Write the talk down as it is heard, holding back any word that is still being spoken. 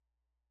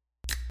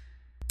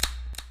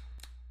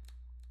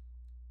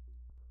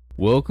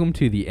Welcome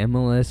to the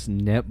MLS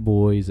Net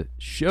Boys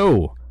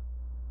show.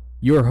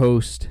 Your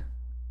host,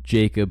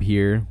 Jacob,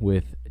 here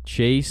with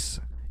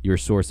Chase, your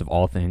source of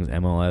all things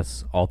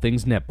MLS, all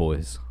things Net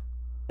Boys.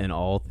 And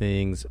all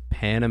things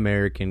Pan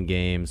American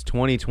Games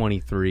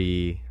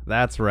 2023.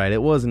 That's right,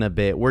 it wasn't a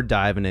bit. We're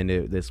diving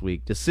into it this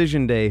week.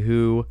 Decision Day,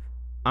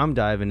 I'm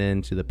diving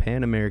into the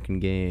Pan American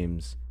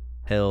Games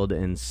held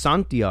in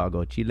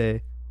Santiago,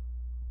 Chile,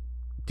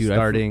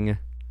 starting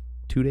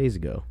 2 days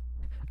ago.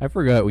 I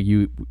forgot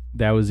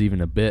that was even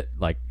a bit.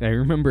 Like, I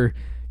remember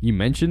you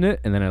mentioned it,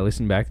 and then I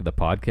listened back to the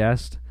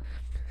podcast,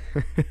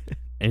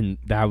 and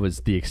that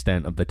was the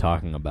extent of the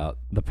talking about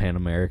the Pan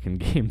American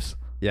Games.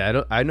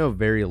 Yeah, I know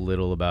very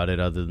little about it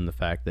other than the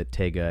fact that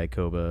Tega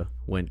Ikoba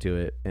went to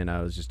it, and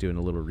I was just doing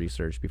a little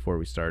research before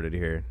we started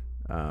here.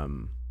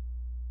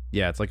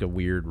 Yeah, it's like a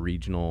weird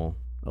regional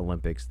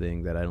Olympics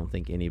thing that I don't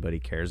think anybody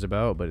cares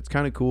about, but it's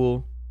kind of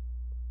cool,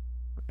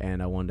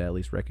 and I wanted to at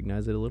least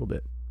recognize it a little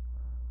bit.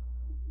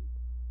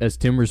 As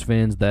Timbers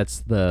fans, that's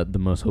the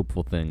most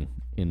hopeful thing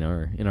in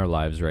our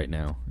lives right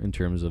now in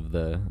terms of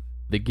the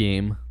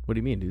game. What do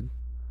you mean, dude?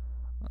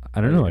 I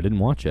don't know. I didn't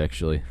watch,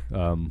 actually.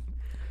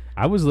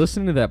 I was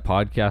listening to that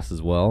podcast as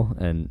well,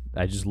 and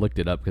I just looked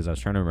it up because I was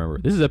trying to remember.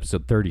 This is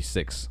episode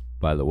 36,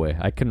 by the way.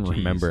 I couldn't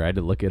remember. I had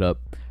to look it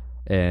up.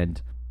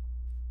 And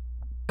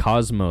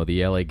Cosmo,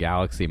 the LA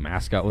Galaxy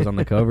mascot, was on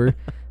the cover.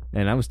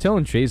 And I was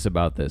telling Chase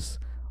about this.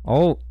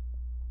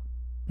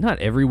 Not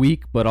every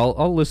week, but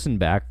I'll listen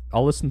back.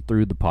 I'll listen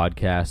through the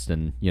podcast,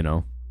 and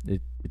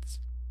it's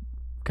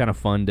kind of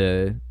fun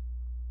to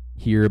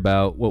hear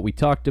about what we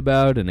talked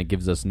about, and it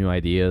gives us new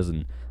ideas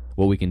and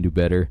what we can do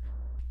better.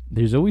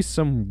 There's always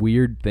some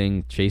weird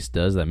thing Chase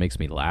does that makes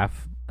me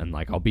laugh, and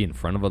I'll be in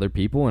front of other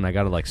people, and I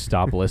gotta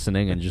stop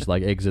listening and just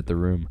exit the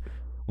room.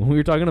 When we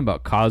were talking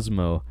about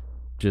Cosmo,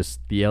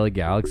 just the LA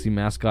Galaxy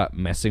mascot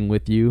messing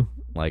with you,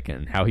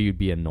 and how he would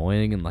be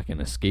annoying in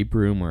an escape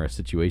room or a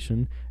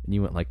situation, and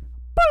you went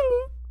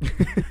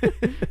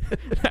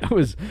that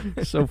was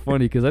so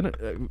funny because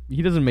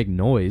he doesn't make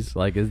noise.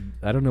 I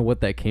don't know what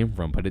that came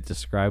from, but it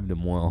described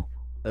him well.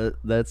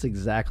 That's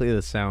exactly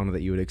the sound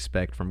that you would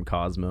expect from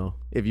Cosmo.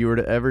 If you were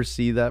to ever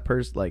see that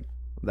person,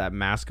 that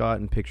mascot,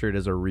 and picture it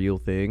as a real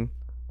thing,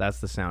 that's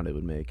the sound it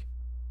would make.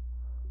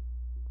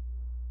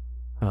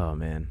 Oh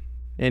man.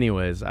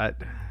 Anyways, I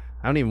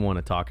don't even want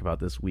to talk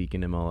about this week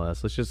in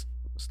MLS. Let's just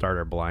start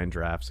our blind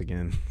drafts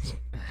again.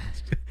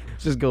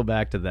 Let's just go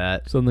back to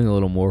that. Something a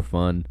little more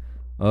fun.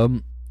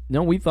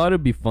 No, we thought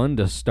it'd be fun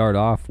to start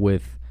off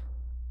with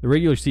the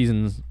regular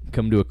season's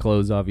come to a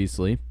close,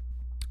 obviously,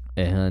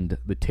 and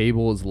the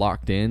table is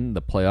locked in.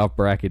 The playoff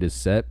bracket is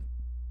set.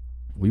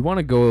 We want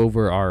to go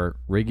over our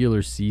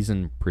regular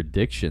season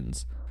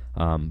predictions,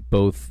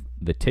 both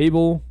the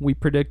table we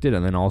predicted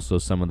and then also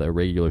some of the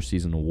regular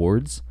season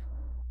awards.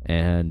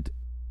 And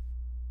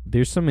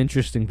there's some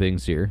interesting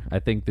things here. I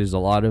think there's a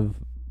lot of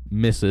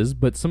misses,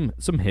 but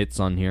some hits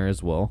on here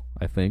as well,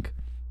 I think.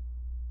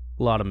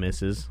 A lot of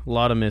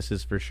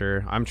misses for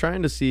sure. I'm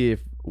trying to see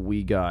if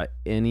we got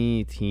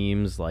any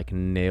teams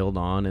nailed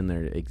on in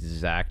their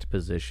exact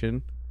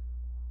position.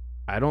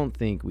 I don't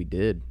think we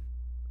did.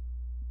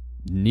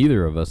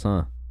 Neither of us,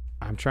 huh?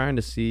 I'm trying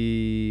to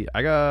see.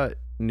 I got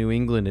New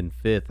England in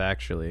 5th,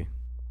 actually.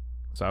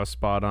 So I was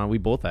spot on. We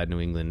both had New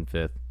England in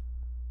 5th.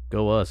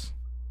 Go us.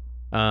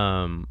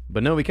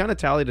 But no, we kind of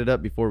tallied it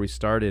up before we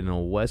started. In a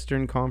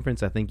Western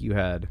Conference, I think you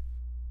had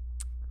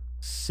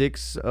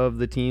 6 of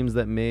the teams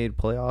that made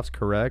playoffs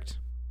correct,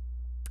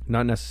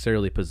 not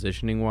necessarily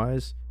positioning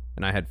wise,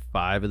 and I had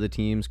 5 of the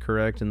teams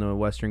correct in the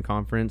Western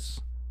Conference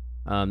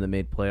that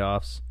made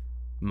playoffs.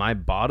 My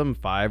bottom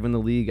 5 in the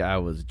league, I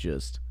was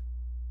just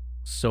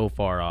so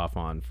far off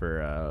on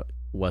for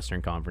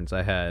Western Conference.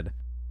 I had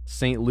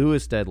St.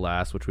 Louis dead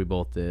last, which we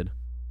both did,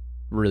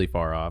 really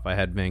far off. I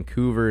had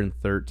Vancouver in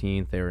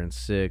 13th, they were in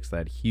 6th. I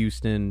had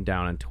Houston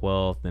down in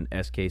 12th, and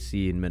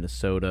SKC in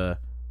Minnesota.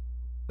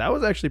 That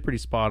was actually pretty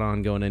spot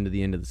on going into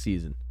the end of the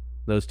season.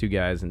 Those two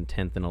guys in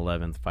 10th and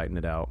 11th fighting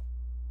it out.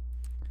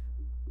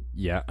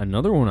 Yeah,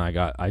 another one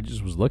I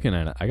just was looking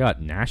at it. I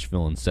got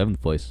Nashville in 7th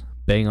place.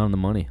 Bang on the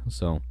money.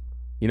 So,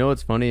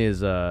 what's funny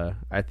is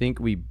I think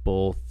we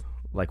both,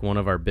 one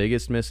of our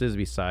biggest misses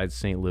besides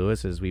St.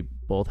 Louis is we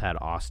both had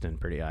Austin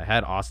pretty high. I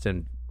had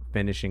Austin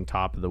finishing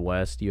top of the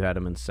West. You had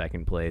them in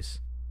 2nd place.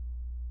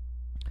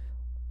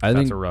 I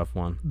think that's a rough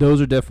one.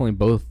 Those are definitely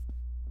both,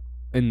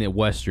 in the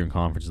Western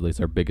Conference at least,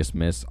 our biggest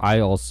miss. I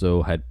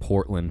also had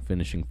Portland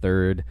finishing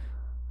 3rd.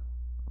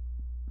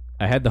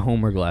 I had the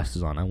homer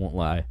glasses on, I won't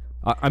lie.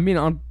 I mean,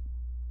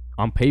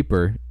 on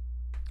paper,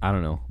 I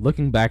don't know.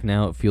 Looking back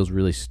now, it feels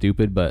really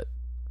stupid, but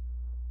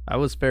I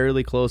was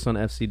fairly close on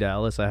FC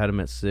Dallas. I had them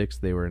at 6th.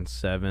 They were in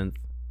 7th.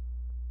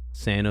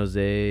 San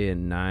Jose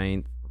in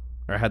 9th.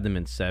 Or I had them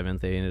in 7th.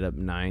 They ended up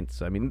 9th.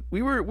 So, I mean,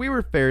 we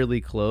were fairly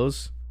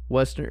close.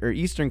 Western or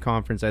Eastern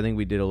Conference, I think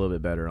we did a little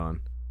bit better on.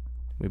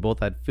 We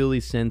both had Philly,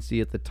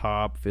 Cincy at the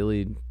top.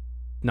 Philly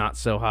not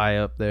so high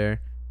up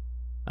there.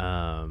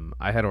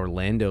 I had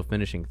Orlando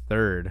finishing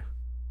 3rd,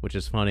 which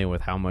is funny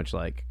with how much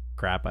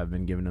crap I've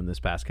been giving them this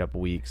past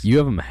couple weeks. You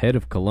have them ahead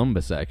of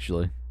Columbus,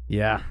 actually.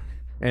 Yeah.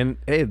 And,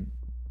 hey,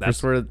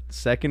 that's where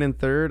second and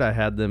third, I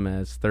had them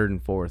as third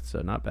and fourth,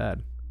 so not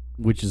bad.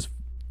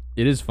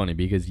 It is funny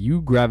because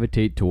you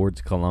gravitate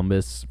towards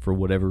Columbus for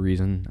whatever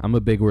reason. I'm a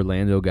big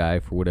Orlando guy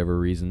for whatever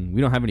reason.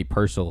 We don't have any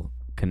personal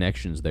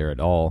connections there at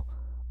all,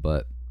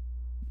 but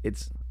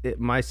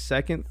my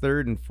second,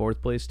 third, and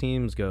fourth place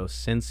teams go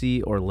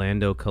Cincy,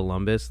 Orlando,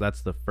 Columbus.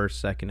 That's the first,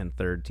 second, and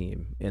third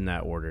team in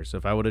that order. So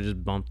if I would have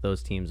just bumped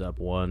those teams up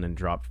one and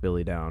dropped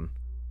Philly down,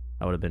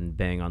 I would have been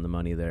bang on the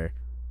money there.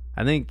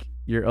 I think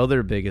your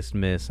other biggest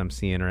miss I'm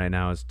seeing right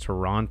now is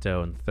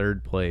Toronto in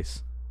third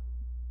place.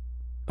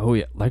 Oh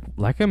yeah,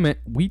 like I meant,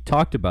 we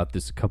talked about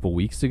this a couple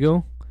weeks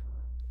ago.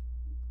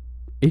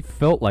 It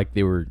felt like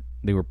they were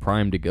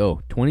primed to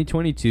go.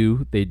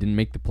 2022, they didn't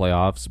make the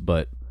playoffs,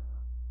 but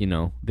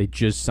they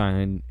just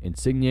signed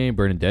Insigne and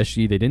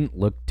Bernardeschi. They didn't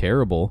look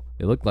terrible.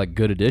 They looked like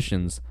good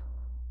additions,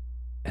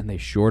 and they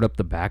shored up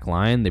the back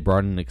line. They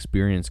brought in an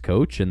experienced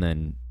coach, and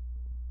then,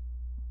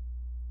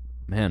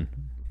 man,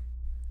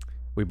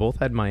 we both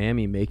had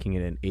Miami making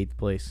it in 8th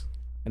place,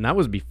 and that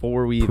was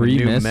before we even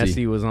knew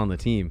Messi was on the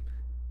team.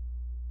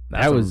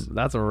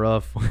 That's a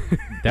rough.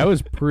 That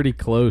was pretty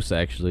close,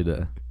 actually.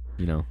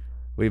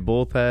 We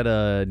both had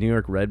New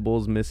York Red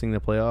Bulls missing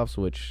the playoffs,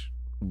 which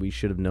we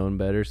should have known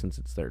better since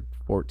it's their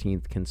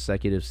 14th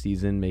consecutive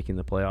season making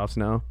the playoffs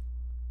now.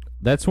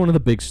 That's one of the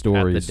big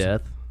stories. At the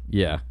death.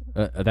 Yeah,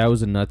 that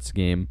was a nuts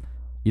game.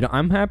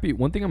 I'm happy.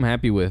 One thing I'm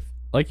happy with,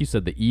 like you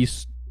said, the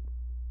East,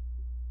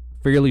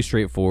 fairly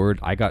straightforward.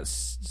 I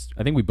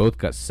think we both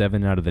got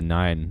 7 out of the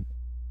 9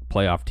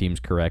 playoff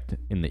teams correct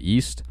in the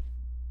East.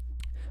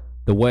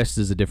 The West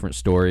is a different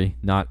story,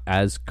 not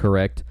as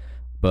correct,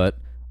 but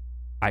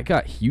I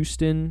got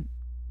Houston,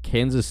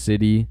 Kansas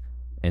City,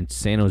 and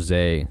San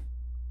Jose.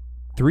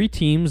 3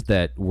 teams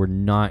that were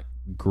not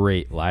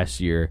great last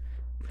year,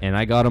 and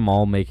I got them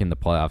all making the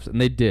playoffs, and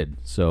they did.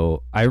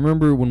 So I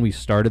remember when we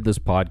started this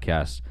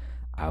podcast,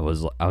 I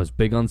was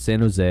big on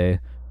San Jose.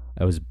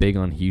 I was big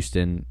on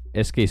Houston.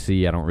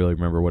 SKC, I don't really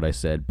remember what I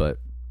said, but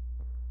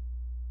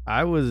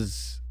I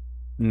was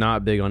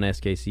not big on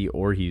SKC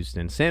or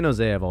Houston. San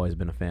Jose I've always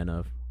been a fan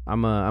of.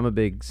 I'm a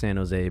big San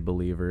Jose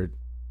believer,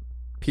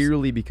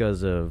 purely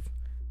because of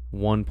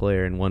one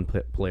player and one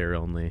player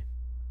only,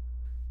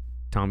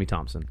 Tommy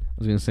Thompson. I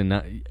was going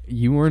to say,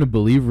 you weren't a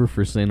believer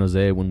for San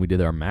Jose when we did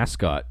our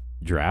mascot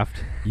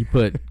draft. You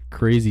put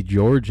Crazy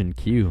George in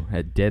Q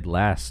at dead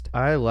last.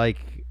 I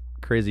like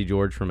Crazy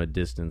George from a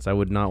distance. I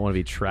would not want to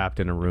be trapped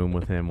in a room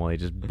with him while he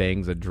just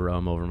bangs a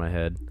drum over my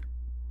head.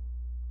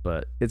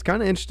 But it's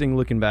kind of interesting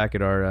looking back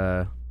at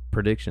our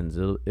predictions.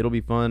 It'll be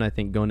fun, I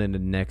think, going into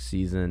next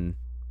season,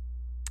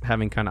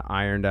 having kind of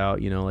ironed out,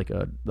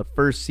 the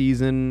first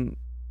season,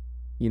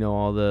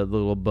 all the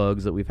little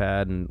bugs that we've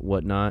had and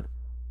whatnot.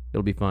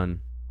 It'll be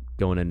fun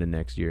going into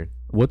next year.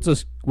 What's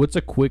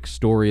a quick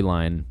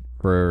storyline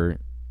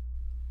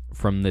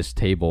from this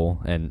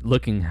table and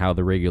looking how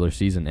the regular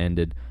season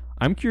ended?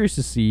 I'm curious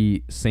to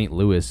see St.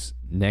 Louis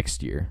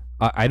next year.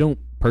 I don't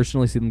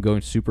personally see them going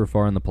super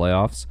far in the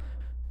playoffs.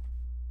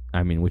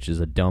 I mean, which is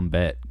a dumb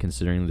bet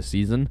considering the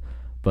season,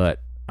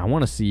 but I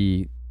want to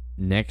see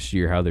next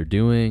year how they're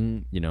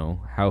doing,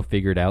 how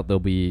figured out they'll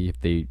be if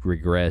they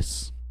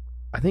regress.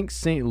 I think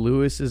St.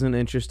 Louis is an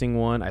interesting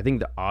one. I think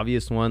the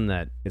obvious one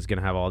that is going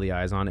to have all the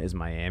eyes on it is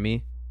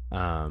Miami.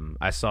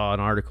 I saw an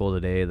article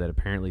today that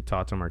apparently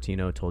Tata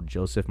Martino told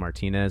Joseph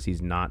Martinez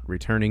he's not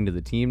returning to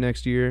the team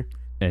next year.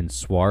 And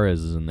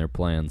Suarez is in their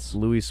plans.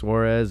 Luis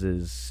Suarez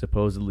is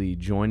supposedly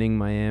joining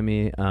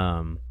Miami.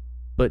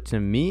 But to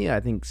me, I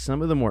think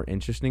some of the more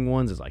interesting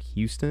ones is like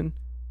Houston.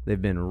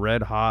 They've been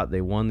red hot.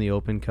 They won the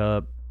Open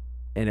Cup,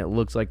 and it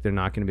looks like they're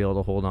not going to be able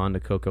to hold on to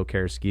Coco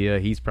Carrasquilla.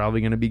 He's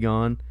probably going to be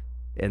gone,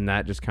 and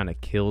that just kind of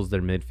kills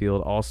their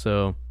midfield.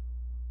 Also,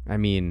 I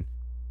mean,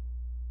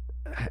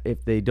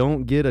 if they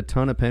don't get a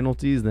ton of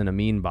penalties, then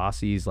Amin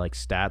Bassi's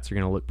stats are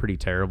going to look pretty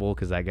terrible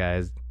because that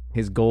guy's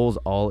his goals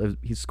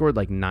he's scored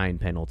 9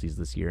 penalties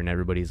this year, and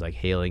everybody's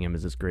hailing him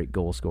as this great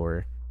goal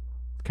scorer.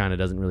 Kind of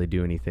doesn't really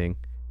do anything.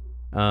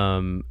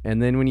 And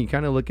then when you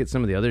kind of look at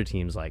some of the other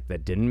teams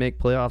that didn't make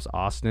playoffs,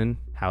 Austin,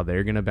 how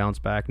they're going to bounce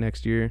back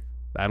next year,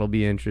 that'll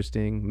be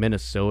interesting.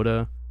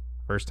 Minnesota,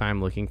 first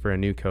time looking for a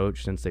new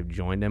coach since they've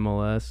joined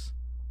MLS.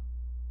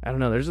 I don't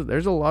know.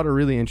 There's a lot of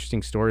really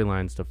interesting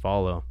storylines to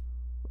follow.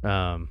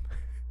 That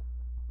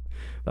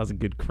was a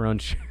good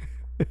crunch.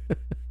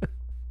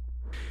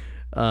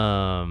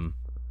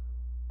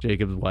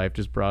 Jacob's wife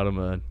just brought him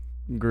a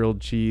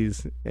grilled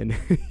cheese, and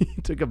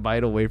he took a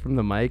bite away from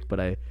the mic, but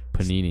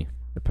Panini.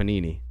 The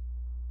panini.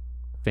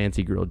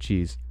 Fancy grilled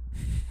cheese.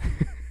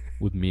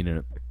 With meat in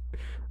it.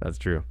 That's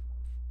true.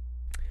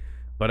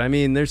 But I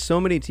mean, there's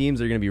so many teams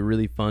that are going to be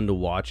really fun to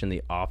watch in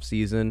the off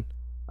season.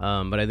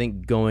 But I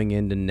think going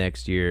into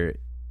next year,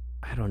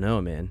 I don't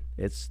know, man.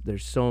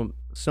 There's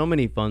so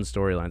many fun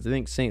storylines. I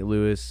think St.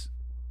 Louis,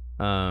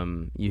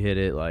 you hit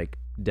it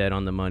dead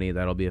on the money.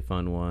 That'll be a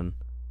fun one.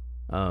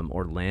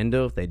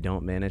 Orlando, if they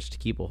don't manage to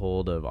keep a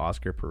hold of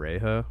Oscar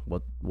Pereja,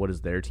 what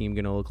is their team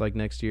going to look like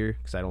next year?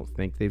 Because I don't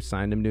think they've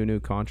signed him to a new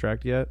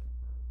contract yet.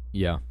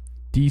 Yeah.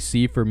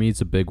 DC for me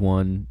is a big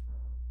one.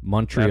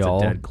 Montreal.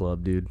 That's a dead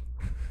club, dude.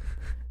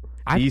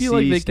 I DC feel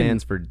like they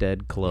stands for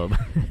dead club.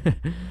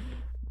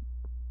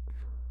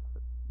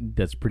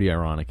 That's pretty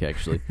ironic,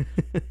 actually.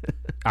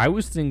 I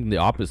was thinking the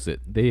opposite.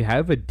 They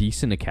have a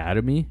decent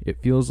academy,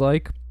 it feels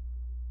like.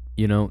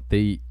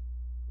 They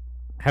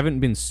haven't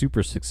been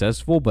super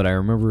successful, but I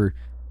remember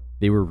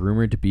they were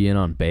rumored to be in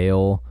on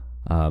Bale.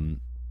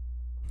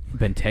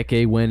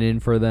 Benteke went in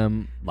for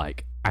them.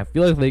 Like, I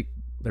feel like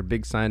their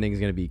big signing is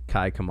going to be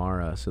Kai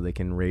Kamara, so they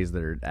can raise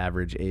their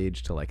average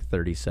age to like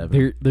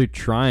 37. They're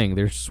trying.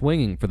 They're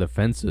swinging for the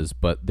fences,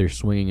 but they're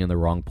swinging in the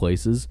wrong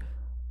places.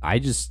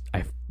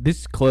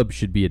 This club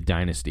should be a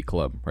dynasty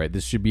club, right?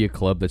 This should be a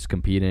club that's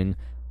competing.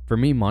 For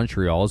me,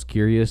 Montreal is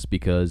curious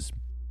because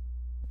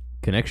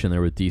connection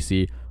there with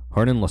DC.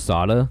 Hernan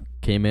Losada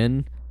came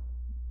in,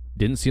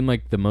 didn't seem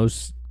like the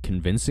most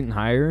convincing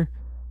hire,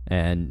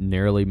 and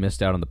narrowly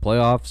missed out on the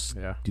playoffs.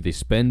 Yeah. Do they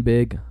spend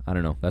big? I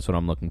don't know. That's what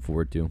I'm looking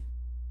forward to.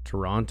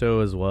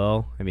 Toronto as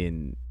well. I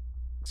mean,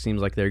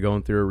 seems like they're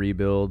going through a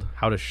rebuild.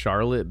 How does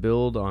Charlotte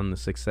build on the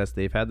success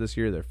they've had this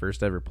year, their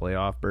first ever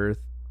playoff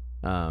berth?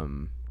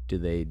 Do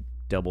they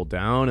double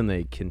down and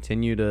they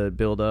continue to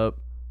build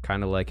up,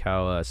 kind of like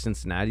how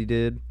Cincinnati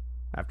did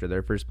after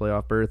their first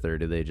playoff berth, or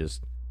do they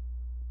just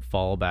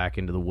fall back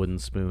into the wooden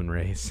spoon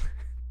race?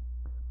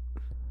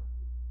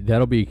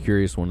 That'll be a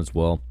curious one as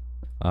well.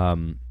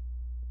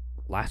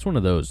 Last one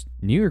of those,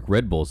 New York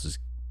Red Bulls is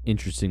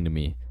interesting to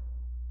me.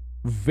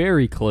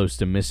 Very close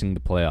to missing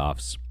the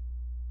playoffs,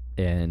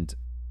 and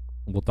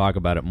we'll talk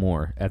about it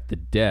more at the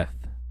death.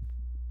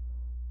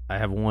 I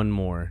have one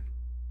more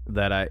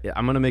that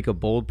I'm going to make a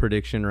bold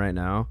prediction right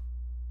now.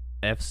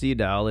 FC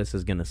Dallas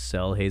is going to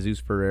sell Jesus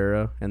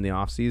Ferreira in the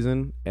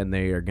offseason, and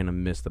they are going to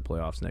miss the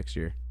playoffs next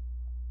year.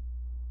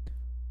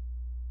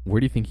 Where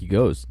do you think he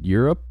goes?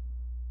 Europe?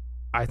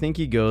 I think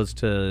he goes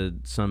to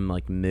some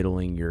like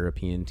middling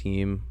European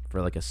team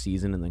for like a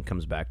season and then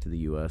comes back to the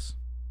U.S.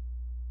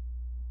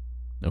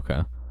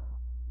 Okay.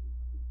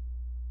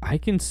 I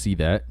can see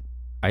that.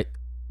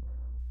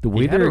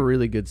 He had a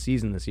really good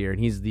season this year, and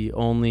he's the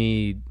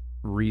only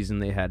reason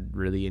they had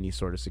really any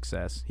sort of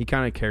success. He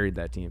kind of carried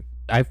that team.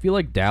 I feel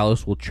like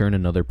Dallas will churn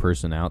another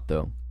person out,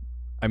 though.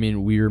 I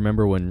mean, we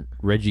remember when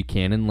Reggie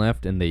Cannon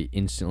left and they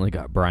instantly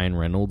got Brian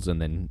Reynolds,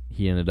 and then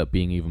he ended up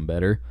being even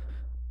better.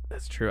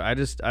 That's true. I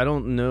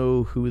don't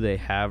know who they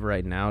have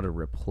right now to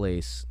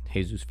replace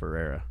Jesus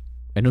Ferreira.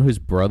 I know his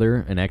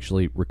brother, and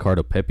actually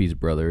Ricardo Pepi's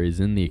brother, is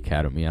in the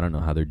academy. I don't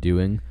know how they're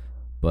doing,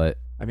 but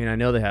I mean, I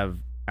know they have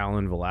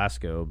Alan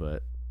Velasco,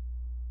 but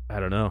I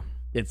don't know.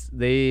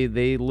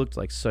 They looked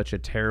like such a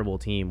terrible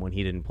team when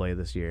he didn't play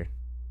this year.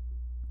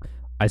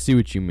 I see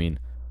what you mean.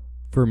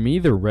 For me,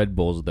 the Red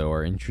Bulls, though,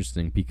 are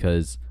interesting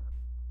because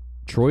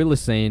Troy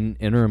Lesesne,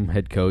 interim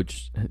head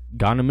coach,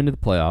 got him into the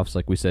playoffs,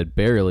 like we said,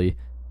 barely.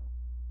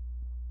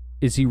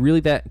 Is he really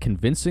that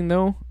convincing,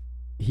 though?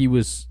 He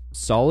was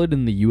solid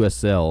in the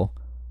USL,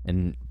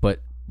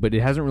 but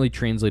it hasn't really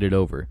translated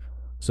over.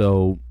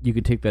 So you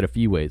could take that a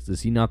few ways.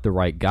 Is he not the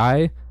right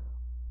guy?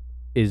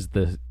 Is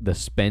the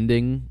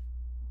spending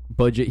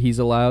budget he's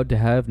allowed to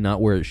have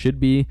not where it should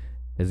be?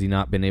 Has he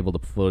not been able to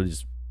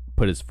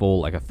put his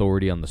full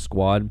authority on the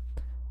squad?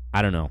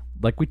 I don't know.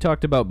 Like we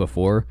talked about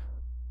before,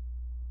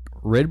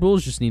 Red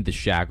Bulls just need the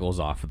shackles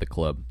off of the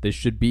club. This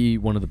should be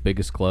one of the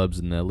biggest clubs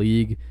in the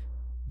league.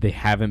 They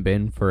haven't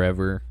been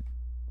forever.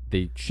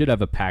 They should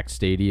have a packed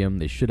stadium.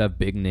 They should have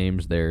big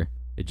names there.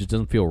 It just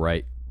doesn't feel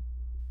right.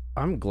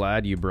 I'm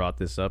glad you brought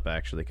this up,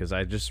 actually, because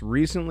I just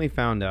recently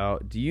found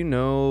out. Do you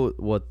know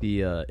what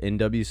the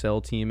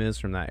NWSL team is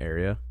from that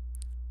area?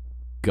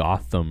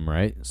 Gotham,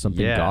 right?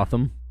 Something Yeah.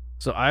 Gotham?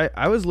 So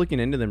I was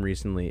looking into them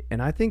recently,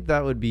 and I think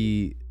that would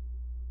be...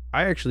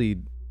 I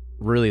actually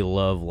really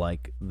love,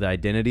 the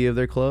identity of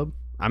their club.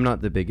 I'm not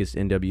the biggest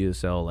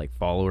NWSL,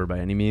 follower by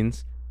any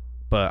means,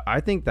 but I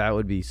think that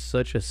would be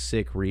such a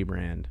sick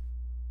rebrand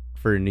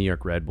for New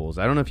York Red Bulls.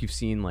 I don't know if you've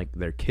seen,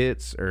 their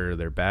kits or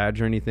their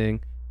badge or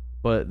anything,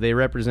 but they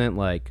represent,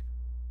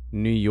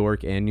 New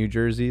York and New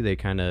Jersey. They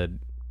kind of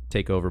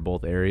take over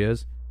both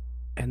areas,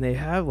 and they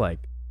have,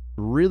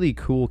 really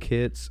cool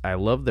kits. I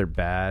love their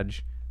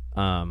badge.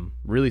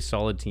 Really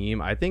solid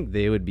team. I think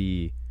they would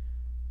be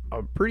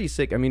a pretty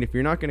sick. I mean, if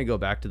you're not going to go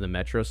back to the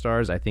Metro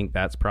Stars, I think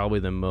that's probably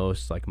the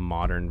most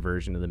modern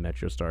version of the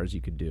Metro Stars you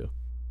could do.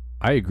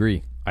 I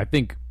agree. I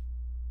think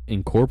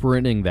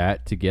incorporating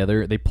that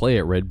together, they play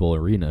at Red Bull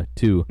Arena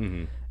too.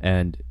 Mm-hmm.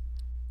 And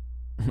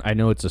I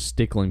know it's a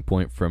stickling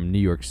point from New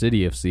York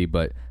City FC,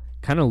 but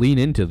kind of lean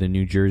into the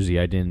New Jersey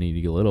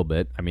identity a little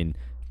bit. I mean,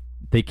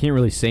 they can't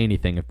really say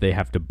anything if they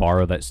have to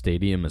borrow that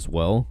stadium as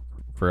well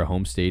for a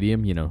home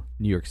stadium, New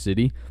York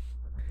City.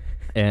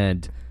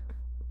 And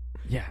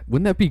yeah,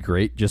 wouldn't that be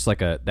great? Just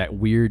that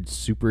weird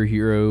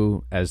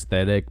superhero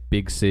aesthetic,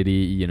 big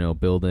city,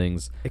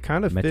 buildings. It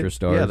kind of Metro fits,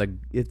 Stars. Yeah,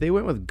 if they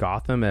went with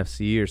Gotham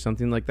FC or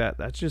something like that,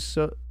 that's just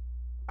so.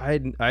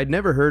 I'd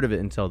never heard of it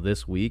until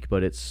this week,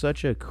 but it's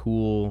such a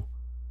cool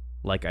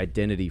like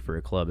identity for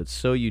a club. It's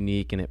so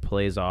unique, and it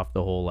plays off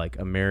the whole like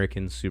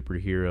American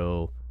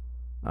superhero,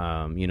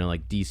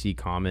 like DC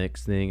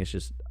Comics thing. It's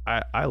just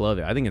I love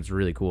it. I think it's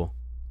really cool.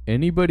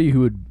 Anybody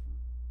who would,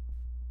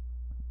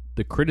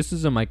 the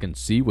criticism I can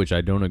see, which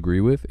I don't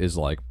agree with, is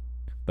like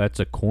that's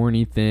a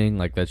corny thing.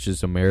 Like that's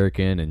just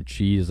American and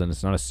cheese, and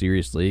it's not a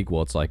serious league.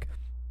 Well, it's like,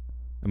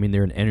 I mean,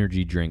 they're an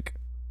energy drink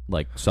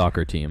like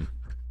soccer team.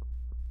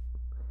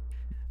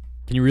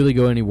 Can you really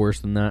go any worse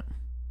than that?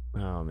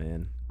 Oh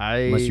man,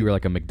 unless you were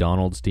like a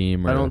McDonald's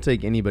team. Or I don't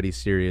take anybody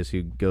serious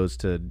who goes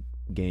to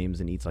games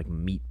and eats like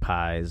meat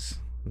pies.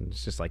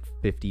 It's just like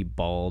 50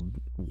 bald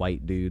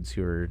white dudes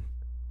who are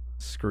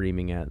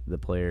screaming at the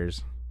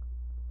players.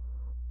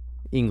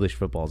 English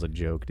football's a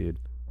joke, dude.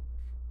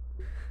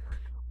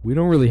 We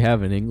don't really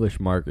have an English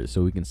market,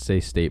 so we can say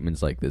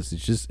statements like this.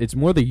 It's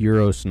more the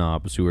Euro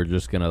snobs who are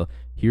just gonna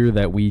hear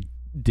that we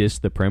diss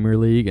the Premier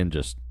League and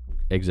just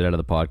exit out of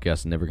the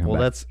podcast and never come back.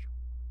 Well,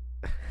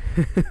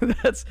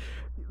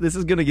 this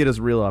is gonna get us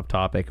real off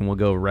topic, and we'll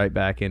go right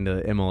back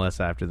into MLS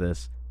after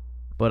this.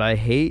 But I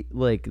hate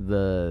like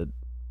the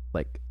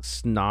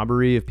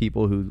snobbery of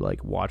people who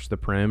like watch the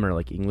Prem, or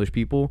like English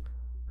people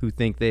who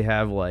think they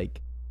have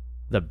like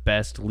the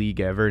best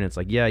league ever, and it's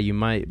like, yeah, you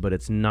might, but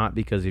it's not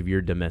because of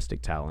your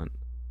domestic talent.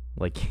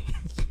 Like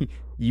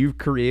you've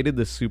created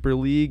the Super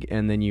League,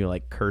 and then you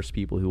like curse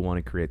people who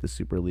want to create the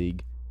Super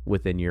League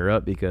within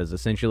Europe, because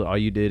essentially all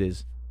you did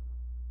is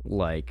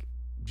like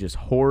just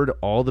hoard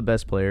all the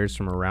best players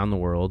from around the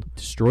world,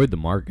 destroyed the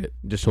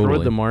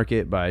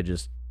market by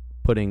just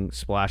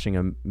splashing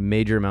a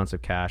major amounts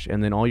of cash,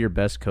 and then all your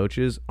best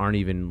coaches aren't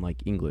even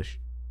like English.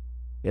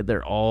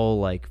 They're all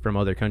like from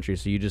other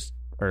countries, so you just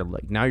are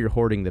like, now you're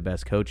hoarding the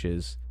best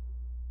coaches,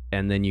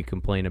 and then you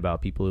complain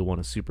about people who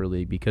want a Super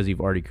League because you've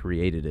already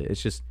created it.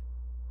 It's just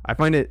I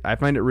find it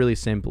really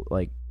simple,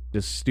 like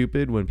just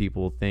stupid when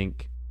people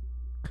think,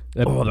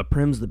 oh, the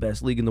Prem's the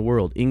best league in the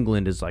world.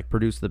 England is like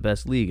produced the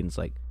best league, and it's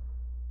like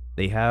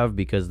they have,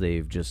 because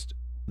they've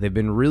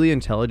been really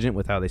intelligent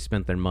with how they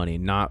spent their money,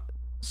 not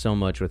so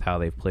much with how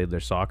they've played their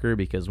soccer.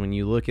 Because when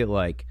you look at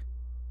like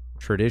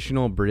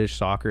traditional British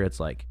soccer, it's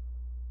like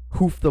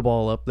hoof the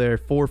ball up there,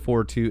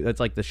 4-4-2.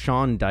 That's like the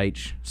Sean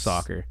Dyche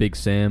soccer. Big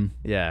Sam.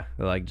 Yeah,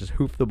 like just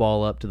hoof the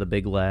ball up to the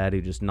big lad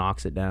who just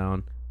knocks it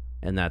down,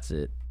 and that's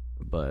it.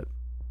 But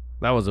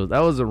that was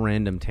a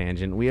random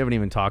tangent. We haven't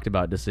even talked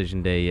about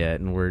decision day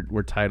yet, and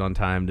we're tight on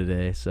time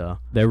today. So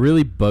that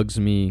really bugs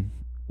me.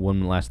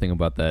 One last thing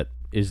about that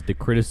is the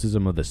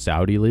criticism of the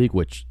Saudi League,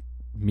 which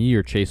me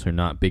or Chase are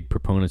not big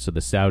proponents of the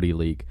Saudi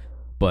League,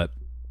 but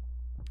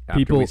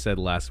after we said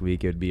last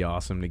week it would be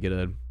awesome to get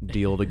a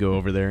deal to go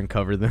over there and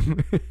cover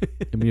them.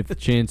 I mean, if the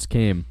chance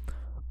came.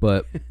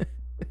 But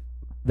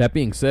that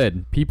being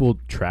said, people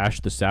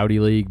trashed the Saudi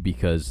League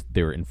because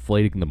they were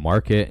inflating the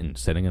market and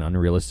setting an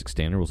unrealistic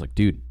standard. It was like,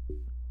 dude,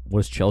 what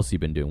has Chelsea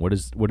been doing? What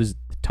is the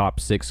top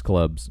 6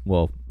 clubs,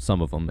 well,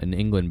 some of them in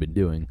England, been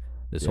doing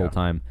this whole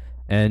time?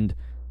 And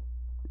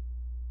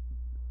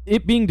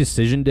it being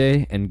decision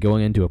day and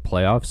going into a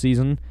playoff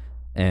season,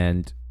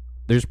 and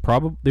there's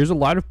a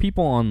lot of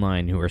people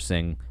online who are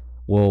saying,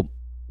 well,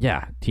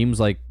 yeah, teams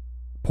like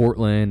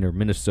Portland or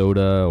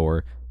Minnesota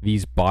or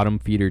these bottom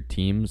feeder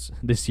teams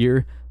this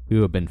year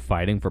who have been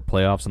fighting for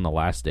playoffs on the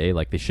last day,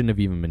 like they shouldn't have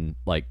even been,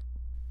 like,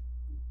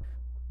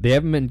 they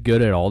haven't been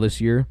good at all this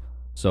year,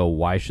 so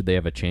why should they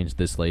have a chance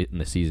this late in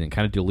the season? It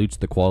kind of dilutes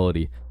the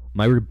quality.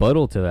 My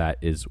rebuttal to that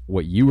is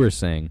what you were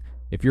saying.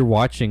 If you're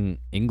watching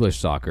English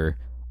soccer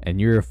and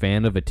you're a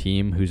fan of a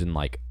team who's in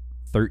like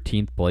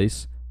 13th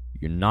place,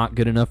 you're not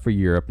good enough for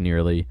Europe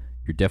nearly.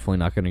 You're definitely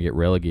not going to get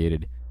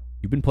relegated.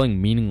 You've been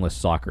playing meaningless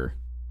soccer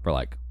for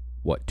like,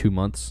 what, 2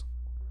 months?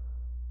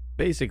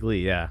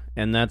 Basically, yeah.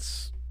 And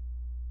that's,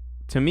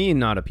 to me,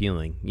 not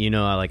appealing. You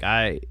know,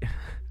 I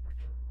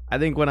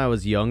think when I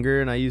was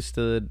younger and I used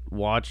to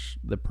watch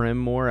the Prem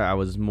more, I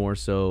was more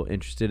so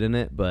interested in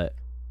it, but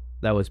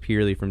that was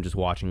purely from just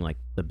watching like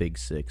the Big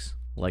Six.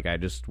 Like I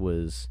just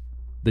was...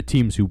 The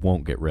teams who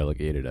won't get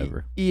relegated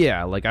ever.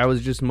 Yeah, like I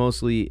was just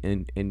mostly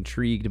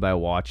intrigued by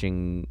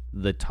watching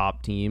the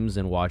top teams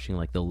and watching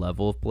like the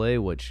level of play,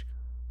 which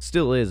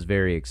still is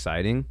very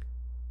exciting.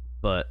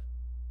 But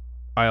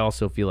I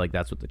also feel like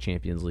that's what the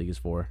Champions League is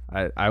for.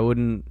 I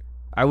would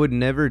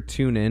never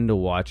tune in to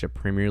watch a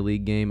Premier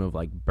League game of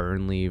like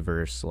Burnley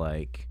versus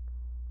like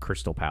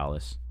Crystal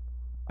Palace.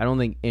 I don't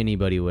think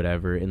anybody would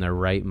ever in their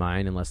right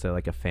mind, unless they're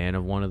like a fan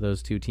of one of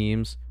those two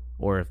teams,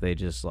 or if they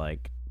just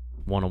like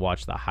want to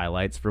watch the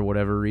highlights for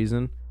whatever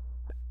reason.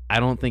 I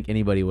don't think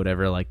anybody would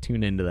ever like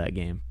tune into that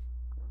game.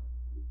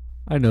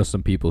 I know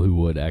some people who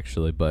would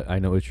actually, but I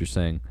know what you're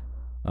saying.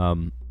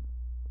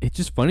 It's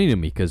just funny to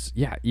me because,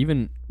 yeah,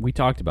 even we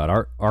talked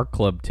about our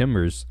club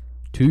Timbers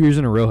 2 years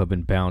in a row have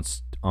been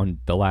bounced on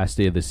the last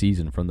day of the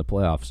season from the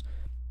playoffs,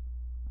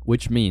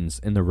 which means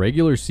in the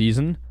regular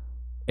season,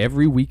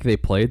 every week they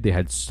played, they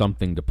had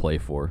something to play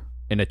for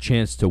and a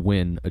chance to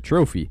win a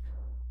trophy,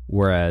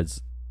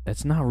 whereas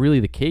that's not really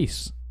the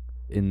case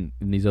in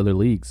these other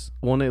leagues.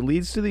 Well, and it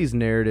leads to these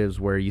narratives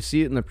where you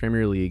see it in the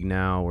Premier League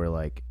now where,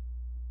 like,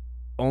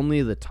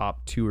 only the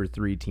top 2 or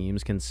 3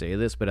 teams can say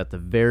this, but at the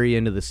very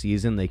end of the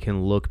season, they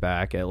can look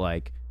back at,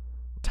 like,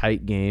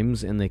 tight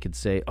games and they could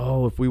say,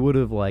 oh, if we would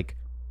have, like,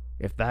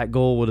 if that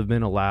goal would have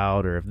been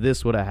allowed or if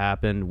this would have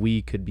happened,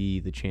 we could be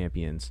the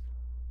champions.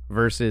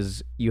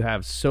 Versus you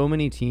have so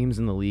many teams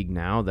in the league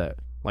now that,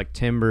 like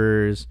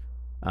Timbers,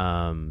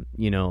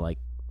 like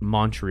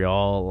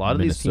Montreal, a lot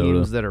of these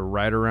teams that are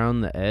right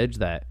around the edge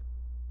that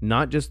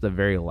not just the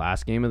very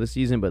last game of the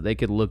season, but they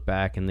could look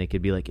back and they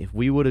could be like, if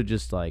we would have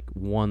just like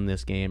won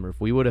this game or if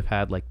we would have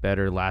had like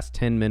better last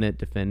 10-minute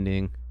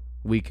defending,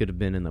 we could have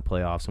been in the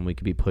playoffs and we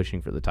could be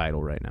pushing for the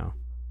title right now.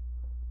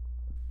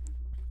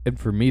 And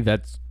for me,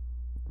 that's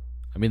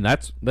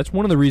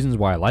one of the reasons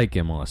why I like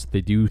MLS.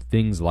 They do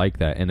things like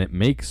that, and it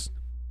makes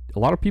a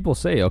lot of people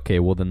say, okay,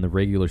 well, then the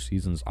regular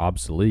season's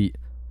obsolete.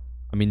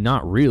 I mean,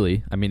 not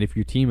really. I mean, if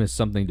your team has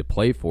something to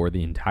play for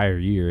the entire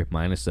year,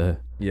 minus a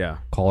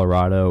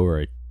Colorado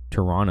or a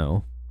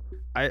Toronto.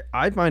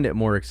 I find it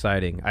more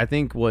exciting. I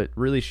think what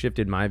really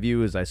shifted my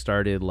view is I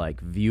started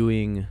like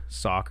viewing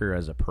soccer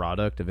as a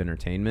product of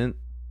entertainment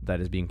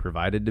that is being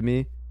provided to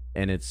me,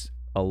 and it's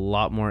a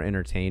lot more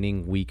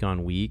entertaining week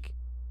on week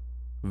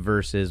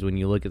versus when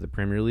you look at the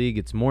Premier League,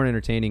 it's more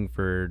entertaining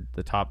for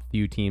the top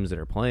few teams that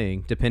are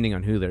playing, depending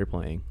on who they're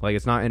playing. Like,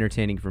 it's not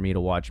entertaining for me to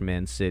watch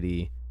Man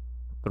City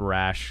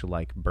thrash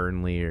like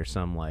Burnley or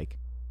some like,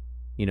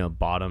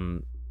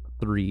 bottom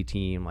 3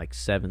 team like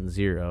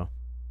 7-0.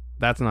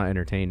 That's not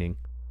entertaining.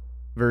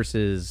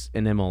 Versus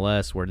in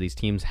MLS where these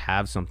teams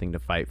have something to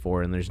fight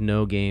for and there's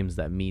no games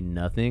that mean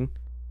nothing.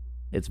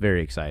 It's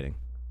very exciting.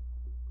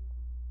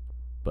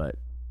 But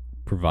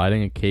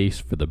providing a case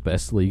for the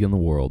best league in the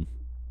world.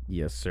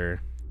 Yes,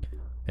 sir.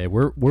 Hey,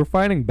 we're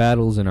fighting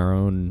battles in our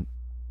own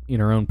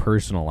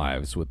personal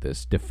lives with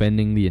this,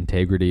 defending the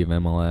integrity of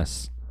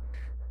MLS.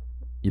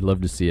 You'd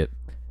love to see it.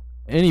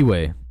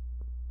 Anyway,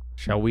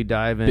 shall we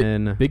dive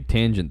in? Big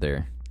tangent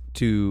there.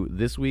 To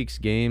this week's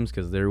games,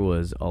 because there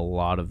was a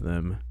lot of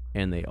them,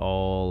 and they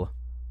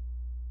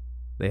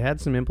had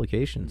some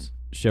implications.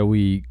 Shall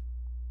we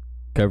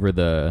cover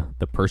the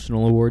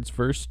personal awards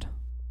first?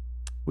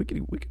 We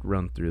could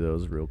run through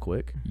those real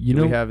quick. We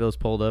have those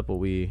pulled up, what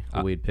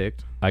we'd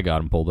picked? I got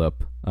them pulled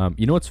up.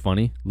 You know what's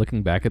funny?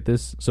 Looking back at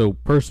this, so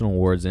personal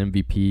awards,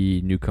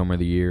 MVP, newcomer of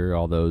the year,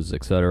 all those,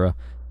 etc.,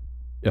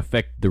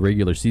 affect the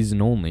regular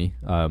season only.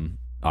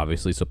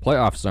 Obviously, so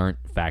playoffs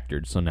aren't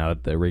factored. So now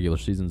that the regular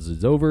season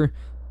is over,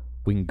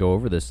 we can go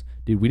over this.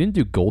 Dude, we didn't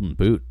do Golden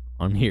Boot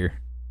on here.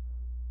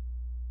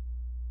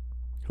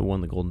 Who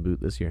won the Golden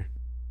Boot this year?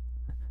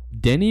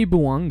 Denny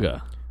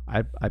Bouanga.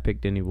 I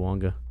picked Denny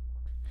Bouanga.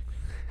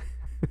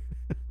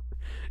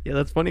 Yeah,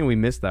 that's funny we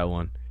missed that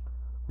one.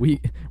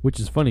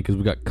 Which is funny because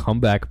we got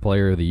Comeback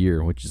Player of the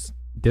Year, which is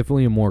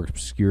definitely a more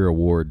obscure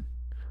award.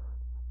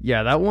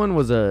 Yeah, that one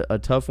was a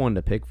tough one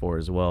to pick for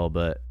as well,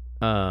 but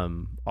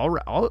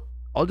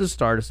I'll just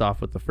start us off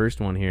with the first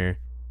one here,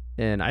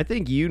 and I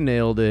think you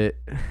nailed it.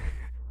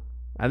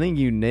 I think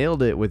you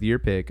nailed it with your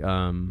pick.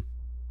 For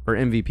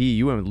MVP,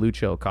 you went with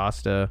Lucho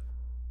Acosta.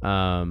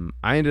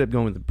 I ended up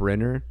going with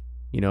Brenner,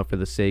 for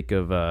the sake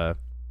of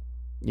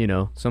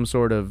some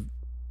sort of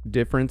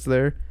difference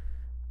there.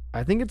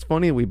 I think it's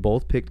funny we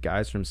both picked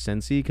guys from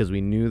Cincy because we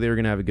knew they were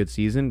going to have a good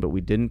season, but we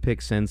didn't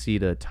pick Cincy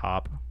to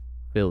top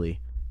Philly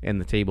in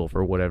the table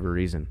for whatever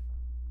reason.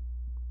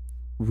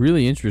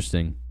 Really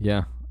interesting,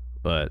 yeah.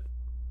 But,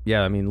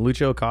 yeah, I mean,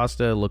 Lucho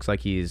Acosta looks like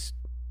he's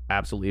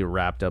absolutely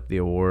wrapped up the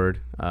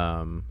award.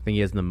 I think he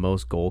has the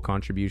most goal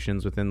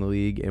contributions within the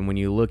league, and when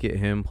you look at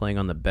him playing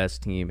on the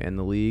best team in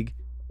the league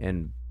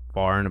and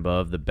far and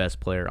above the best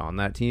player on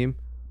that team,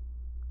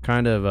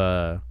 kind of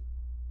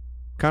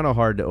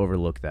hard to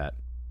overlook that.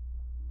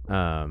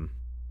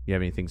 You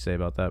have anything to say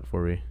about that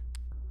before we?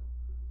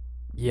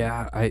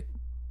 Yeah,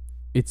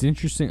 it's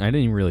interesting. I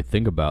didn't even really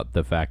think about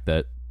the fact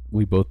that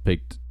we both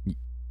picked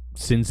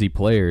Cincy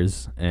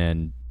players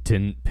and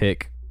didn't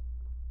pick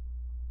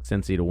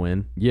Cincy to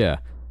win. Yeah,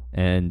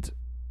 and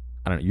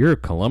I don't know. You're a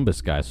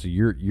Columbus guy, so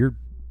you're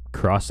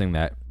crossing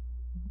that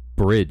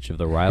bridge of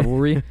the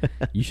rivalry.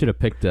 You should have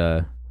picked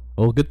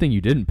well, good thing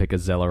you didn't pick a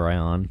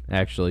Zelarayan,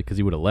 actually, because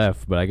he would have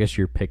left, but I guess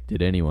you picked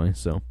it anyway,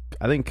 so.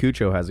 I think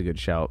Cucho has a good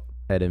shout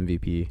at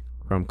MVP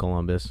from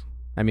Columbus.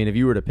 I mean, if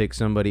you were to pick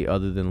somebody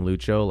other than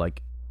Lucho,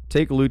 like,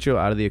 take Lucho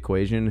out of the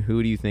equation,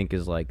 who do you think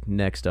is, like,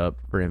 next up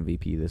for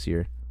MVP this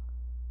year?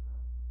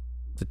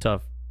 It's a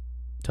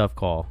tough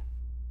call.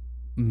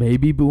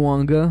 Maybe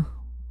Bouanga,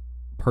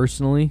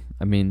 personally.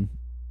 I mean,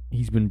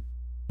 he's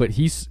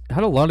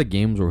had a lot of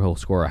games where he'll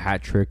score a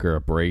hat trick or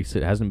a brace.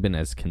 It hasn't been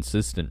as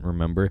consistent,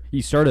 remember?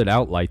 He started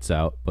out lights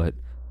out, but...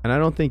 And I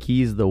don't think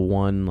he's the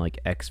one, like,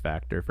 X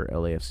factor for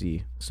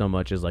LAFC so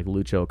much as, like,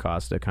 Lucho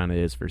Acosta kind of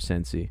is for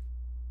Cincy.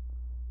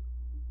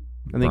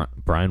 I think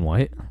Brian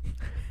White?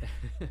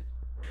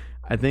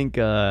 I think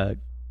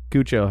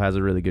Cucho has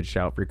a really good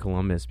shout for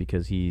Columbus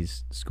because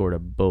he's scored a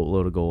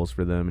boatload of goals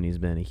for them, and he's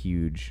been a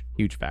huge,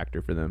 huge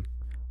factor for them.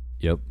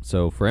 Yep.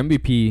 So for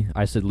MVP,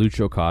 I said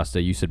Lucho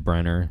Costa. You said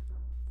Brenner.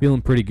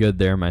 Feeling pretty good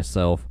there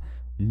myself.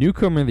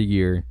 Newcomer of the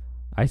year,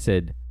 I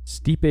said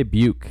Stipe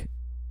Buke,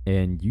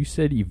 and you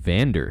said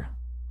Evander.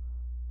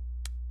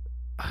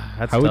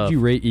 That's How tough. would you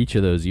rate each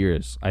of those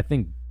years? I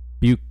think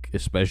Buke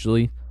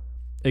especially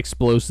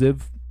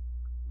explosive,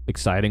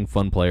 exciting,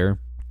 fun player.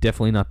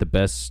 Definitely not the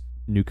best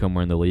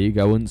newcomer in the league,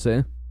 I wouldn't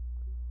say.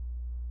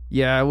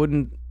 Yeah, I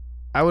wouldn't.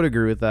 I would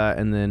agree with that,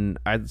 and then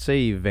I'd say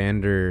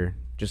Evander.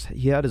 Just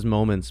he had his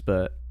moments,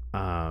 but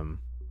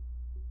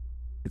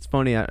it's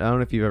funny. I don't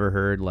know if you've ever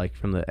heard like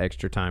from the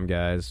extra time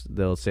guys.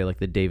 They'll say like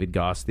the David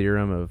Goss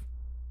theorem of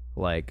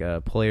like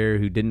a player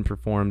who didn't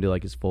perform to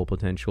like his full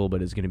potential,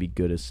 but is going to be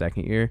good his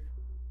second year.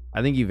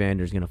 I think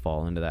Evander's going to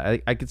fall into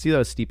that. I could see that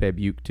with Stipe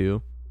Buke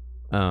too.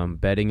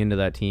 Betting into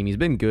that team. He's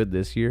been good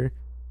this year.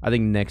 I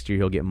think next year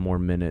he'll get more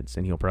minutes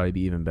and he'll probably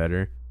be even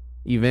better.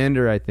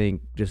 Evander, I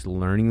think, just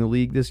learning the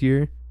league this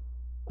year,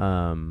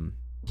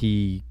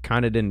 he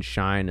kind of didn't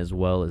shine as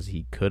well as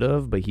he could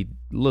have, but he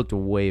looked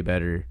way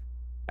better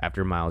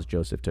after Miles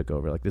Joseph took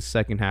over. Like the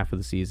second half of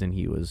the season,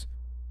 he was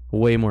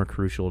way more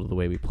crucial to the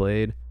way we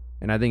played.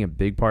 And I think a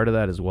big part of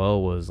that as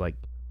well was like,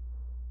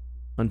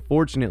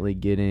 unfortunately,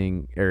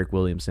 getting Eric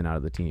Williamson out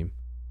of the team.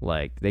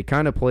 Like they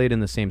kind of played in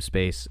the same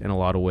space in a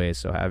lot of ways.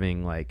 So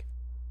having like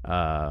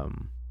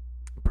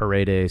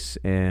Paredes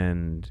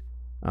and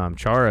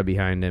Chara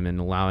behind him and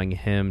allowing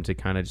him to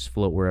kind of just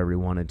float wherever he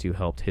wanted to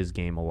helped his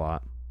game a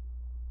lot.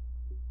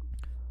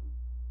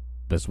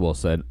 That's well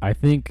said. I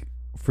think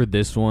for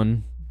this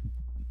one,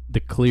 the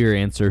clear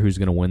answer who's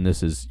going to win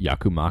this is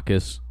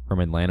Yakumakis from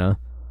Atlanta.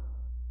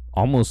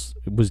 Almost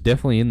was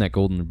definitely in that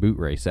Golden Boot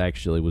race,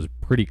 actually. Was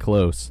pretty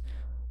close.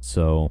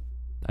 So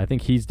I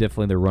think he's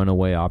definitely the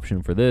runaway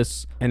option for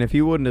this. And if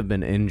he wouldn't have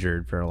been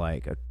injured for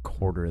like a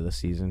quarter of the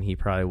season, he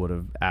probably would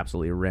have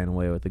absolutely ran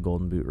away with the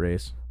Golden Boot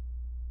race.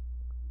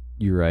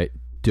 You're right.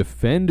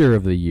 Defender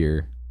of the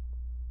year,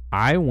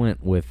 I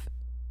went with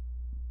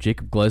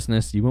Jacob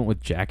Glesnes. You went with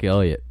Jack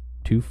Elliott.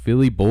 Two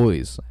Philly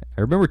boys.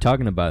 I remember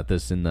talking about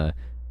this in the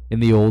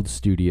old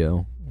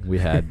studio we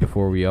had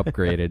before we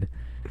upgraded.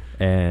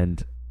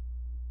 And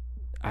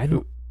I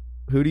don't.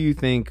 Who do you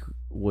think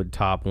would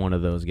top one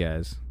of those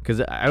guys?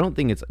 Because I don't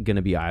think it's going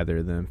to be either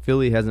of them.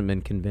 Philly hasn't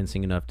been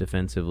convincing enough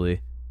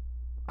defensively.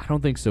 I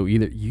don't think so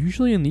either.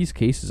 Usually in these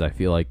cases, I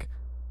feel like,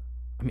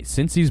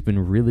 since he's been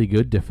really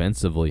good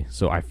defensively,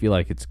 so I feel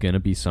like it's going to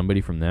be somebody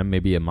from them,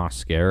 maybe a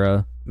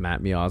Mosquera.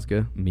 Matt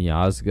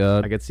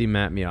Miazga. I could see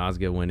Matt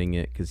Miazga winning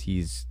it because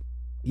he's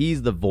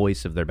the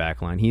voice of their back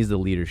line. He's the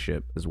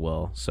leadership as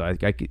well. So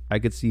I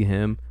could see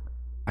him.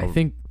 I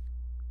think.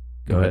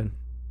 Go ahead.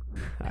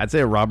 I'd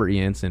say Robert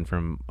Jansen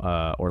from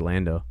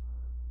Orlando.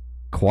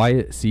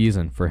 Quiet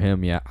season for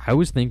him, yeah. I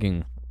was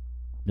thinking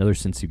another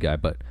Cincy guy,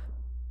 but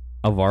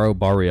Alvaro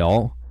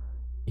Barreal,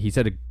 he's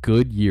had a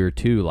good year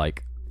too,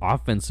 like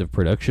offensive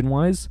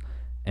production-wise,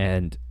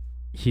 and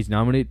he's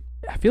nominated.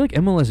 I feel like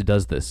MLS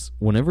does this.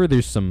 Whenever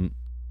there's some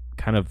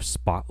kind of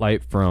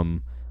spotlight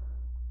from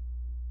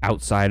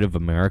outside of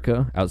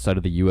America, outside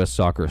of the U.S.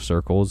 soccer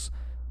circles,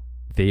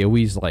 they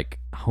always like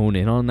hone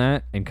in on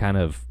that and kind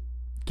of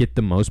get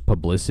the most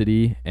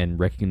publicity and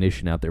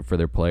recognition out there for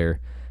their player.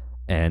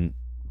 And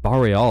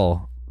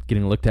Barreal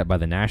getting looked at by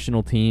the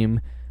national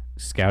team,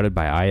 scouted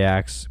by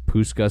Ajax,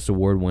 Puskas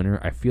Award winner.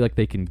 I feel like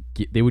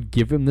they would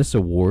give him this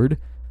award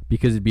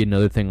because it'd be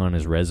another thing on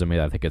his resume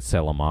that they could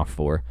sell him off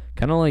for.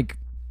 Kind of like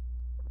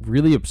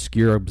really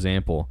obscure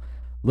example,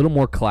 a little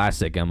more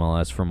classic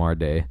MLS from our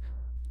day.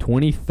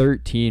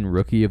 2013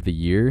 Rookie of the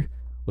Year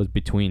was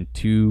between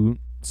two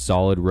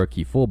solid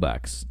rookie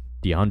fullbacks,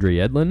 DeAndre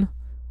Yedlin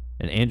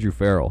and Andrew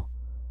Farrell.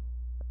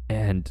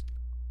 And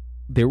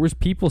there was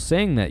people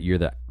saying that year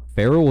that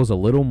Farrell was a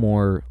little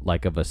more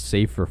like of a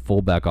safer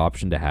fullback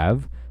option to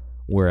have,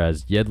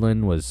 whereas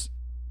Yedlin was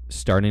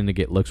starting to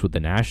get looks with the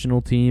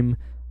national team.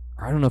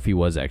 I don't know if he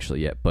was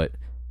actually yet, but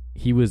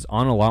he was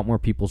on a lot more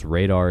people's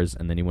radars,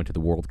 and then he went to the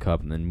World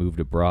Cup and then moved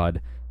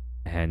abroad.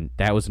 And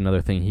that was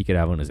another thing he could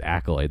have on his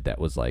accolade that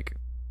was like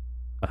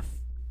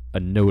a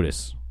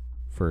notice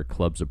for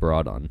clubs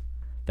abroad on.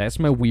 That's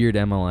my weird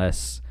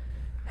MLS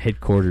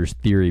headquarters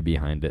theory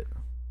behind it.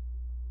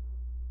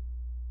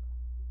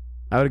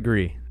 I would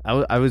agree.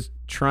 I was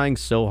trying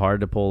so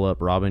hard to pull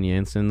up Robin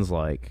Jansen's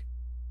like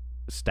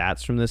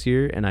stats from this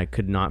year, and I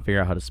could not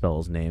figure out how to spell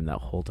his name that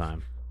whole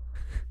time.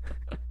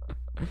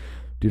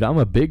 Dude, I'm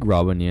a big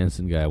Robin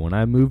Jansen guy. When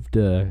I moved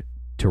to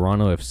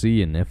Toronto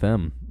FC and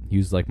FM, he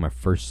was like my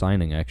first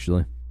signing,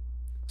 actually.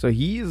 So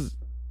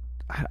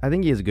I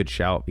think he has a good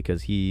shout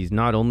because he's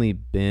not only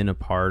been a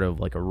part of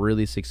like a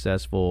really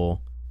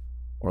successful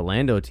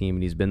Orlando team,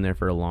 and he's been there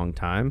for a long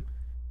time,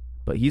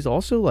 but he's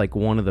also like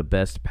one of the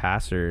best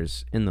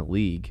passers in the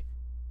league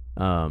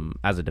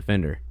as a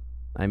defender.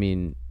 I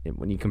mean,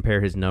 when you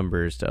compare his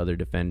numbers to other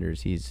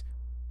defenders, he's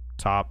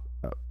top,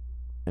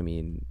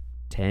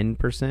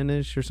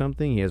 10%-ish or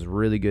something. He has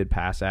really good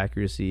pass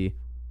accuracy.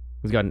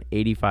 He's got an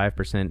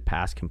 85%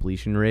 pass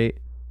completion rate.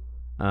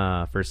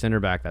 For a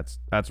center back,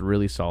 that's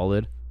really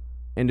solid.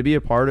 And to be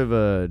a part of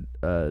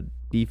a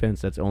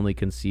defense that's only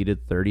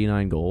conceded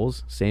 39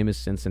 goals, same as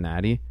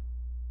Cincinnati.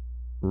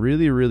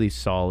 Really, really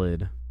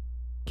solid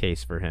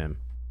case for him.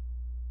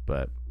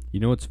 But you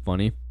know what's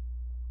funny?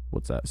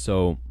 what's that?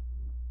 So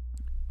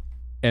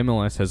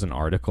MLS has an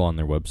article on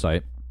their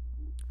website.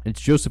 It's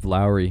Joseph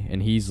Lowry,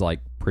 and he's like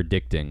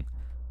predicting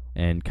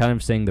and kind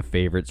of saying the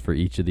favorites for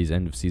each of these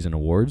end of season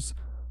awards.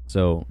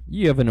 So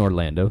you have an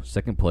Orlando,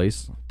 second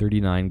place,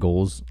 39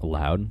 goals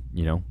allowed,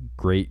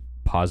 great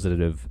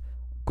positive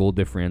goal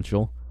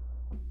differential.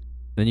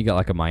 Then you got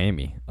like a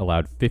Miami,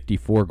 allowed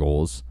 54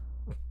 goals,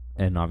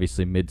 and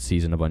obviously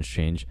mid-season a bunch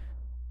change.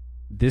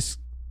 This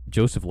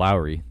Joseph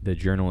Lowry, the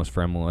journalist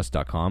for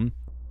MLS.com,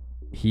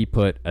 he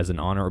put as an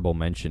honorable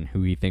mention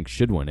who he thinks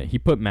should win it. He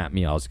put Matt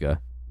Miazga.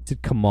 He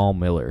said Kamal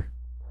Miller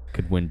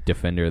could win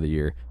Defender of the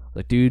Year.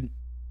 Like, dude,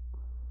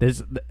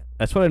 that's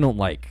what I don't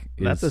like.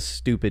 That's a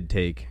stupid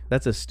take.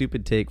 That's a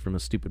stupid take from a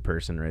stupid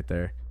person right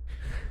there.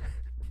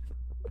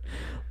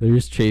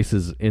 There's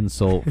Chase's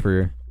insult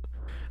for...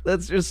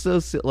 That's just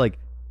so... Like,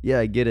 yeah,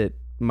 I get it.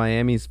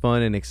 Miami's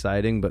fun and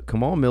exciting, but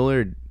Kamal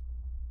Miller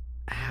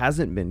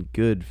hasn't been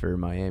good for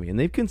Miami, and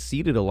they've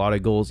conceded a lot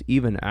of goals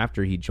even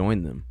after he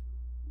joined them.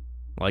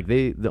 Like,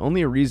 the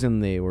only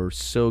reason they were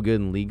so good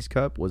in Leagues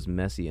Cup was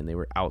Messi, and they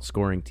were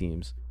outscoring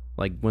teams.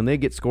 Like, when they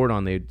get scored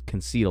on, they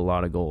concede a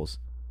lot of goals.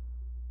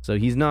 So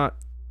he's not...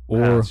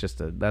 Or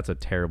that's a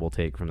terrible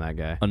take from that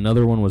guy.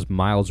 Another one was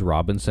Miles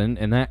Robinson,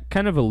 and that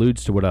kind of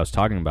alludes to what I was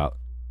talking about.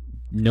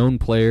 Known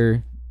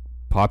player,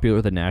 popular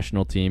with the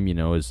national team,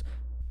 is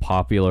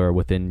popular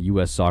within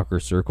U.S. soccer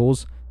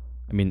circles.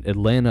 I mean,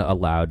 Atlanta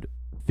allowed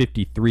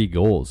 53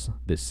 goals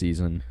this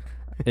season.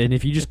 And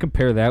if you just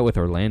compare that with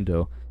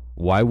Orlando,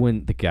 why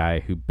wouldn't the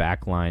guy who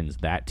backlines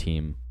that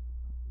team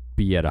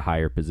be at a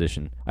higher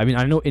position? I mean,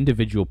 I know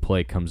individual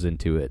play comes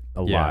into it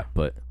a lot,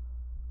 but...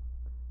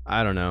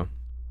 I don't know.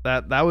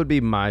 That would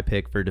be my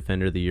pick for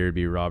Defender of the Year, to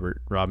be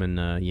Robin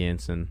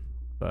Janssen.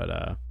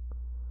 But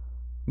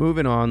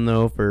moving on,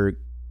 though, for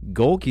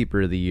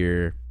Goalkeeper of the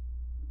Year,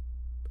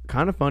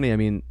 kind of funny. I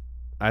mean,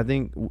 I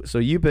think... So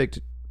you picked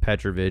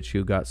Petrovic,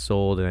 who got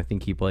sold, and I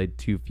think he played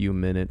too few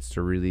minutes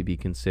to really be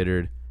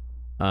considered.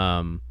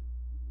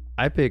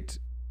 I picked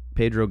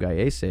Pedro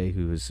Gallese,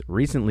 who's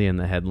recently in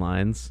the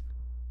headlines.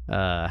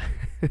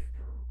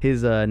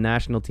 His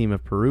national team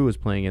of Peru was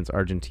playing against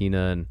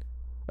Argentina, and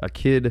a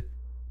kid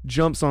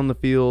jumps on the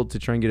field to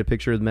try and get a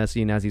picture with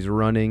Messi, and as he's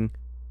running,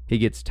 he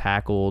gets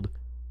tackled,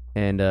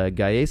 and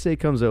Gallese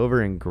comes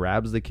over and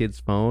grabs the kid's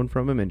phone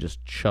from him and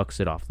just chucks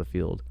it off the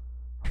field.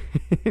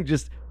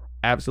 Just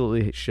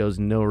absolutely shows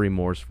no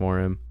remorse for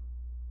him.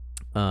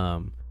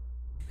 I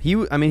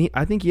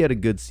think he had a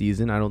good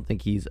season. I don't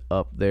think he's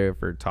up there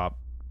for top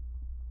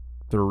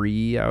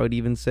 3, I would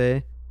even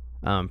say.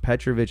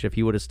 Petrovic, if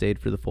he would have stayed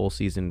for the full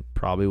season,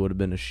 probably would have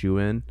been a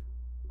shoo-in.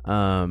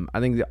 I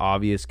think the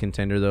obvious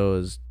contender, though,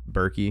 is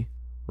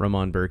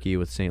Ramon Berkey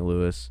with St.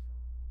 Louis.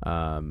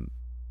 I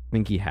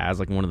think he has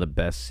like one of the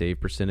best save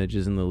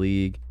percentages in the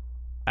league.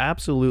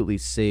 Absolutely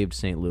saved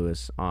St.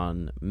 Louis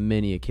on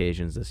many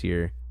occasions this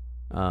year.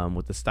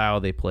 With the style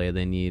they play,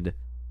 they need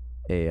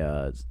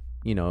a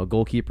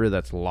goalkeeper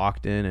that's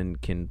locked in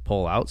and can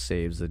pull out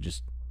saves that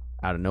just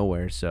out of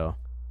nowhere. So,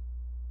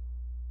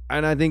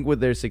 and I think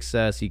with their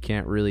success, you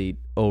can't really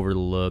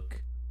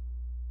overlook.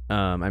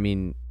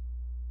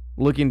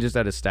 Looking just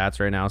at his stats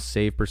right now,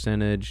 save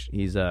percentage,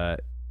 he's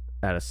at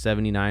a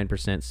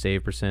 79%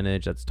 save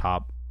percentage. That's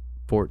top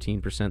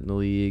 14% in the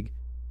league.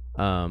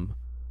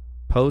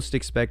 Post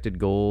expected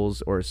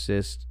goals or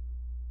assist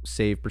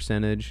save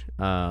percentage.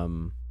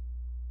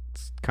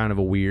 It's kind of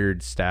a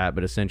weird stat,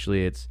 but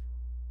essentially it's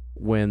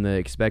when the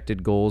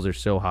expected goals are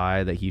so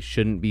high that he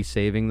shouldn't be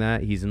saving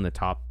that. He's in the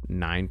top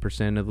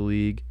 9% of the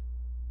league.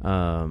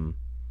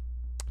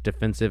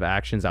 Defensive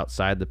actions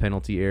outside the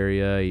penalty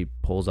area, he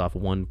pulls off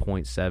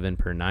 1.7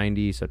 per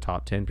 90, so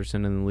top 10%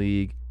 in the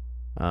league.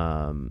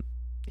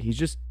 He's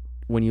just,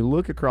 when you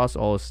look across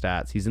all his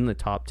stats, he's in the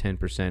top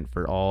 10%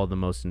 for all the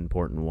most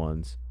important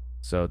ones.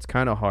 So it's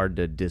kind of hard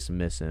to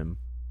dismiss him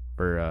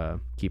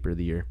for Keeper of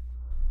the Year.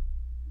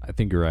 I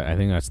think you're right. I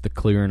think that's the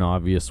clear and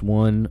obvious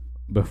one.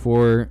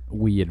 Before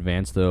we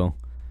advance, though,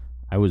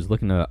 I was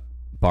looking at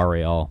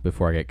Barreal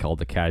before I get called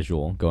a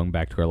casual, going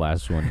back to our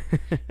last one.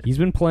 He's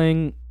been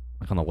playing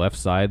like on the left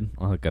side,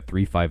 on like a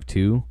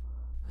 3-5-2.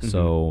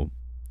 So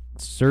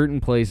certain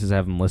places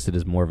have him listed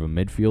as more of a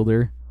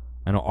midfielder.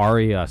 I know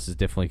Arias is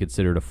definitely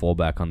considered a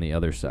fullback on the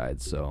other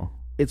side. So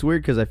it's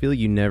weird because I feel like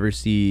you never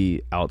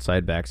see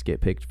outside backs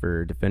get picked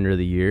for Defender of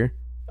the Year,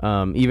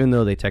 even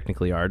though they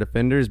technically are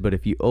defenders. But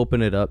if you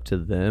open it up to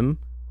them,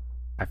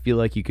 I feel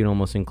like you can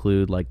almost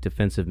include like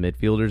defensive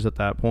midfielders at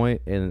that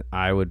point. And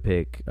I would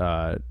pick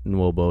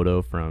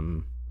Nwobodo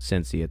from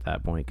Cincy at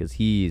that point because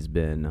he's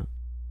been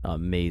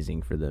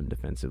amazing for them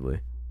defensively.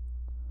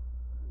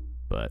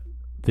 But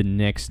the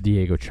next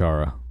Diego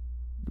Chara,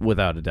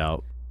 without a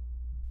doubt.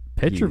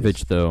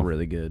 Petrovic, though,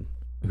 really good.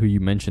 Who you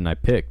mentioned I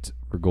picked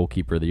for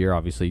Goalkeeper of the Year,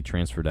 obviously he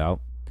transferred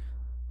out.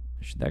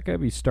 Should that guy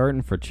be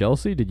starting for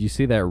Chelsea? Did you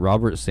see that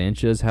Robert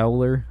Sanchez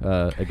howler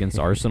against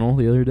Arsenal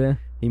the other day?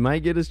 He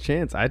might get his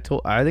chance. I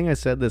think I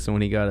said this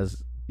when he got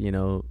his,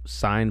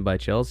 signed by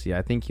Chelsea.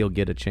 I think he'll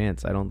get a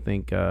chance. I don't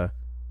think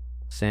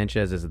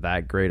Sanchez is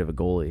that great of a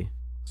goalie.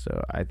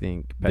 So I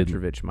think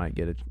Petrovic might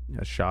get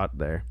a shot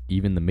there.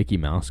 Even the Mickey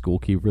Mouse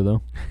goalkeeper,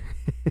 though.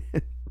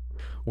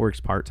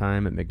 Works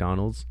part-time at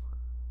McDonald's.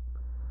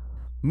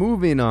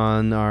 Moving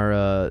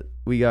on,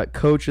 we got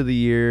Coach of the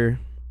Year.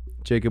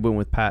 Jacob went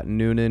with Pat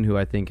Noonan, who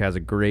I think has a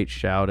great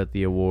shout at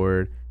the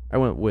award. I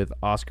went with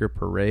Oscar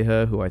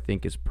Pereja, who I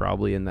think is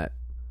probably in that,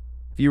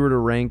 if you were to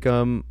rank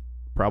them,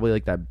 probably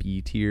like that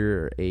B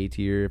tier or A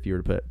tier, if you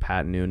were to put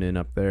Pat Noonan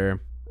up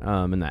there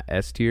in that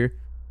S tier.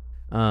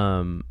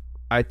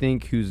 I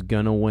think who's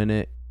going to win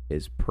it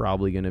is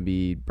probably going to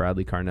be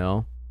Bradley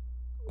Carnell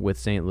with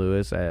St.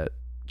 Louis.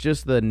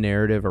 Just the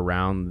narrative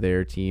around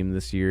their team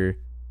this year,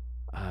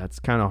 it's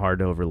kind of hard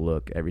to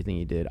overlook everything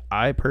he did.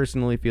 I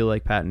personally feel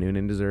like Pat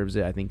Noonan deserves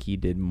it. I think he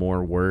did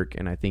more work,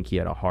 and I think he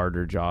had a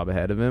harder job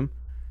ahead of him,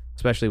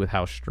 especially with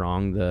how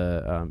strong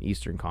the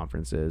Eastern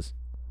Conference is.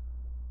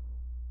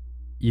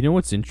 You know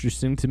what's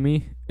interesting to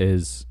me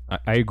is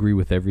I agree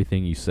with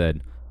everything you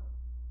said.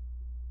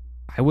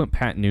 I went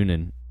Pat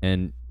Noonan,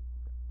 and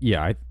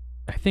yeah,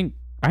 I think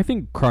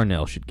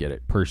Carnell should get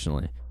it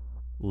personally.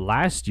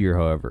 Last year,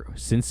 however,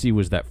 since he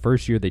was that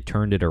first year they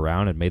turned it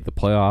around and made the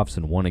playoffs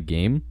and won a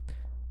game,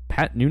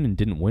 Pat Noonan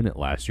didn't win it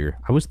last year.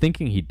 I was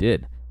thinking he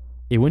did.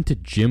 It went to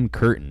Jim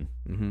Curtin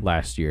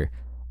last year,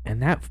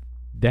 and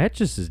that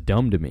just is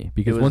dumb to me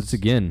because once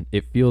again,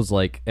 it feels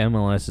like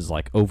MLS is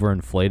like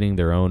overinflating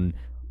their own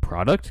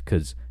product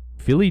because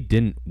Philly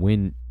didn't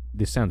win.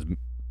 They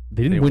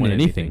didn't win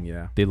anything.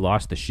 Yeah. They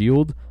lost the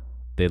Shield.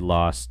 They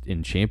lost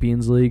in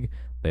Champions League.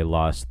 They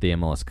lost the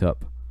MLS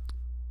Cup.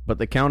 But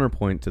the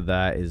counterpoint to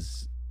that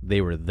is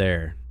they were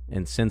there,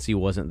 and Cincy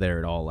wasn't there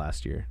at all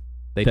last year.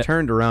 They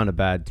turned around a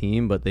bad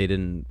team, but they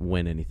didn't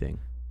win anything.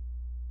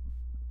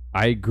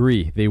 I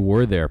agree. They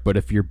were there, but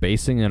if you're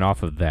basing it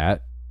off of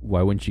that,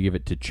 why wouldn't you give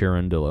it to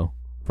Cherundolo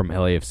from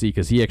LAFC?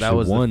 Because he actually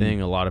won. That was the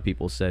thing. A lot of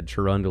people said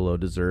Cherundolo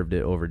deserved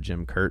it over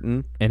Jim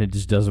Curtin. And it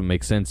just doesn't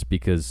make sense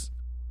because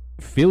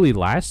Philly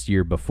last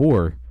year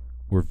before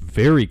were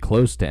very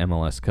close to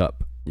MLS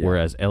Cup,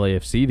 whereas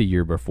LAFC the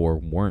year before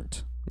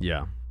weren't.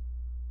 Yeah.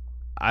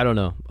 I don't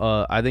know.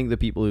 I think the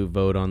people who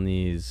vote on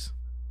these...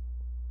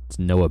 It's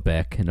Noah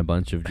Beck and a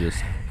bunch of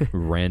just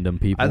random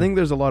people. I think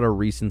there's a lot of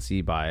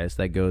recency bias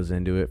that goes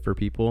into it for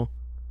people.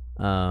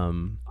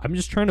 I'm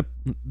just trying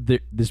to...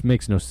 This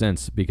makes no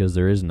sense because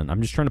there isn't.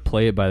 I'm just trying to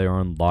play it by their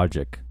own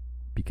logic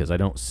because I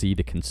don't see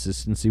the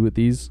consistency with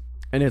these.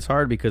 And it's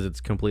hard because it's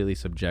completely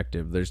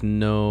subjective. There's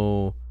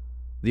no...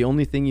 The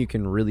only thing you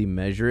can really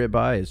measure it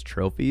by is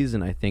trophies,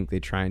 and I think they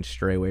try and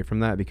stray away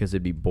from that because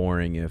it'd be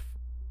boring if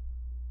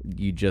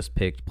you just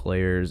picked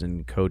players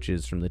and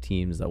coaches from the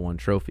teams that won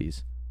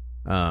trophies.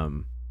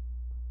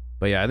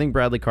 But yeah, I think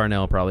Bradley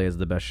Carnell probably has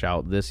the best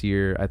shout this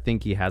year. I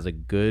think he has a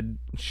good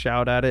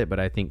shout at it, but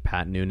I think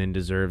Pat Noonan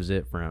deserves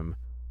it from...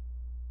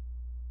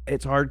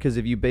 It's hard because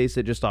if you base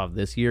it just off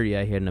this year,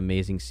 yeah, he had an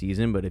amazing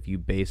season, but if you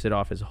base it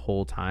off his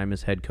whole time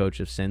as head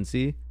coach of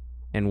Cincy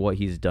and what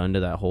he's done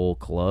to that whole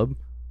club,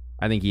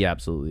 I think he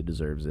absolutely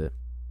deserves it.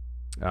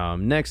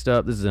 Next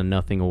up, this is a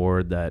nothing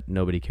award that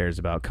nobody cares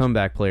about.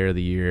 Comeback Player of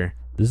the Year.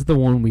 This is the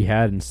one we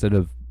had instead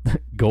of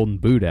Golden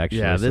Boot, actually.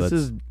 Yeah, this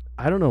is...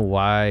 I don't know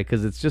why,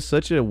 because it's just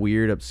such a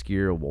weird,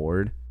 obscure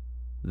award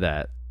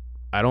that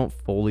I don't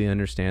fully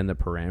understand the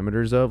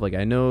parameters of. Like,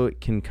 I know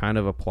it can kind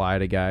of apply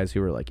to guys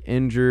who were, like,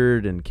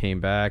 injured and came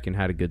back and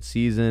had a good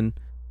season.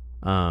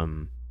 I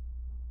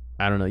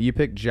don't know. You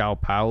picked João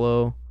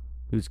Paulo,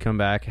 who's come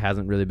back,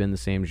 hasn't really been the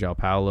same João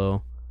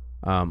Paulo.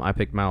 I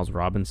picked Miles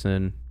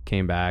Robinson,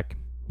 came back.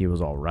 He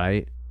was all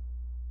right.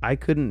 I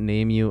couldn't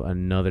name you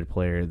another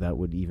player that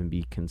would even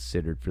be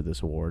considered for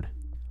this award.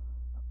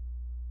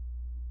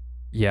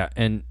 Yeah,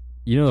 and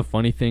you know the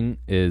funny thing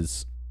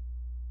is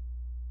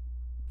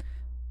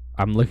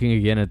I'm looking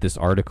again at this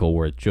article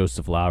where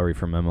Joseph Lowry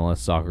from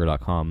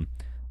MLSsoccer.com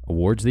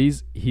awards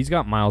these. He's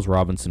got Miles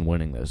Robinson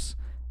winning this.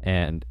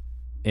 And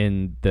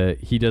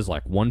he does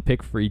like one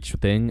pick for each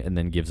thing and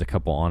then gives a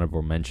couple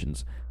honorable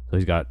mentions. So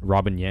he's got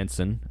Robin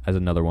Jansen as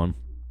another one,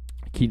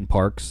 Keaton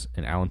Parks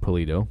and Alan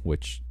Pulido,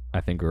 which I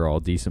think are all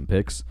decent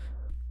picks.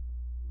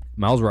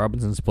 Miles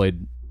Robinson's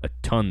played a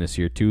ton this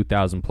year,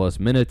 2,000 plus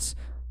minutes.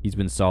 He's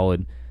been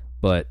solid,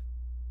 but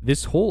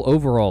this whole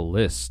overall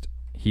list,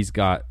 he's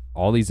got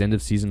all these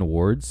end-of-season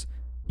awards.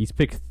 He's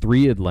picked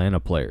 3 Atlanta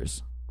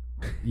players,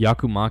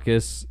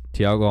 Yakumakis,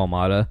 Thiago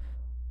Almada,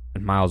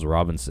 and Miles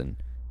Robinson.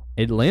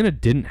 Atlanta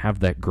didn't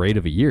have that great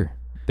of a year.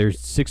 They're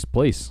 6th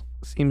place.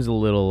 Seems a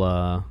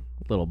little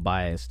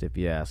biased, if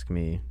you ask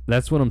me.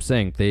 That's what I'm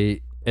saying.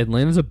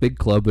 Atlanta's a big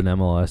club in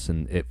MLS,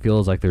 and it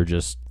feels like they're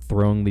just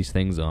throwing these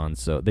things on.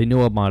 So they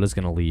know Almada's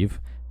going to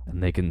leave.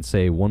 And they can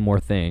say one more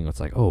thing. It's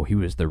like, oh, he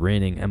was the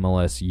reigning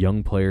MLS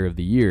Young Player of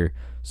the Year.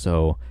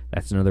 So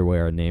that's another way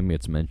our name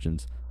gets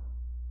mentioned.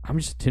 I'm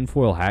just a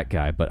tinfoil hat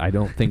guy, but I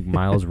don't think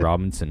Miles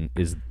Robinson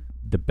is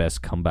the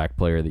best comeback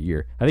player of the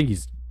year. I think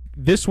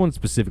this one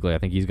specifically, I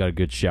think he's got a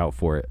good shout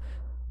for it.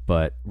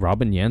 But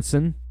Robin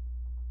Jansen,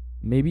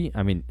 maybe.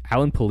 I mean,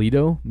 Alan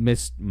Pulido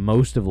missed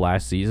most of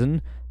last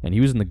season, and he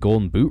was in the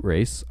Golden Boot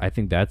race. I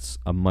think that's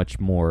a much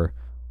more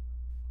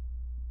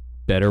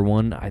better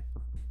one.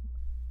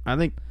 I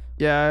think,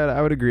 yeah,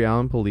 I would agree.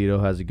 Alan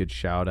Pulido has a good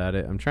shout at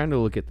it. I'm trying to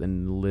look at the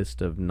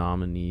list of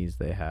nominees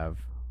they have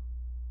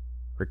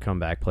for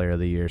comeback player of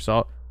the year.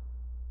 So,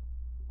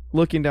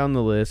 looking down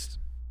the list,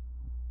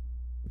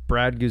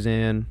 Brad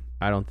Guzan,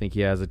 I don't think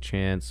he has a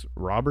chance.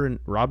 Robin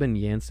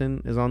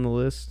Janssen is on the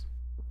list.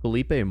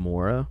 Felipe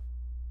Mora,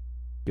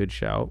 good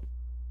shout.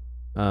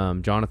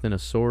 Jonathan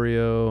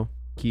Osorio,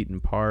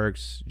 Keaton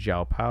Parks,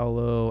 João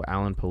Paulo,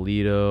 Alan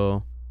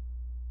Pulido,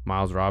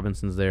 Miles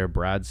Robinson's there,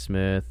 Brad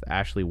Smith,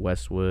 Ashley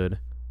Westwood,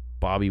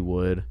 Bobby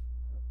Wood.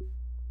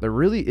 There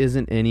really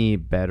isn't any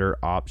better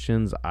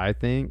options, I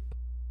think,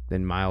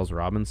 than Miles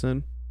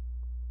Robinson.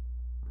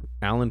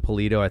 Alan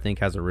Pulido, I think,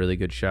 has a really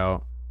good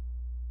shout.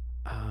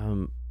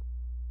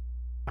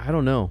 I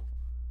don't know.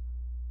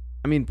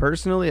 I mean,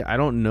 personally, I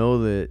don't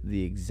know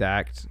the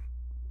exact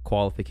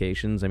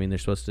qualifications. I mean, they're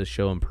supposed to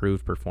show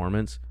improved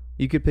performance.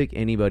 You could pick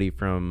anybody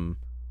from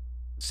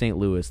St.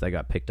 Louis that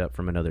got picked up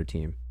from another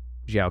team.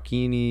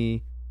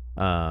 Giacchini,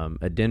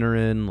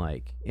 Adeniran,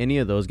 like any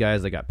of those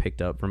guys that got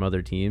picked up from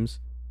other teams,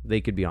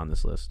 they could be on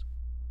this list.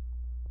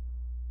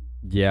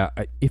 Yeah,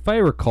 if I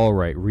recall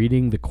right,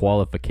 reading the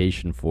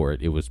qualification for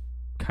it, it was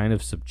kind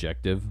of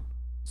subjective.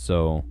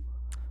 So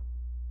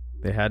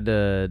they had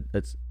to.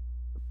 It's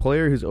a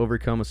player who's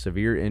overcome a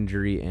severe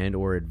injury and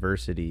or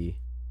adversity,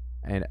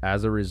 and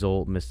as a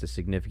result missed a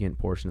significant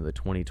portion of the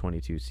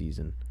 2022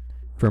 season.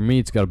 For me,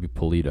 it's got to be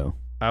Pulido.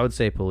 I would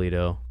say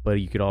Pulido, but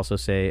you could also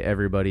say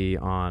everybody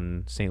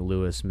on St.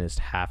 Louis missed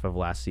half of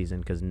last season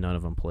because none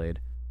of them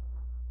played.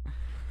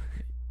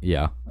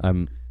 Yeah, I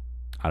don't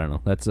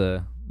know. That's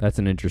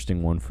an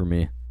interesting one for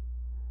me.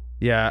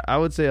 Yeah, I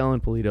would say Alan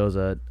Pulido is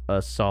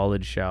a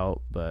solid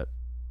shout, but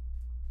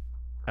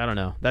I don't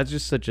know. That's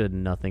just such a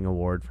nothing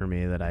award for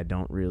me that I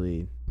don't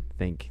really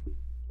think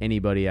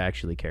anybody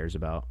actually cares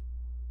about.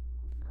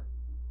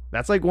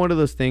 That's like one of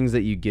those things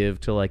that you give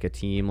to like a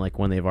team like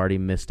when they've already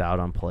missed out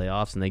on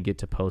playoffs and they get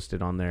to post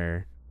it on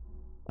their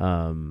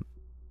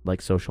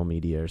like social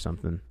media or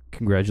something.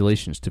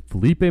 Congratulations to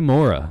Felipe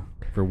Mora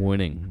for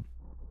winning.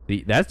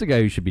 That's the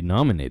guy who should be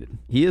nominated.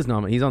 He is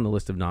nominated. He's on the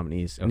list of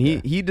nominees. Okay.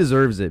 And he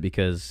deserves it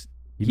because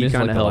he missed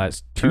like the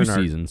last two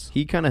seasons.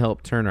 He kind of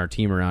helped turn our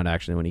team around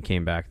actually when he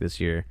came back this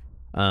year.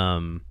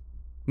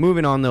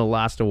 Moving on to the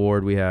last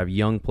award, we have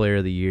Young Player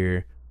of the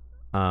Year.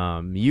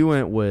 You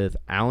went with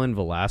Alan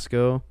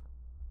Velasco,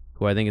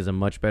 who I think is a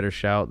much better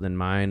shout than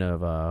mine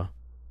of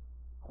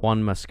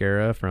Juan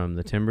Mascara from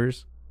the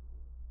Timbers.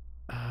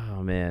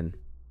 Oh, man.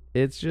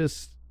 It's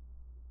just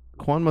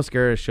Juan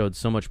Mascara showed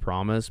so much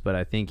promise, but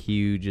I think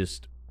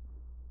he's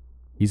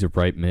a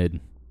bright mid.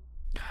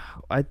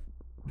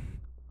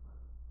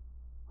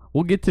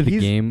 We'll get to the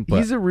game, but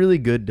he's a really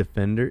good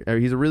defender. Or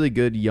he's a really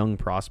good young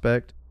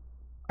prospect.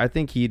 I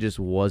think he just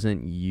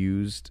wasn't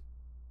used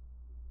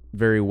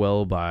very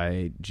well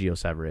by Gio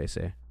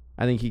Savarese.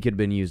 I think he could have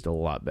been used a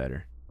lot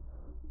better.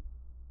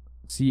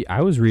 See,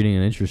 I was reading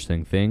an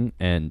interesting thing,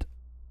 and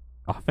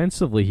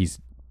offensively,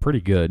 he's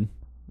pretty good.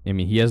 I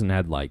mean, he hasn't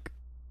had like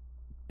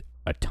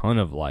a ton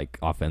of like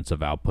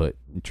offensive output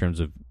in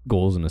terms of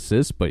goals and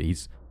assists, but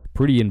he's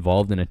pretty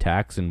involved in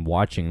attacks and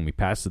watching. And we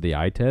passed the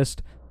eye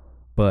test,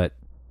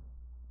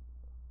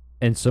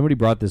 and somebody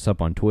brought this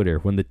up on Twitter.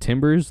 When the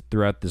Timbers,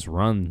 throughout this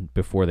run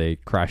before they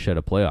crashed out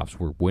of playoffs,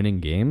 were winning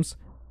games,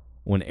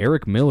 when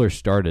Eric Miller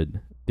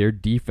started, their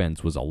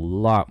defense was a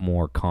lot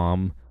more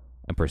calm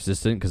and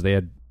persistent because they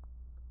had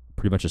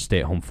pretty much a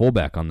stay-at-home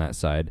fullback on that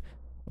side.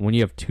 And when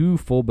you have two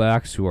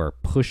fullbacks who are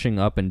pushing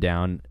up and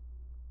down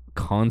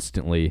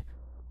constantly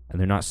and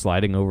they're not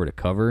sliding over to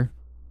cover,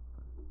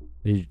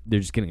 they're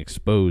just getting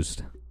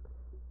exposed.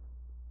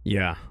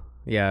 Yeah.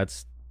 Yeah,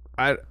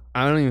 I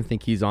don't even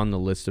think he's on the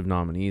list of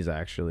nominees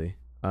actually.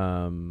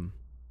 When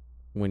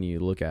you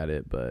look at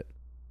it, but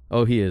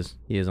he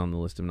is on the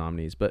list of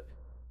nominees. But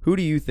who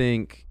do you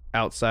think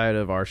outside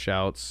of our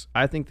shouts?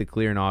 I think the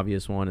clear and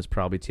obvious one is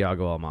probably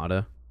Thiago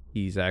Almada.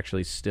 He's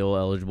actually still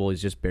eligible.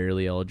 He's just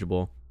barely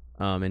eligible.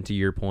 And to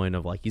your point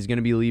of like he's going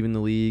to be leaving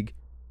the league,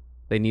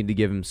 they need to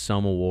give him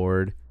some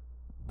award.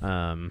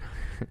 So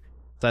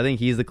I think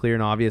he's the clear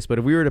and obvious. But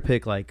if we were to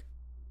pick like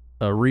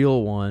a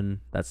real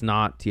one that's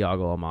not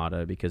Thiago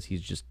Almada because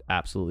he's just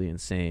absolutely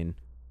insane,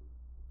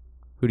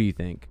 who do you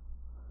think?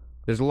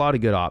 There's a lot of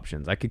good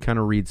options. I could kind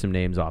of read some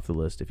names off the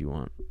list if you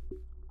want.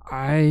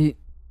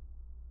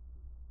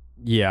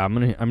 Yeah, I'm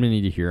gonna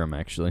need to hear him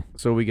actually.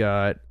 So we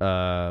got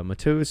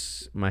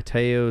Mateus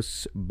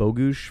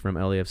Bogusz from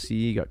LAFC.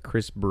 You got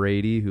Chris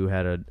Brady, who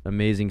had an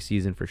amazing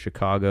season for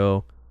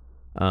Chicago.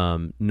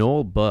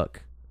 Noel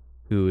Buck,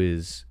 who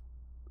is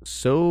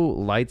so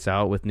lights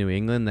out with New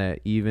England that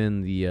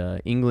even the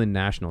England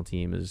national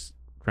team is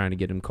trying to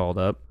get him called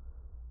up.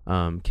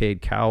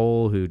 Cade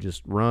Cowell, who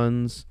just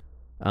runs.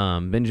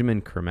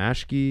 Benjamin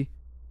Kremashki,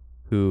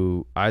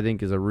 who I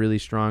think is a really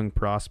strong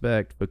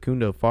prospect.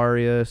 Facundo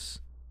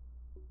Farias.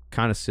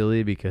 Kind of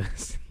silly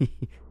because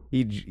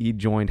He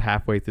joined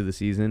halfway through the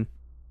season.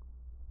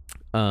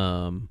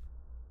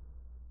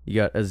 You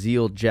got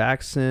Aziel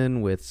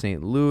Jackson with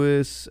St.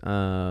 Louis,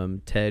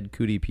 Ted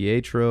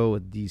Pietro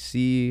with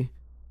DC,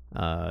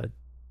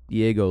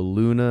 Diego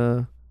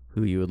Luna,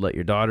 who you would let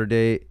your daughter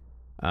date,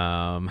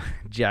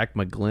 Jack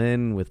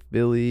McGlynn with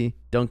Philly,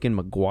 Duncan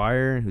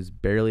McGuire, who's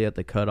barely at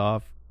the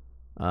cutoff,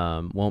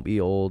 won't be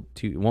old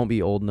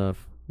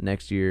enough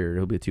next year.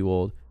 He'll be too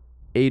old.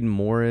 Aiden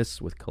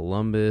Morris with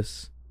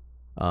Columbus,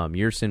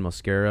 Yerson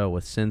Mosquera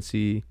with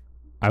Cincy.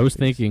 I was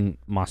thinking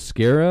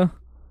Mosquera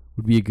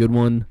would be a good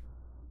one.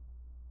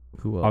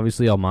 Who else?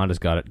 Obviously, Almada's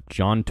got it.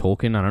 John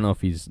Tolkien. I don't know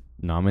if he's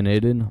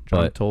nominated.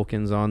 John but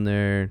Tolkien's on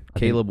there.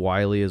 Caleb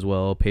Wiley as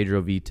well.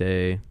 Pedro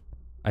Vite.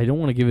 I don't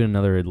want to give it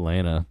another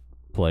Atlanta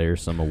player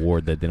some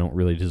award that they don't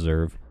really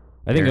deserve.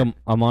 I think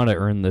Almada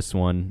earned this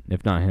one.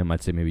 If not him,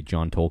 I'd say maybe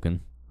John Tolkien.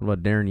 What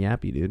about Darren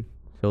Yappy, dude?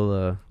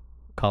 Show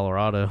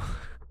Colorado.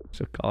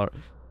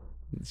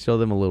 Show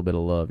them a little bit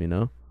of love, you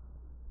know?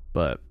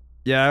 But,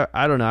 yeah,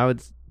 I don't know.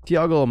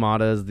 Thiago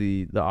Almada is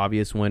the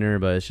obvious winner,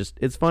 but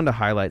it's fun to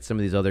highlight some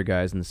of these other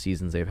guys in the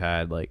seasons they've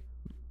had. Like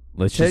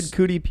Ted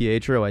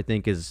Pietro, I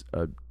think, is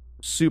a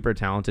super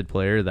talented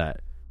player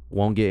that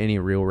won't get any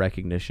real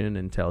recognition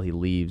until he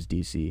leaves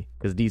DC,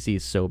 because DC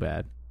is so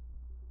bad.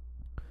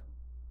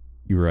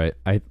 You're right.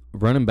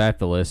 Running back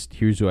the list,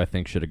 here's who I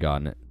think should have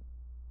gotten it.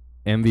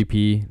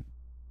 MVP,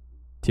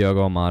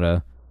 Thiago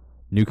Almada.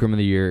 Newcomer of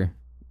the Year,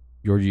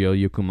 Giorgio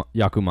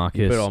Yakumakis.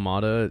 You put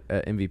Almada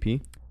at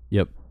MVP?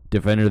 Yep.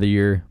 Defender of the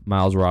Year,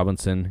 Miles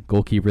Robinson.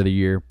 Goalkeeper of the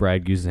Year,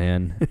 Brad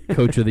Guzan.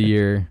 Coach of the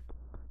Year,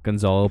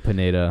 Gonzalo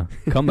Pineda.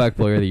 Comeback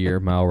Player of the Year,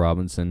 Miles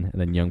Robinson.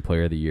 And then Young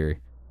Player of the Year,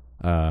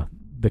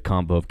 the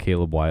combo of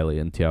Caleb Wiley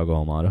and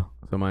Thiago Almada.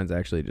 So mine's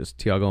actually just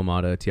Thiago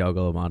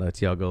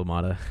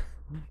Almada.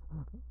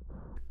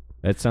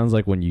 It sounds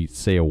like when you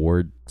say a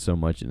word so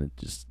much and it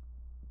just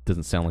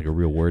doesn't sound like a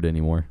real word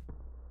anymore.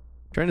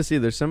 I'm trying to see,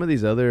 there's some of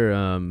these other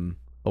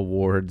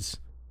awards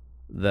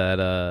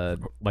that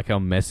like how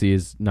Messi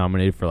is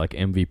nominated for like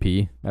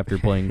MVP after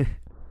playing.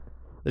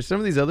 There's some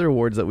of these other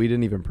awards that we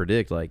didn't even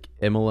predict, like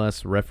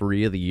MLS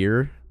Referee of the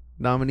Year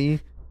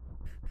nominee.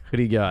 Who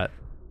do you got?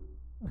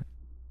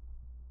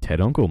 Ted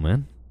Uncle,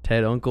 man.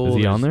 Ted Uncle. Is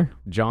he on there?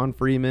 John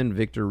Freeman,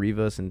 Victor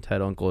Rivas, and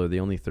Ted Uncle are the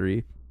only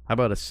three. How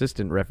about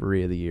Assistant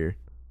Referee of the Year?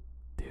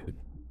 Dude,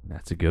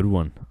 that's a good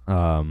one.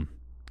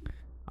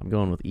 I'm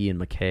going with Ian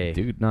McKay.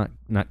 Dude, not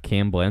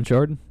Cam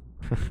Blanchard.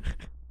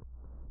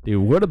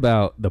 Dude, what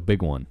about the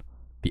big one?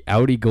 The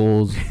Audi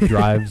Goals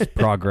Drives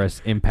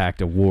Progress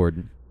Impact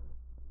Award.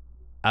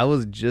 I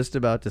was just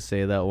about to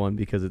say that one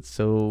because it's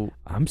so...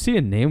 I'm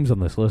seeing names on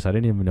this list. I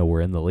didn't even know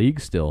we're in the league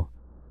still.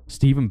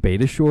 Steven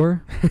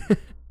Betashore.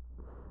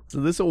 So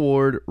this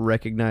award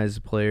recognizes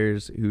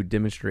players who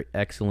demonstrate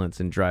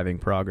excellence in driving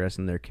progress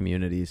in their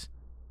communities.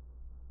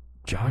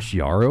 Josh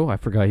Yarrow. I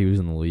forgot he was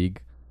in the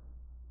league.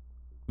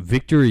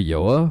 Victor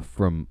Ulloa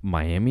from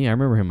Miami. I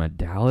remember him at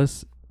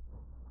Dallas.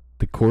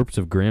 The corpse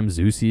of Graham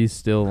Zusi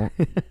still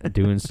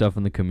doing stuff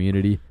in the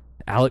community.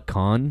 Alec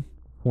Kahn,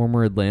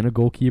 former Atlanta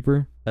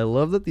goalkeeper. I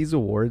love that these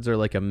awards are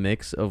like a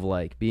mix of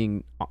like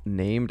being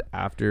named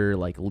after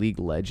like league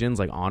legends,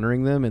 like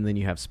honoring them, and then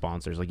you have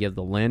sponsors. Like you have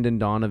the Landon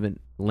Donovan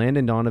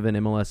MLS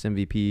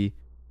MVP,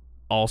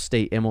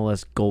 All-State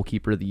MLS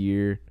Goalkeeper of the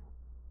Year,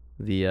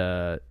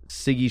 the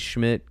Siggy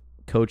Schmidt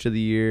Coach of the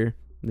Year,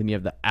 and then you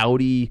have the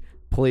Audi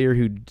player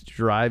who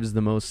drives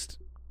the most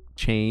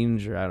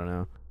change, or I don't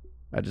know.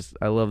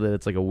 I love that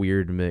it's like a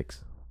weird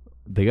mix.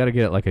 They got to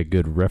get like a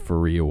good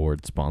referee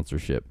award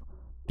sponsorship.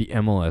 The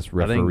MLS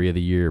Referee of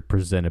the Year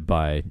presented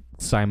by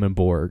Simon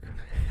Borg.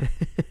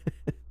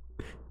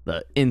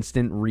 The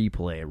Instant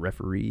Replay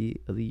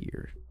Referee of the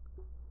Year.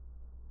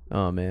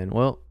 Oh, man.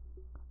 Well,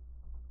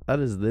 that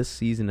is this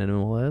season in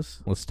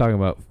MLS. Let's talk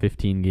about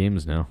 15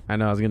 games now. I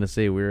know. I was going to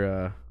say we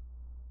got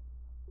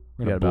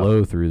to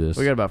blow through this.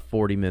 We got about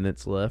 40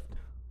 minutes left.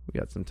 We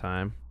got some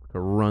time to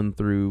run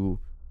through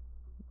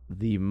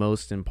the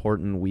most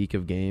important week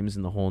of games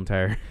in the whole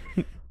entire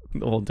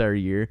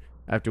year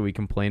after we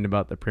complained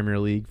about the Premier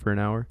League for an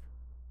hour.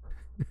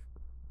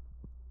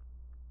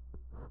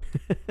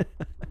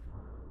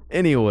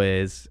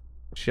 Anyways,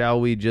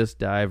 shall we just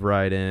dive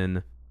right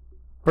in?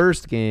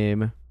 First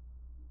game,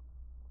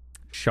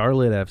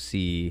 Charlotte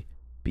FC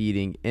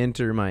beating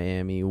Inter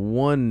Miami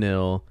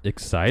 1-0.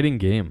 Exciting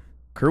game.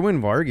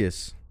 Kerwin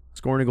Vargas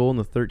scoring a goal in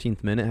the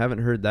 13th minute. Haven't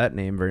heard that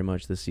name very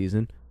much this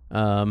season.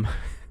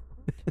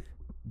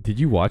 Did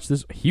you watch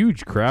this?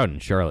 Huge crowd in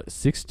Charlotte.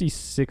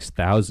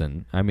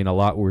 66,000. I mean, a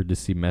lot were to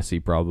see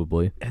Messi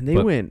probably. And they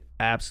went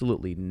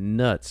absolutely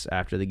nuts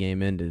after the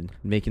game ended,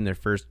 making their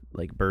first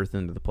berth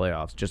into the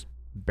playoffs, just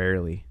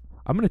barely.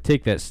 I'm going to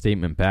take that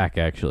statement back,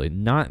 actually.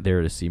 Not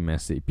there to see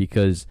Messi,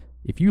 because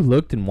if you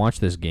looked and watched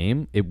this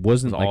game, it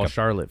wasn't like all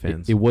Charlotte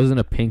fans. It wasn't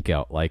a pink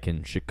out like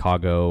in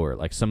Chicago or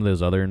like some of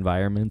those other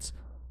environments.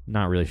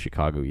 Not really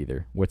Chicago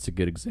either. What's a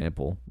good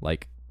example?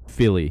 Like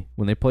Philly.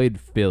 When they played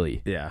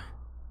Philly. Yeah.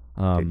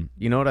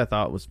 You know what I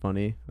thought was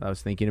funny? I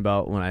was thinking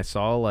about when I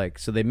saw, like,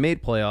 so they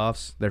made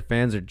playoffs. Their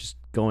fans are just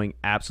going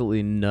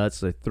absolutely nuts.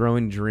 They're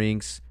throwing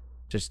drinks,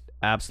 just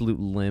absolute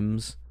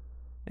limbs.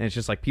 And it's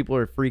just like people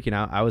are freaking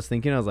out. I was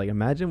like,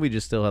 imagine we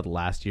just still had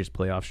last year's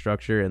playoff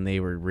structure and they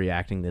were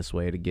reacting this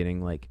way to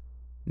getting like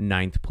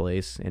 9th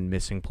place and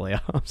missing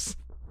playoffs.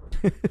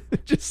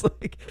 Just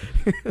like,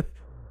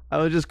 I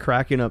was just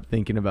cracking up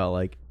thinking about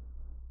like,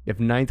 if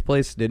 9th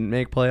place didn't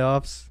make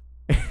playoffs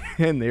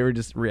and they were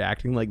just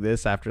reacting like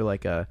this after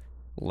like a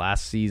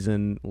last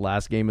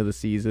game of the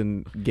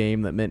season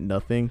game that meant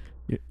nothing.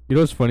 You know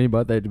what's funny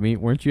about that to me?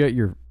 Weren't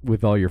you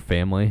with all your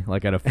family,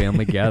 like at a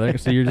family gathering?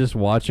 So you're just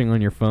watching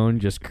on your phone,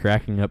 just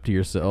cracking up to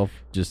yourself,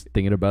 just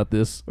thinking about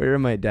this? We were at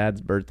my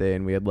dad's birthday,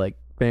 and we had like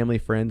family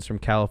friends from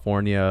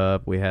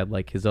California. We had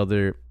like his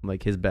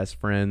best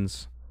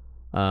friends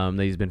that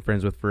he's been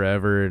friends with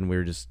forever, and we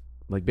were just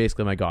like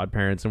basically my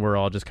godparents, and we're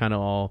all just kind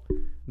of all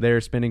there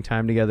spending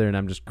time together, and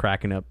I'm just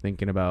cracking up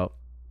thinking about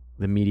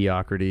the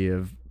mediocrity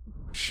of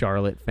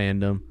Charlotte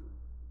fandom.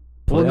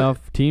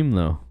 Playoff team,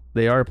 though.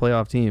 They are a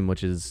playoff team,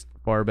 which is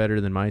far better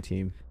than my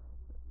team.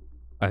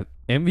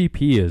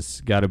 MVP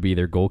has got to be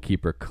their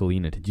goalkeeper,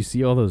 Kalina. Did you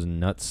see all those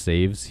nuts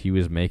saves he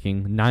was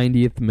making?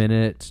 90th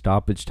minute,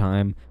 stoppage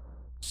time,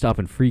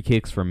 stopping free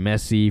kicks from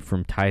Messi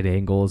from tight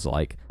angles.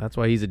 Like, that's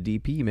why he's a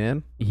DP,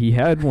 man. He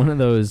had one of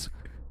those.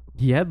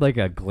 He had like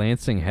a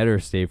glancing header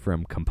save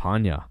from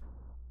Campagna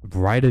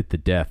right at the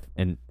death.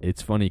 And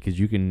it's funny because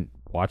you can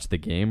watch the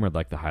game or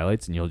like the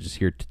highlights and you'll just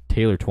hear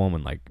Taylor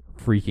Twellman like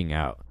freaking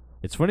out.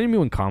 It's funny to me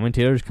when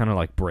commentators kind of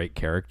like break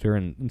character,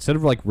 and instead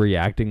of like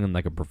reacting in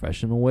like a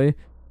professional way,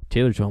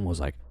 Taylor Twellman was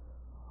like,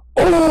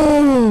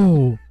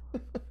 "Oh!"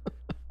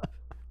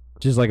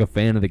 Just like a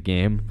fan of the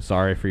game.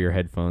 Sorry for your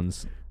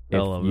headphones if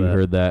you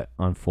heard that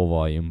on full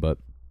volume, but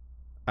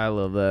I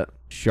love that.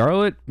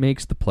 Charlotte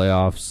makes the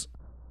playoffs.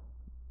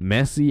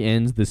 Messi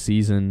ends the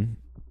season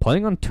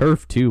playing on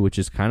turf too, which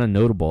is kind of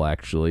notable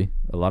actually.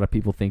 A lot of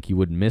people think he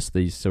would miss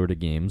these sort of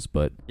games,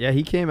 but yeah,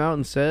 he came out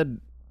and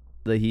said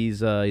that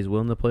he's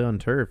willing to play on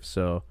turf.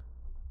 So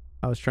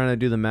I was trying to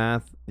do the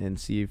math and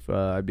see if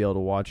I'd be able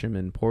to watch him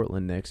in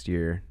Portland next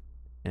year,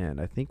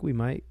 and I think we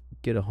might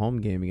get a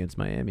home game against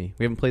Miami.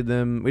 We didn't play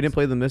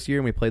them this year,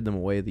 and we played them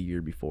away the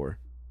year before.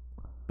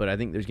 But I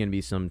think there's going to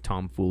be some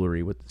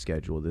tomfoolery with the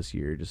schedule this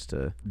year.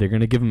 They're going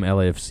to give them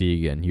LAFC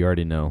again. You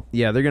already know.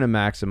 Yeah, they're going to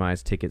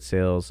maximize ticket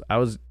sales. I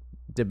was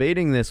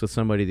debating this with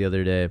somebody the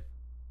other day.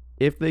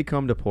 If they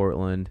come to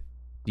Portland,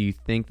 do you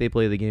think they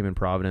play the game in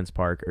Providence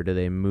Park, or do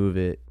they move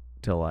it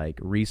to like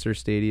Reser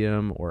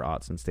Stadium or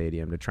Autzen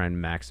Stadium to try and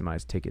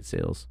maximize ticket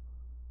sales?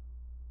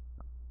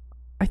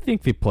 I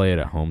think they play it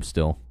at home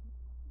still.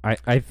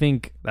 I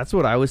think that's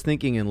what I was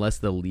thinking, unless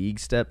the league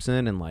steps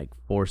in and like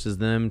forces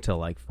them to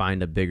like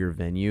find a bigger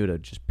venue to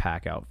just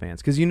pack out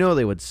fans, because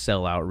they would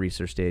sell out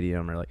Reser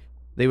Stadium, or like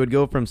they would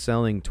go from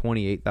selling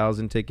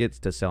 28,000 tickets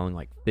to selling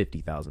like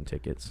 50,000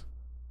 tickets.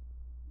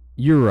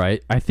 You're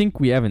right. I think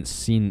we haven't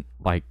seen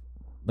like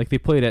they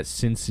played at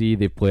Cincy,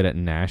 they played at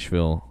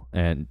Nashville,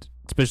 and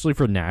especially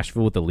for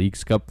Nashville with the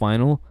Leagues Cup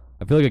final,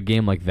 I feel like a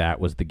game like that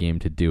was the game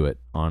to do it,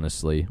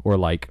 honestly. Or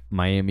like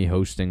Miami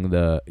hosting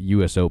the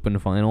U.S. Open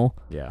final.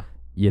 Yeah.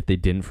 Yet they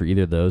didn't for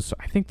either of those. So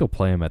I think they'll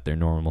play them at their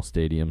normal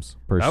stadiums,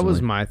 personally. That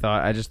was my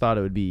thought. I just thought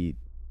it would be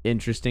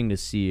interesting to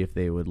see if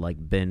they would like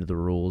bend the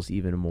rules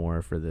even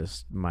more for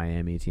this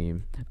Miami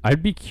team.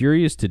 I'd be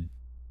curious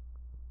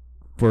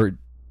for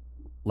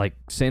like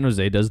San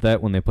Jose does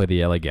that when they play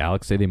the LA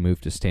Galaxy. They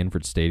move to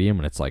Stanford Stadium,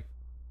 and it's like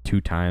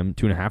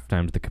 2.5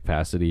 times the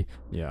capacity.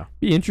 Yeah.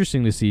 Be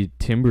interesting to see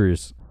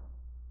Timbers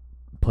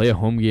play a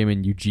home game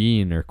in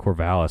Eugene or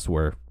Corvallis,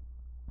 where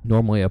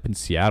normally up in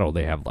Seattle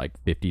they have like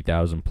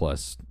 50,000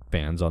 plus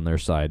fans on their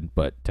side,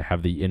 but to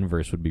have the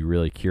inverse would be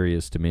really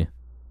curious to me.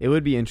 It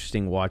would be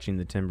interesting watching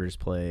the Timbers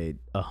play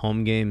a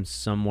home game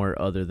somewhere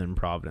other than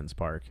Providence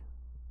Park,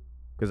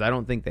 because I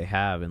don't think they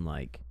have in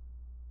like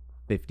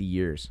 50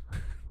 years.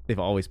 They've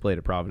always played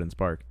at Providence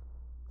Park,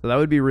 so that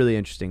would be really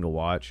interesting to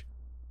watch.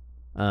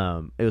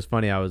 It was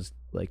funny. I was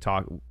like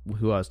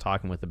who I was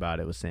talking with about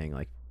it was saying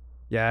like,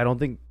 yeah, I don't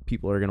think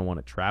people are going to want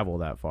to travel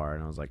that far.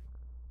 And I was like,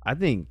 I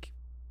think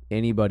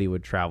anybody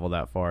would travel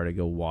that far to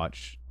go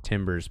watch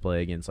Timbers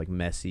play against like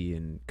Messi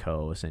and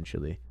co,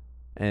 essentially.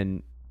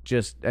 And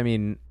just, I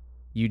mean,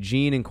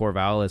 Eugene and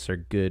Corvallis are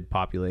good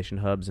population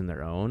hubs in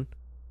their own.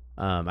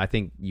 I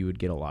think you would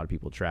get a lot of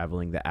people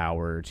traveling the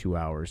hour or 2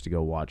 hours to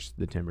go watch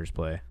the Timbers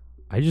play.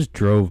 I just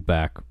drove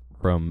back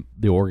from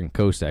the Oregon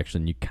coast, actually,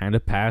 and you kind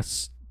of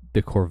pass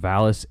the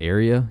Corvallis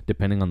area,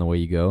 depending on the way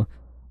you go.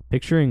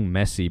 Picturing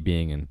Messi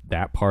being in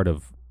that part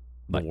of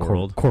like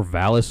world.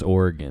 Corvallis,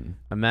 Oregon.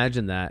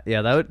 Imagine that.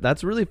 Yeah,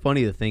 that's really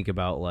funny to think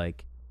about.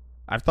 Like,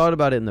 I've thought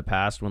about it in the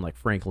past when like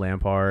Frank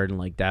Lampard and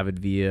like David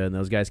Villa and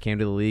those guys came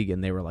to the league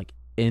and they were like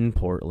in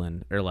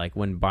Portland, or like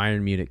when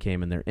Bayern Munich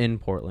came and they're in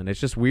Portland. It's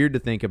just weird to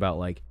think about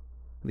like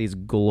these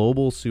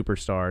global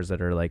superstars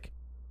that are like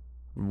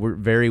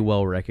very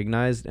well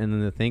recognized, and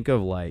then to think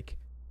of like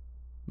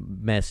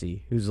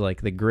Messi, who's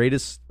like the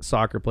greatest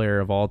soccer player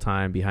of all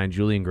time behind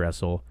Julian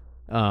Gressel,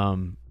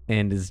 and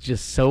is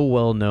just so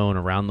well known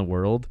around the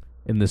world.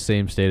 In the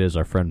same state as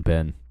our friend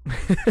Ben.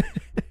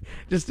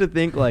 Just to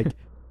think, like,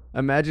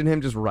 imagine him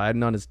just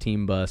riding on his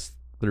team bus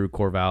through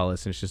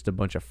Corvallis, and it's just a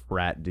bunch of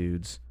frat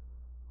dudes.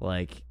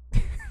 Like,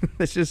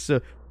 it's just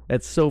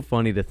that's so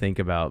funny to think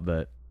about.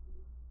 But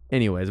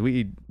anyways,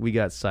 we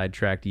got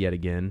sidetracked yet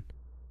again.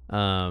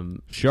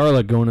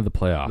 Charlotte going to the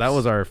playoffs. That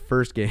was our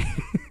first game,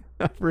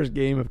 our first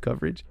game of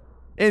coverage.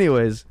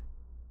 Anyways,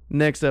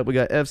 next up we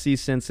got FC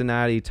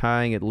Cincinnati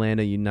tying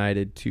Atlanta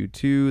United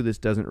 2-2. This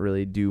doesn't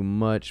really do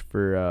much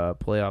for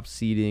playoff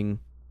seeding,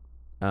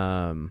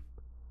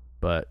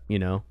 but you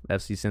know,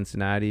 FC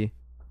Cincinnati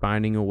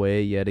finding a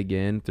way yet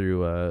again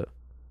through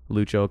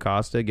Lucho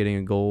Acosta getting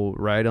a goal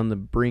right on the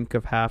brink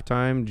of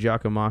halftime.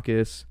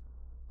 Giacomakis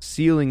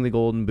sealing the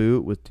golden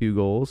boot with 2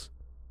 goals.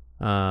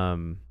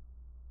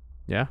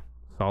 Yeah,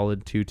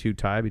 solid 2-2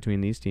 tie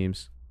between these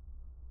teams.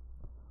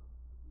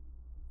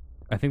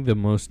 I think the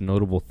most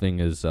notable thing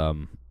is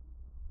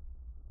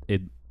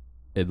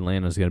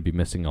Atlanta's going to be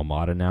missing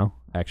Almada now,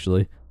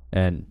 actually.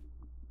 And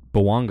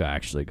Bawanga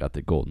actually got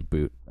the golden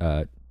boot.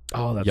 That's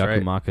right.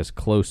 Giacomakis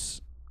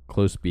close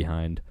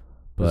behind.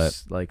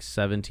 But like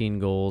 17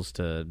 goals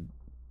to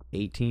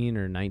 18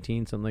 or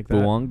 19, something like that.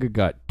 Bawanga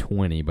got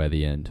 20 by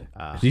the end.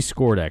 He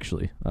scored,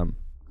 actually. It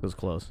was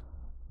close.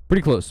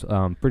 Pretty close,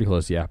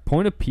 yeah.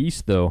 Point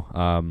apiece,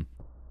 though.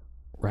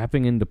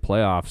 Wrapping into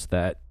playoffs,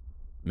 that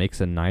makes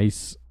a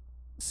nice...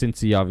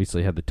 Cincy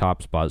obviously had the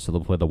top spot, so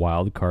they'll play the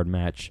wild card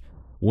match.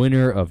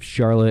 Winner of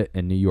Charlotte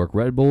and New York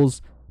Red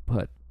Bulls.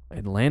 But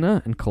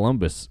Atlanta and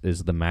Columbus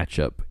is the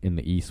matchup in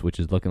the East, which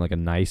is looking like a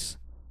nice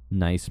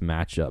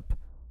matchup.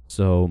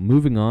 So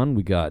moving on,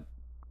 we got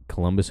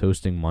Columbus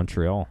hosting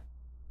Montreal.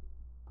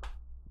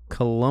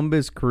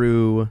 Columbus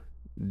Crew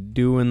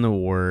doing the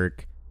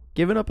work.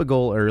 Giving up a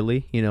goal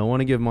early, want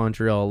to give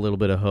Montreal a little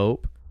bit of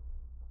hope.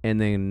 And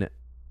then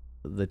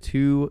the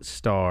 2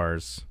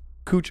 stars,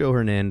 Cucho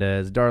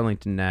Hernandez,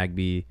 Darlington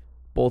Nagbe,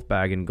 both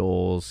bagging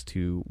goals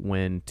to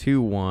win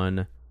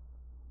 2-1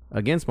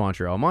 against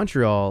Montreal.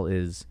 Montreal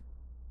is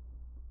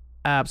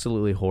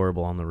absolutely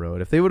horrible on the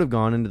road. If they would have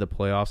gone into the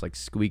playoffs, like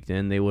squeaked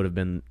in, they would have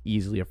been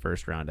easily a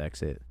first-round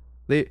exit.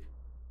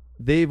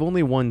 They've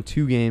only won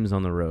 2 games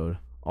on the road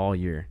all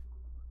year.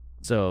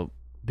 So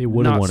they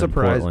would have won in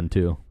Portland,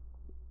 too.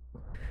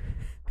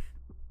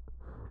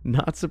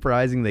 Not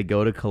surprising they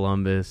go to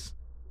Columbus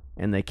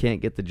and they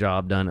can't get the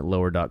job done at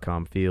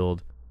Lower.com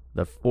Field,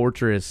 the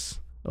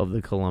fortress of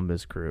the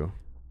Columbus Crew.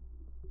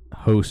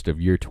 Host of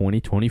your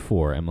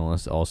 2024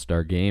 MLS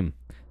All-Star Game.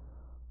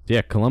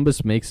 Yeah,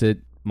 Columbus makes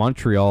it.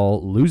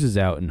 Montreal loses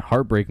out in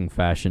heartbreaking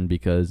fashion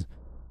because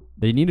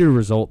they needed a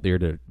result there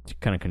to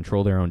kind of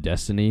control their own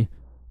destiny.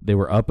 They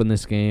were up in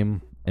this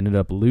game, ended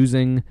up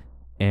losing,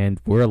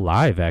 and we're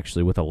alive,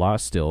 actually, with a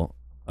loss still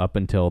up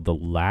until the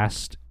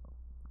last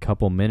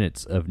couple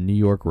minutes of New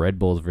York Red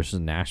Bulls versus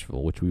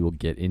Nashville, which we will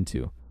get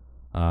into.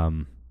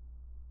 That's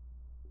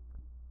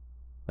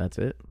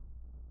it.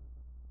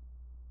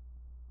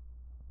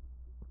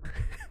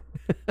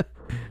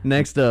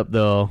 Next up,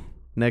 though,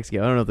 next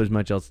game. I don't know if there's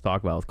much else to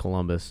talk about with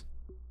Columbus.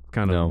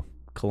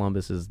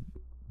 Columbus is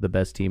the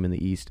best team in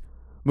the East.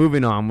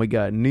 Moving on, we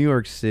got New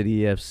York City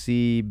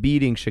FC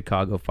beating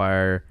Chicago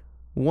Fire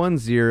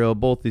 1-0.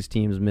 Both these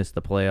teams missed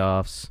the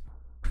playoffs.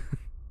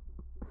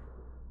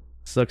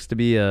 Sucks to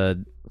be a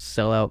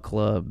sellout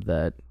club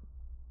that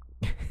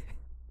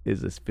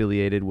is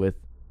affiliated with,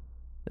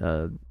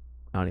 I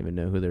don't even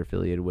know who they're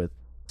affiliated with.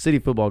 City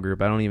Football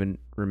Group. I don't even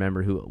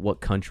remember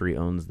what country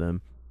owns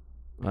them.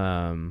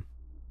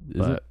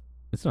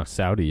 It's not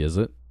Saudi, is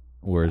it?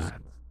 Or is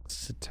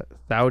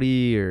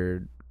Saudi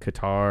or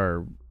Qatar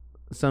or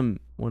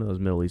one of those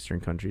Middle Eastern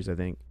countries, I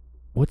think.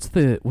 What's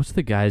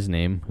the guy's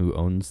name who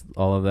owns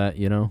all of that,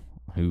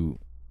 who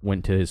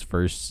went to his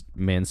first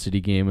Man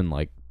City game in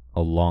like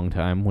a long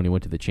time when he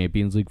went to the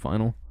Champions League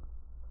final?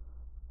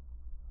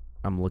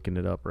 I'm looking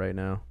it up right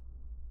now.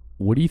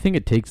 What do you think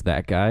it takes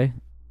that guy?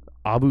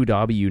 Abu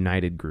Dhabi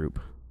United Group.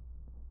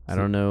 I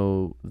don't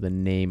know the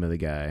name of the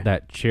guy.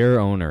 That chair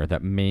owner,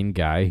 that main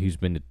guy who's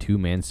been to 2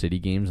 Man City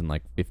games in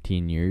like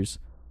 15 years.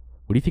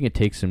 What do you think it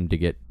takes him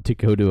to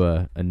go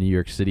to a New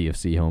York City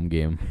FC home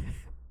game?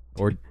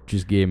 Or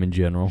just game in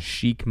general?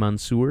 Sheikh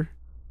Mansour.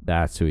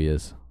 That's who he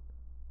is.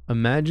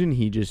 Imagine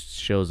he just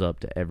shows up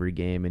to every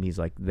game and he's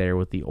like there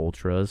with the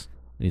ultras.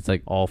 And he's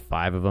like all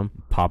 5 of them.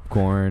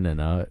 Popcorn and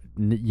a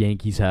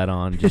Yankees hat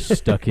on, just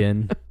stuck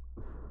in.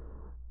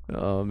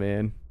 Oh,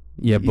 man.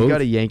 Yeah, He's got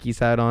a Yankees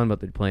hat on,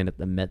 but they're playing at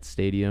the Met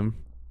Stadium.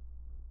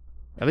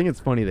 I think it's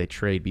funny they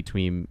trade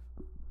between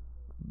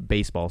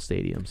baseball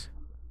stadiums.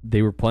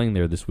 They were playing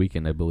there this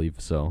weekend, I believe.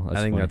 So I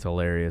think that's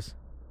hilarious.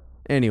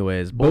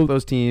 Anyways, both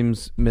those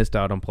teams missed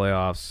out on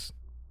playoffs.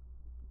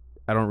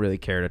 I don't really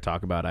care to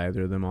talk about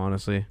either of them,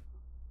 honestly.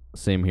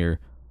 Same here.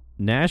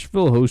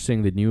 Nashville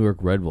hosting the New York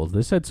Red Bulls.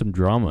 This had some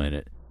drama in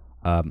it.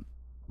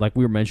 Like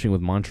we were mentioning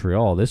with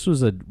Montreal, this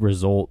was a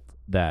result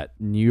that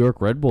New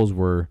York Red Bulls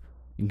were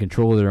in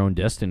control of their own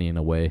destiny in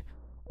a way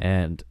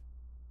and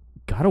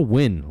got a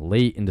win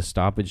late into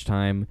stoppage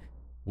time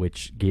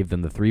which gave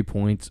them the 3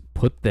 points,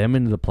 put them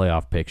into the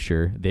playoff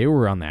picture. They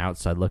were on the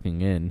outside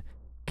looking in,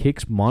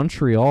 kicks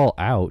Montreal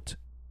out,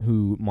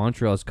 who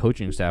Montreal's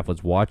coaching staff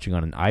was watching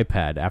on an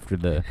iPad after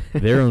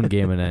their own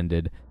game had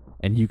ended,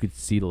 and you could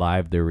see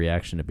live their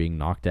reaction to being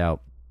knocked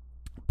out.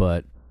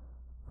 But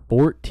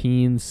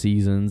 14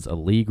 seasons, a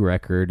league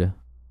record,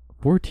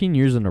 14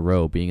 years in a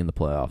row being in the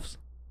playoffs.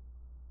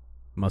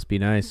 Must be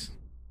nice.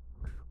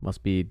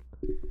 Must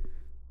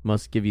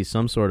give you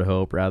some sort of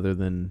hope rather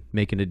than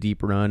making a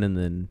deep run and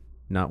then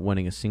not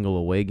winning a single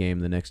away game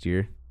the next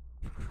year.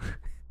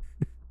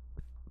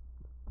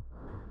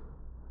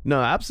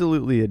 No,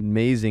 absolutely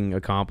amazing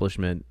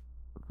accomplishment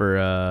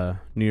for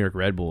New York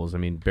Red Bulls. I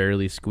mean,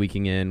 barely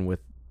squeaking in with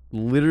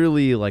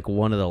literally like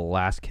one of the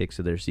last kicks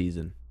of their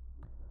season.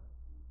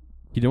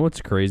 You know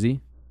what's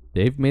crazy?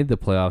 They've made the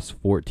playoffs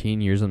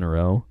 14 years in a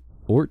row.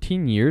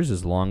 14 years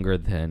is longer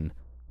than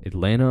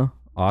Atlanta,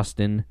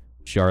 Austin,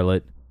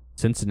 Charlotte,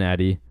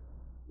 Cincinnati,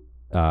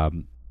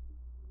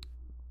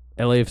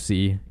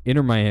 LAFC,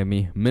 Inter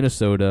Miami,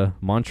 Minnesota,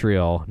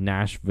 Montreal,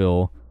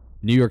 Nashville,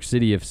 New York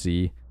City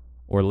FC,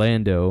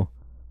 Orlando,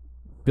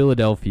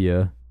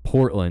 Philadelphia,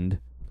 Portland,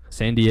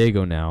 San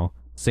Diego now,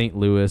 St.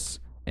 Louis,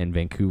 and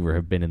Vancouver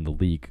have been in the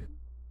league.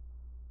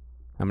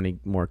 How many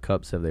more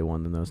cups have they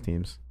won than those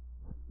teams?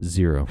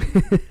 0.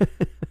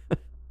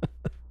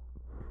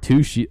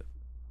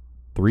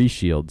 3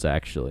 shields,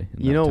 actually.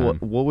 You know,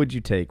 what would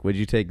you take? Would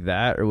you take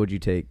that, or would you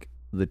take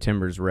the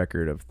Timbers'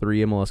 record of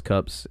 3 MLS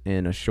Cups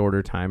in a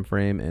shorter time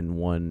frame and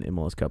 1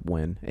 MLS Cup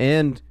win,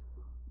 and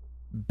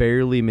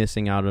barely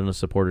missing out on a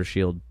supporter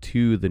shield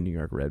to the New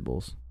York Red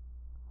Bulls?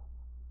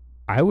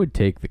 I would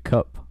take the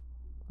cup.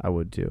 I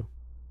would too.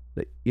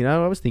 You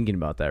know, I was thinking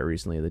about that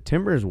recently. The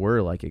Timbers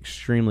were like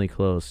extremely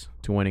close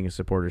to winning a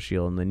supporter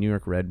shield, and the New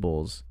York Red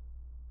Bulls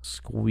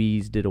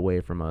squeezed it away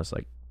from us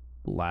like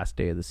last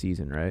day of the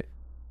season, right?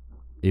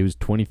 It was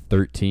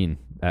 2013.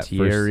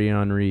 Thierry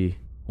Henry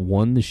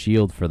won the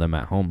shield for them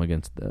at home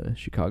against the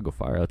Chicago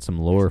Fire. That's some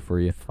lore for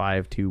you.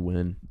 5-2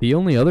 win. The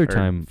only other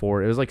time...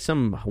 4. It was like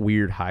some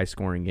weird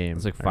high-scoring game. It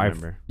was like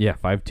 5... Yeah,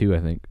 5-2, I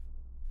think.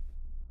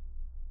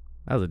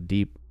 That was a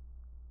deep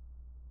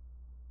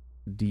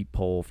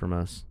pull from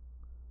us.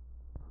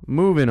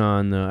 Moving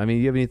on, though. I mean,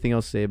 do you have anything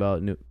else to say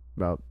about New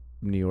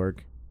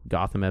York?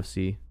 Gotham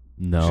FC?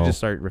 No. We should just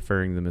start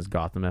referring them as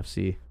Gotham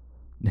FC.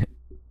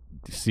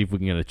 See if we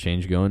can get a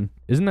change going.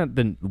 Isn't that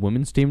the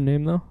women's team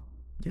name, though?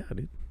 Yeah,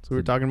 dude. So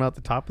we're talking about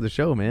the top of the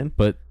show, man.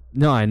 But,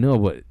 no, I know,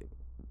 but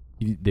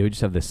they would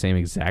just have the same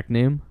exact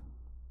name?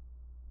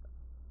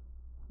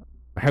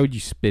 How would you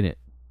spin it?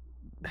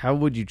 How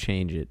would you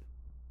change it?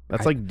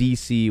 That's like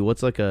DC.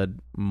 What's like a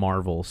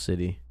Marvel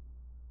city?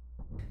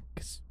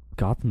 Because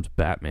Gotham's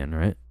Batman,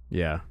 right?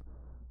 Yeah.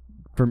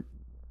 For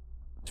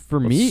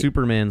me...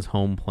 Superman's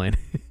home planet.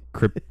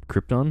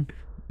 Krypton?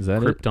 Is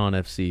that Krypton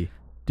FC.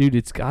 Dude,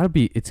 it's gotta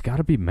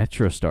be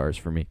Metro Stars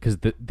for me, because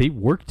they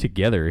work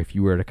together. If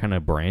you were to kind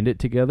of brand it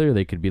together,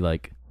 they could be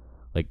like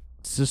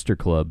sister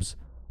clubs.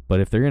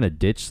 But if they're gonna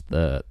ditch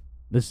this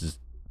is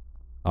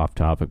off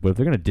topic, but if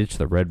they're gonna ditch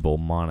the Red Bull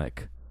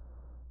Monic,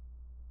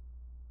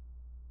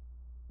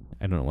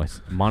 I don't know why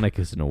Monic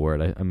isn't a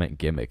word. I meant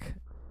gimmick.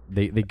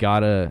 They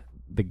gotta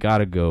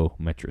go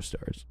Metro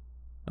Stars.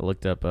 I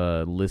looked up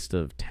a list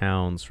of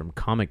towns from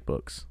comic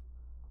books,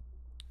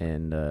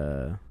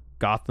 and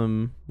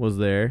Gotham was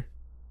there.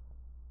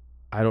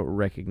 I don't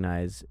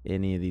recognize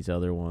any of these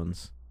other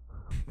ones.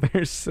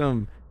 There's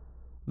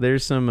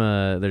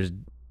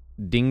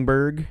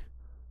Dingberg.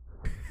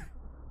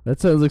 That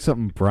sounds like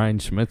something Brian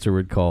Schmetzer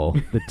would call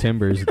the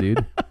Timbers,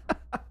 dude.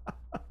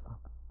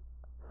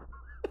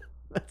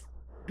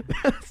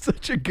 That's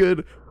such a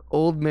good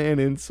old man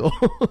insult.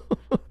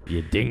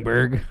 You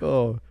Dingberg.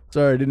 Oh,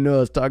 sorry, I didn't know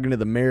I was talking to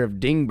the mayor of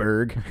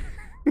Dingberg.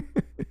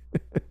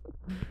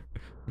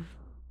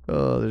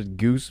 Oh, there's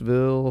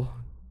Gooseville,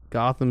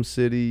 Gotham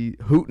City,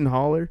 Hoot and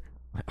Holler.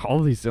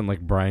 All these sound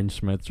like Brian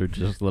Schmetzer,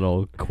 just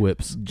little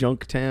quips.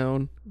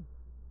 Junktown.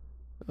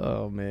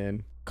 Oh,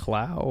 man.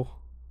 Clow.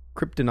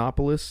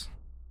 Kryptonopolis.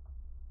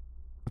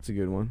 That's a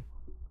good one.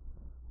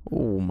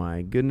 Oh,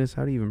 my goodness.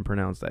 How do you even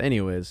pronounce that?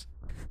 Anyways.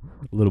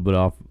 A little bit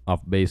off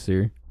base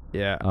here.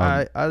 Yeah,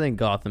 I think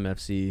Gotham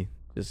FC,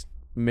 just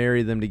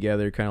marry them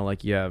together, kind of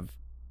like you have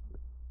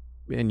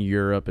in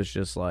Europe. It's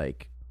just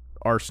like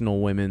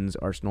Arsenal women's,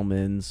 Arsenal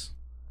men's,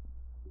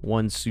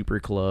 one super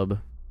club.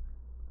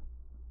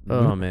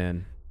 Oh,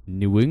 man.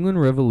 New England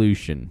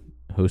Revolution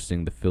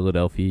hosting the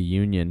Philadelphia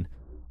Union.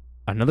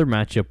 Another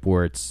matchup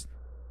where it's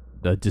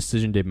the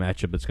decision day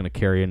matchup that's going to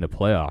carry into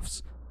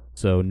playoffs.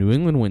 So New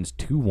England wins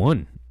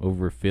 2-1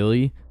 over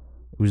Philly.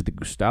 It was the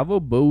Gustavo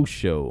Bo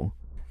show.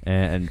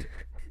 And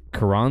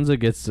Carranza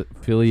gets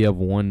Philly up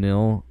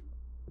 1-0.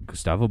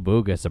 Gustavo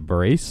Bo gets a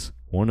brace.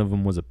 One of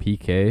them was a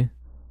PK.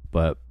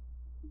 But,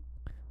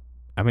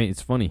 I mean,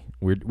 it's funny.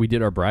 We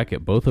did our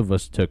bracket. Both of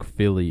us took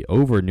Philly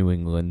over New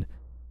England.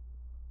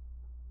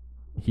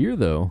 Here,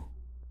 though,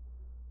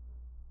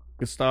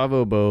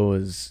 Gustavo Bo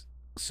is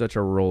such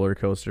a roller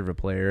coaster of a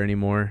player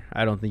anymore.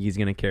 I don't think he's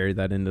going to carry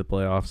that into the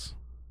playoffs.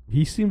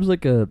 He seems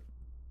like a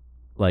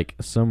like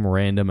some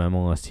random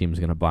MLS team's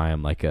gonna buy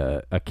him, like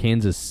a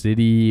Kansas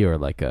City or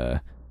like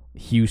a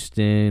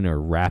Houston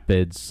or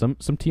Rapids. Some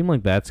team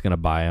like that's gonna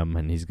buy him,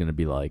 and he's gonna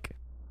be like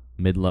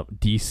mid-level.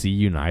 DC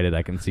United,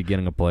 I can see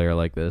getting a player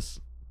like this.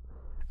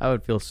 I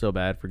would feel so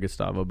bad for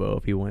Gustavo Bo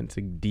if he went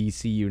to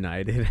DC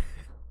United.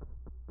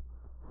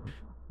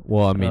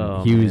 Well, I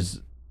mean, he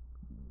was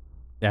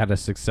at a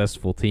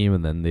successful team,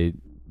 and then they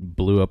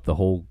blew up the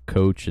whole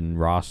coach and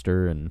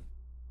roster, and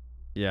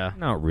yeah,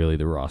 not really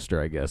the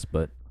roster, I guess,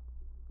 but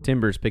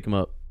Timbers, pick him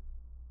up.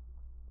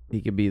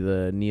 He could be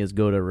the Nias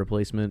Goda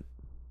replacement.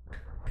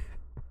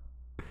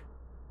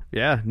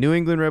 Yeah, New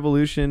England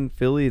Revolution,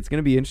 Philly. It's going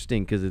to be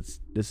interesting because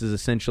this is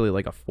essentially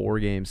like a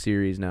 4-game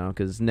series now,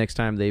 because next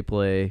time they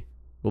play,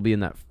 we'll be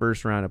in that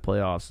first round of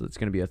playoffs, so it's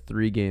going to be a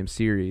 3-game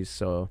series.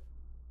 So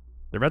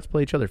they're about to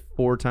play each other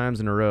 4 times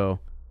in a row.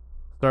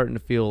 Starting to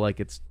feel like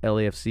it's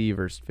LAFC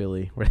versus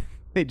Philly, where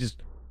they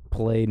just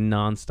play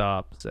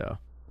nonstop. So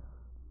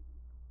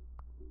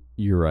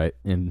you're right,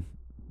 and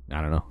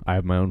I don't know. I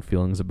have my own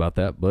feelings about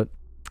that, but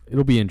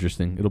it'll be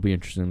interesting. It'll be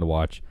interesting to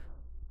watch.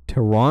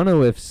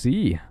 Toronto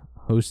FC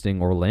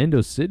hosting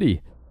Orlando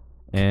City,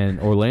 and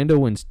Orlando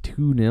wins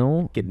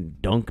 2-0. Getting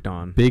dunked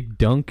on. Big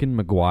Duncan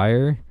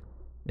McGuire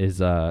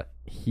is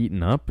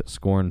heating up,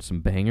 scoring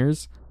some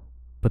bangers.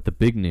 But the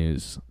big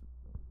news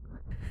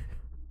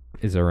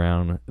is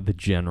around the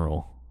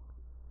general.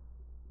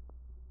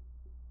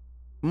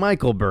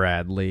 Michael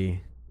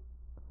Bradley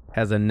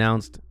has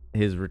announced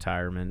his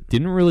retirement.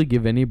 Didn't really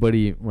give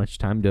anybody much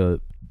time to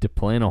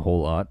plan a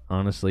whole lot.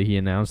 Honestly, he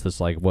announced this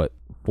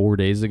 4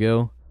 days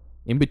ago,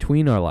 in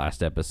between our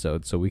last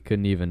episode, so we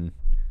couldn't even.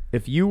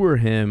 If you were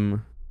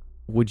him,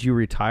 would you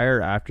retire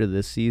after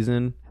this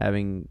season,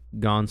 having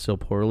gone so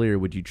poorly, or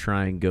would you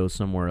try and go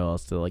somewhere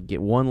else to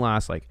get one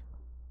last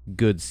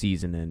good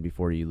season in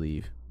before you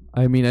leave?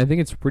 I mean, I think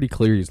it's pretty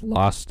clear he's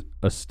lost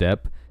a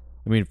step.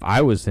 I mean, if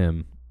I was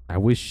him, I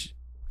wish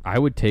I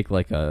would take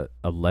a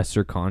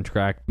lesser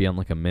contract, be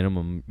on a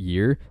minimum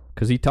year,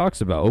 because he talks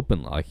about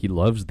openly, he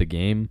loves the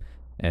game.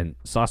 And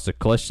Sasa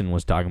Kleshin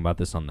was talking about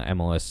this on the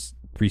MLS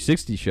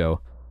 360 show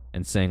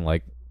and saying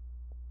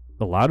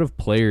a lot of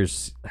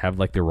players have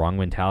the wrong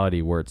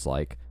mentality where it's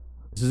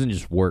this isn't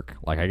just work.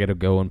 I got to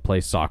go and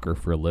play soccer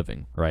for a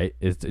living, right?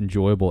 It's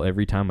enjoyable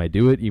every time I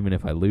do it, even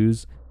if I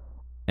lose.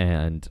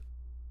 And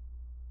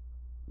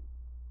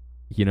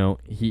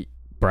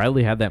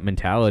Bradley had that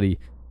mentality.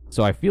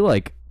 So I feel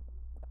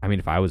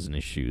if I was in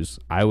his shoes,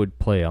 I would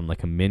play on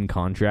a min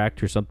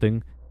contract or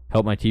something,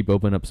 help my team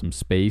open up some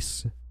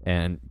space,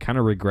 and kind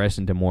of regress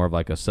into more of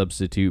a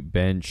substitute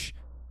bench,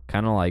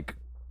 kind of like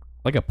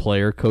a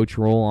player coach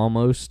role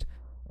almost,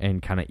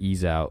 and kind of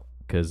ease out.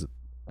 Because,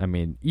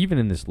 even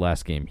in this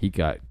last game, he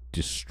got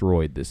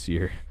destroyed this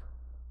year.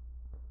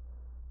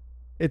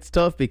 It's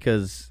tough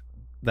because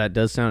that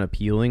does sound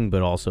appealing,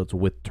 but also it's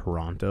with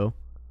Toronto.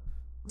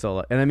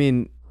 So,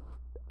 and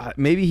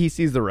maybe he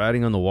sees the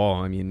writing on the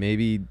wall. I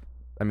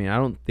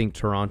don't think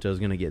Toronto is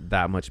going to get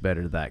that much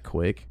better that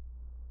quick.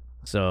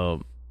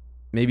 So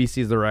maybe he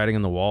sees the writing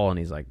on the wall and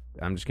he's like,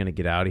 I'm just going to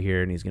get out of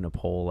here, and he's going to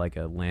pull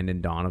a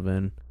Landon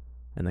Donovan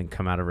and then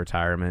come out of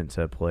retirement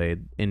to play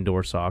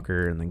indoor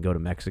soccer and then go to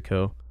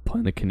Mexico. Play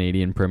in the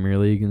Canadian Premier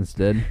League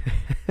instead.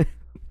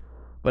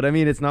 But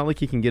it's not like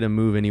he can get a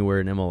move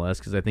anywhere in MLS,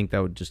 because I think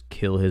that would just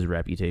kill his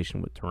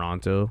reputation with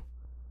Toronto.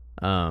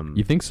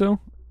 You think so?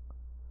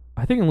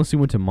 I think unless he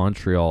went to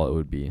Montreal, it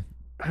would be.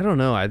 I don't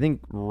know. I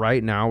think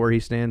right now where he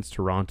stands,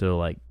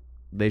 Toronto,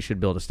 they should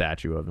build a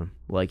statue of him.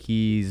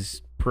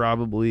 He's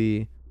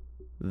probably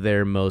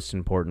their most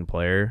important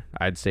player,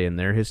 I'd say, in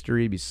their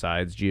history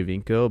besides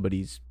Giovinco, but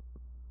he's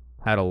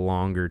had a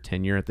longer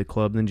tenure at the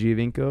club than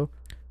Giovinco.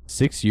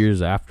 6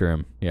 years after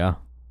him, yeah.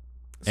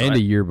 So a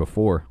year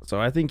before. So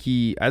I think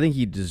he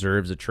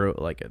deserves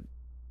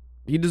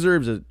he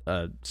deserves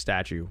a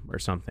statue or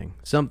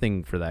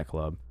something for that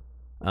club.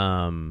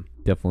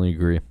 Definitely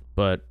agree.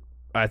 But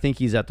I think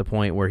he's at the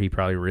point where he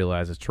probably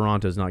realizes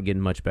Toronto's not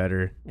getting much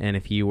better, and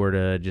if he were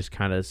to just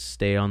kind of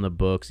stay on the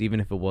books, even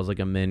if it was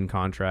a min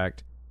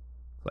contract,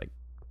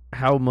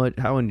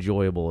 how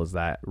enjoyable is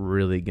that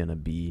really gonna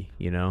be?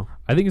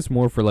 I think it's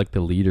more for the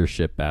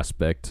leadership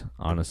aspect,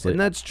 honestly. And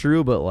that's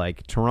true,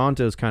 but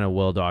Toronto's kind of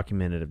well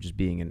documented of just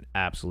being in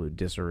absolute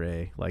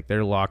disarray.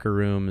 Their locker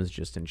room is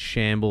just in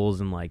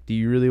shambles, and do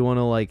you really want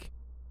to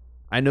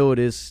I know it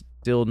is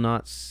still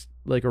not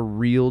a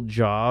real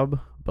job,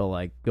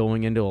 but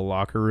going into a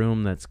locker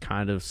room that's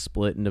kind of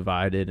split and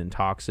divided and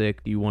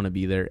toxic, do you want to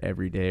be there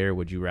every day, or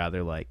would you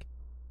rather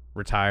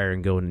retire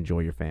and go and enjoy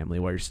your family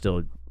while you're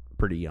still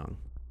pretty young?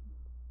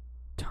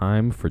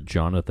 Time for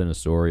Jonathan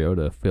Osorio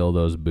to fill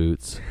those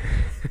boots.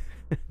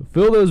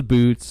 Fill those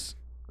boots,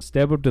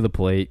 step up to the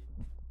plate,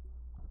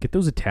 get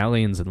those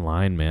Italians in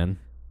line, man.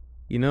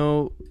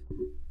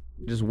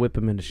 Just whip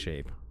them into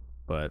shape.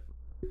 But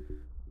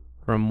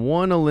from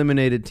one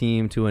eliminated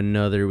team to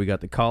another, we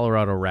got the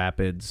Colorado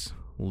Rapids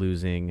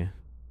losing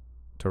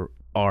to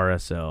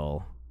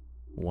RSL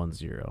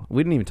 1-0.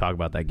 We didn't even talk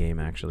about that game,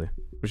 actually.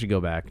 We should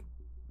go back.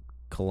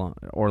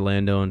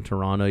 Orlando and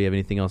Toronto. You have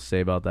anything else to say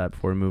about that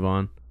before we move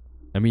on?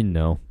 I mean,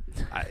 no.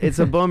 It's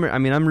a bummer. I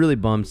mean, I'm really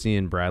bummed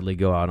seeing Bradley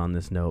go out on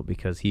this note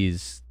because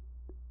he's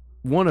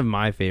one of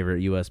my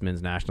favorite U.S.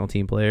 men's national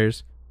team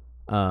players.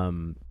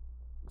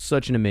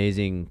 Such an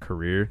amazing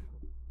career.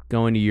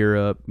 Going to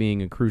Europe,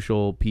 being a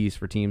crucial piece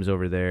for teams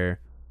over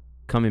there,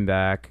 coming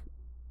back,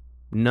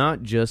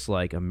 not just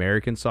like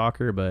American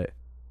soccer, but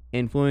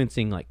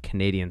influencing like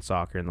Canadian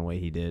soccer in the way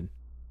he did.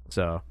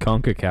 So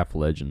CONCACAF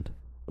legend.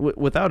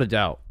 Without a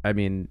doubt. I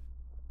mean,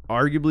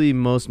 arguably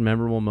most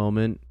memorable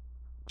moment,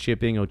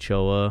 chipping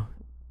Ochoa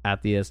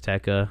at the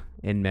Azteca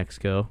in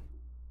Mexico.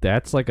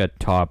 That's like a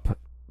top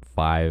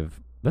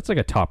 5. That's like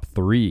a top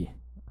 3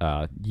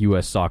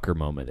 U.S. soccer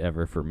moment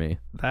ever for me.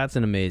 That's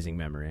an amazing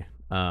memory.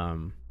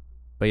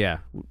 But yeah,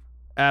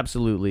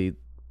 absolutely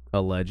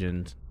a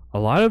legend. A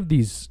lot of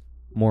these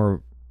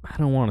more, I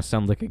don't want to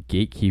sound like a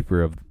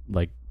gatekeeper of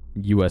like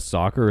U.S.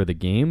 soccer or the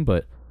game,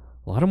 but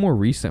a lot of more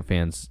recent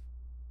fans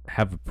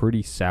have a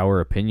pretty sour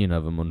opinion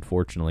of him,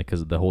 unfortunately,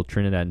 because of the whole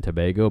Trinidad and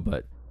Tobago,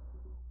 but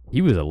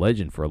he was a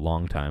legend for a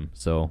long time.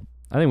 So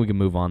I think we can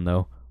move on,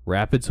 though.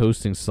 Rapids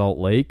hosting Salt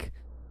Lake.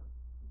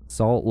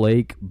 Salt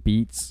Lake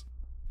beats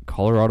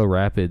Colorado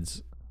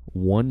Rapids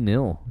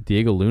 1-0.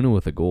 Diego Luna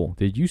with a goal.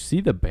 Did you see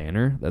the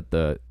banner that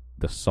the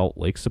Salt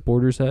Lake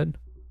supporters had?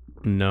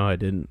 No, I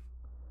didn't.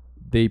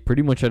 They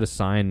pretty much had a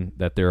sign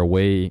that their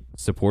away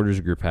supporters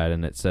group had,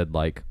 and it said,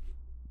 like,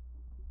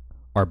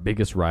 our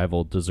biggest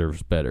rival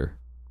deserves better.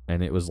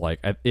 And it was like,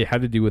 it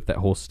had to do with that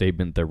whole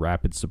statement the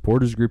Rapids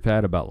supporters group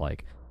had about,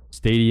 like,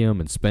 stadium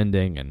and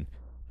spending and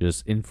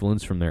just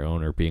influence from their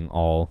owner being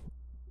all,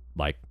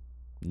 like,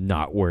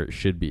 not where it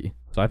should be.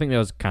 So I think that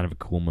was kind of a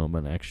cool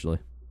moment, actually.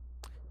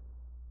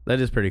 That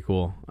is pretty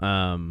cool.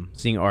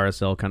 Seeing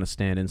RSL kind of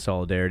stand in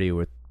solidarity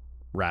with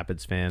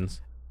Rapids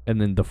fans. And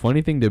then the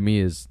funny thing to me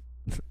is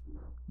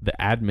the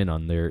admin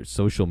on their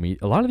social media.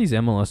 A lot of these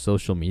MLS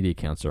social media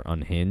accounts are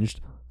unhinged.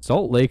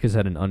 Salt Lake has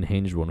had an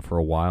unhinged one for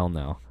a while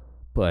now,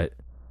 but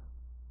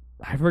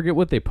I forget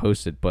what they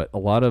posted, but a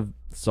lot of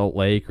Salt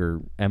Lake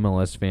or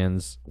MLS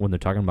fans, when they're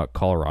talking about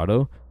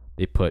Colorado,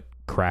 they put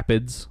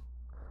Crapids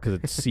because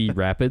it's C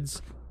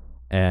Rapids.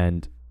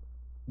 And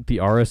the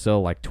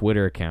RSL like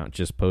Twitter account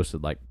just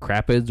posted like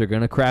Crapids are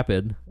gonna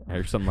crapid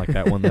or something like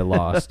that when they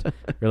lost.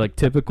 They're like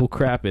typical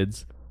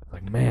Crapids.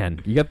 Like,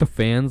 man, you got the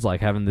fans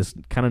like having this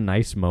kind of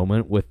nice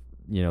moment with,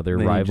 you know, their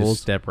then rivals. You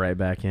just step right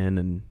back in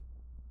and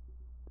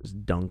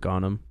just dunk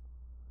on them.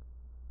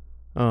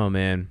 Oh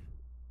man,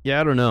 yeah,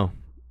 I don't know.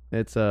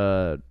 It's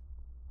another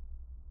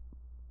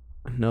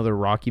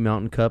Rocky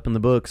Mountain Cup in the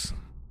books.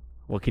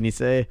 What can you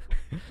say?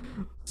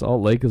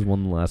 Salt Lake has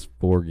won the last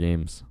 4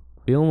 games.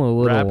 Feeling a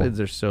little. Rapids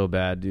are so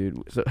bad,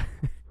 dude. So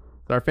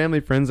our family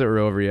friends that were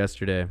over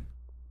yesterday.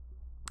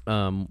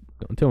 Don't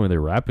tell me they're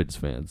Rapids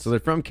fans. So they're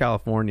from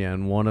California,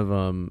 and one of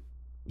them,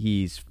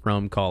 he's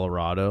from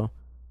Colorado.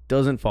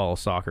 Doesn't follow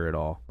soccer at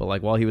all. But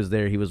like while he was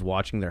there, he was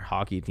watching their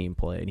hockey team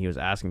play, and he was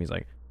asking me, he's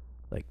like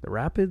the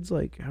Rapids,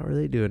 like how are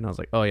they doing? And I was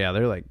like, oh yeah,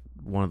 they're like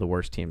one of the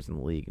worst teams in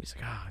the league. And he's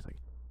like,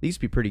 they used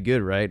to be pretty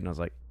good, right? And I was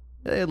like,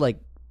 they had like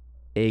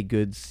a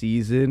good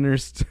season or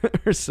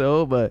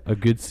so, but a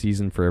good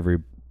season for every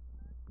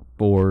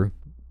 4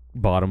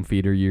 bottom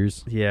feeder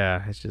years.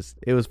 Yeah,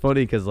 it was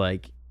funny because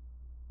like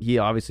he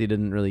obviously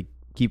didn't really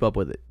keep up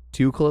with it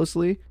too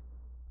closely,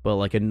 but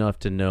like enough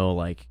to know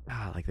like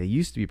they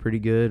used to be pretty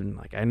good, and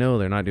like I know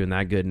they're not doing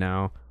that good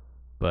now,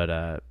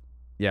 but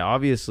yeah,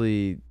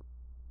 obviously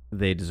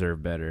they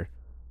deserve better.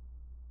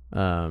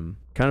 Kind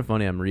of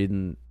funny, I'm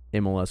reading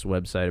MLS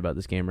website about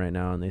this game right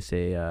now, and they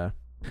say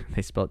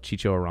they spelled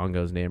Chicho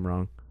Arango's name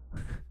wrong.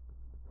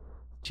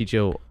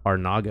 Chicho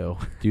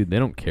Arnago. Dude, they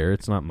don't care.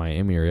 It's not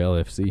Miami or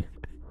LFC.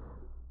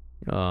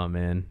 Oh,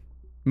 man.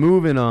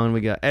 Moving on,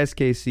 we got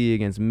SKC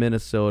against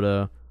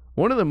Minnesota.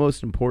 One of the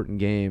most important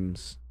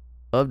games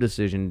of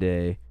Decision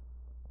Day.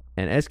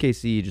 And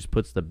SKC just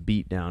puts the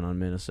beat down on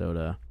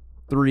Minnesota.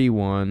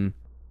 3-1.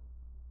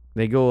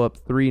 They go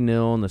up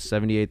 3-0 in the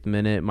 78th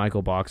minute.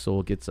 Michael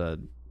Boxall gets a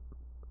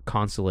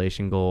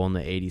consolation goal in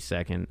the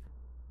 82nd.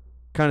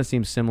 Kind of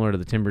seems similar to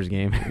the Timbers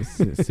game.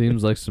 It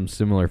seems like some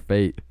similar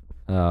fate.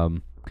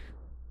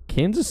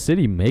 Kansas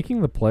City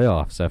making the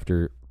playoffs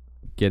after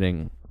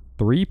getting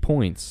 3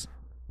 points.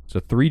 So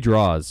 3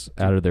 draws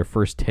out of their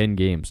first 10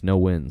 games, no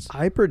wins.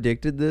 I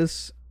predicted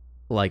this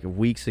like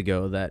weeks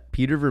ago that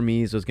Peter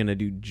Vermees was going to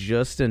do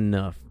just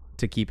enough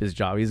to keep his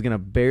job. He's going to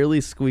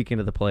barely squeak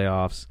into the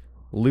playoffs,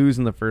 lose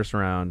in the first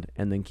round,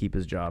 and then keep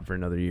his job for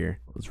another year.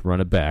 Let's run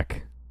it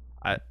back.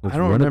 I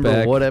don't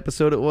remember what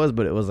episode it was,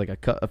 but it was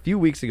like a few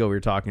weeks ago we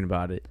were talking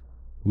about it.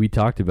 We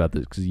talked about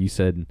this because you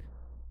said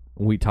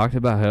we talked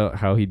about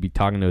how he'd be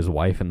talking to his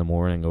wife in the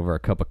morning over a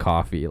cup of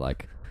coffee,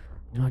 like,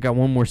 you know, I got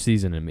one more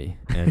season in me.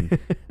 And,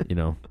 you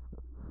know,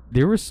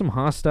 there was some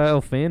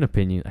hostile fan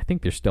opinion. I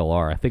think there still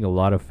are. I think a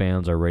lot of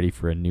fans are ready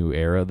for a new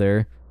era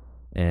there.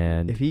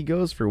 And if he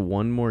goes for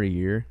one more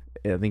year,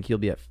 I think he'll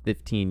be at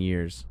 15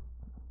 years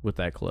with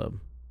that club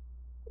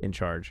in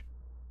charge.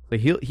 Like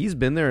he's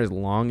been there as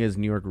long as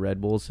New York Red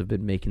Bulls have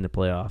been making the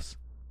playoffs.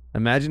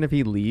 Imagine if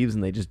he leaves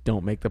and they just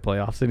don't make the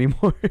playoffs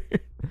anymore.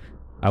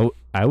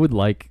 I would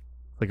like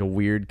Like a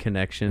weird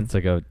connection. it's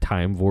like a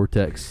time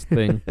vortex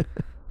thing.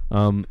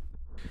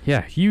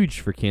 Yeah, huge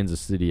for Kansas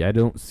City. I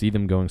don't see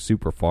them going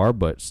super far,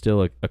 but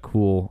still a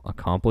cool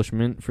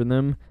accomplishment for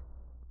them.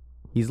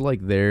 He's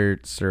like their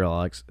Sir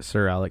Alex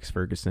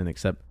Ferguson,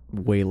 except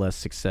way less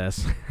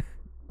success.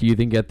 Do you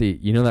think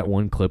that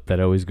one clip that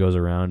always goes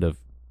around of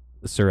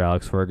Sir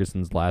Alex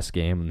Ferguson's last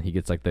game, and he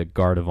gets like the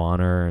guard of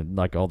honor and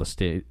like all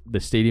the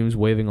stadium's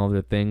waving all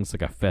their things,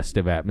 like a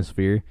festive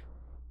atmosphere?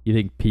 You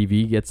think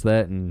PV gets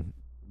that in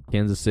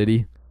Kansas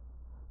City?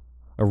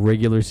 A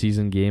regular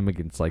season game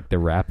against like the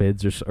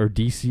Rapids or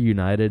DC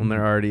United. When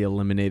they're already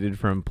eliminated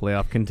from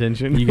playoff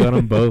contention. You got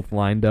them both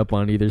lined up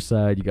on either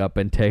side. You got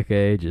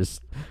Benteke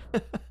just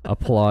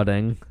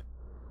applauding.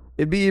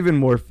 It'd be even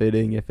more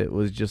fitting if it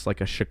was just like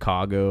a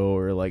Chicago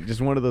or like just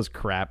one of those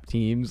crap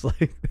teams.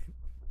 Like,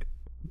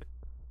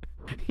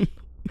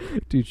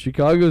 dude,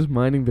 Chicago's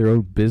minding their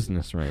own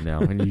business right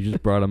now, and you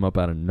just brought them up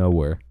out of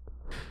nowhere.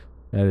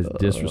 That is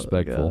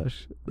disrespectful.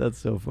 Gosh, that's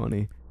so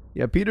funny.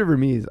 Yeah, Peter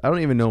Vermees, I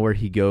don't even know where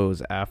he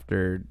goes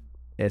after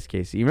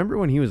SKC. You remember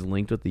when he was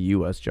linked with the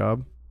U.S.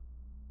 job?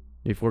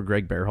 Before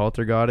Greg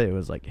Berhalter got it, it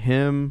was like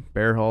him,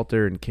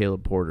 Berhalter, and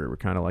Caleb Porter were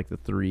kind of like the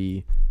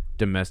three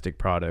domestic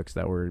products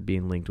that were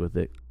being linked with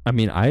it. I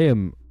mean,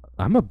 I'm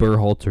a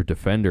Berhalter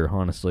defender,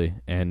 honestly,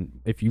 and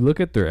if you look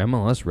at their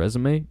MLS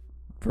resume,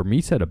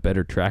 Vermees had a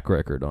better track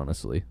record,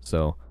 honestly.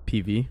 So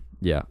PV?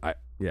 Yeah, I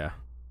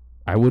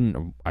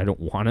don't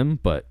want him,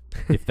 but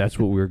if that's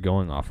what we were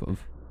going off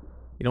of.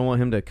 You don't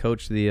want him to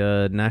coach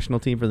the national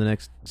team for the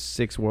next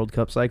 6 World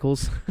Cup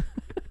cycles?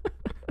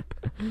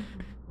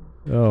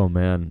 Oh,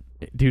 man.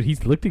 Dude,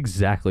 he's looked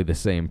exactly the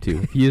same,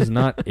 too. He is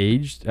not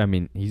aged. I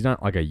mean, he's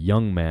not like a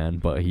young man,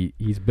 but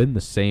he's been the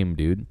same,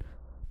 dude.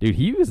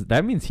 Dude,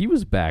 that means he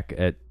was back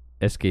at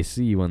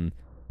SKC when...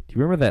 Do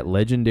you remember that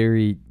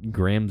legendary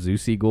Graham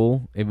Zusi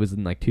goal? It was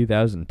in like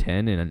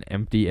 2010 in an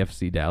empty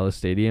FC Dallas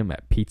stadium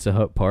at Pizza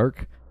Hut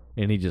Park,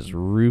 and he just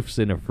roofs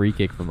in a free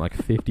kick from like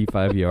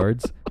 55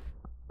 yards.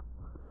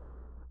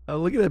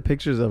 Looking at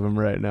pictures of him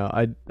right now,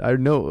 I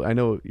know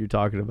what you're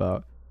talking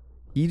about.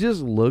 He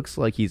just looks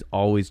like he's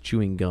always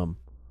chewing gum.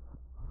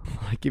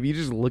 Like if you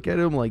just look at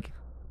him, like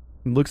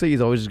it looks like he's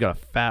always just got a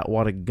fat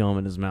wad of gum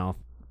in his mouth.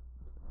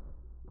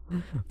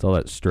 It's all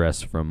that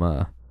stress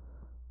from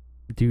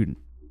dude.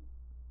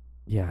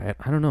 Yeah,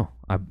 I don't know.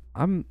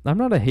 I'm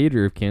not a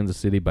hater of Kansas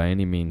City by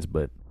any means,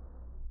 but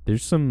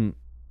there's some.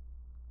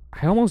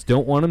 I almost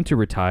don't want him to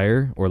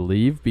retire or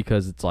leave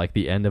because it's like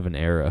the end of an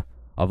era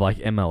of like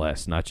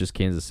MLS, not just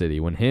Kansas City.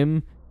 When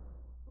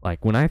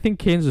I think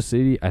Kansas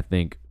City, I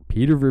think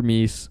Peter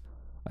Vermees,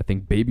 I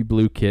think Baby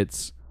Blue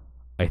Kits,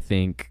 I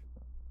think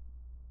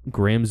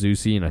Graham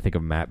Zusi, and I think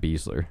of Matt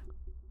Beasler.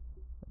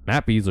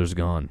 Matt Beasler's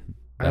gone.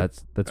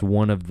 That's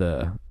one of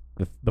the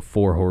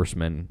four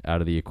horsemen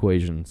out of the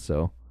equation.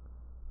 So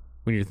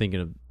when you're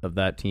thinking of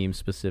that team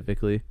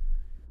specifically,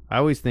 I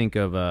always think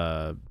of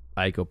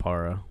Ike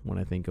Opara when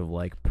I think of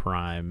like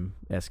prime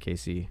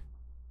SKC.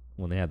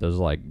 When they had those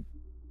like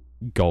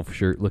golf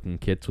shirt looking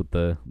kits with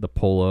the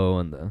polo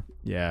and the...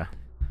 Yeah.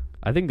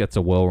 I think that's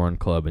a well-run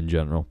club in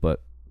general,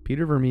 but...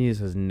 Peter Vermees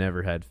has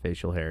never had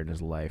facial hair in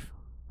his life.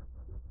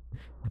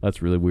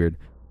 That's really weird.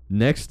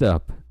 Next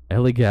up,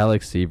 LA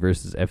Galaxy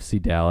versus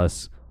FC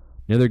Dallas.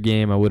 Another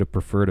game I would have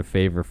preferred a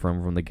favor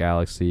from the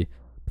Galaxy.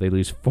 They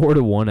lose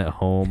 4-1 at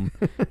home.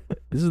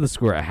 This is the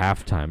score at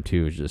halftime,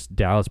 too. It's just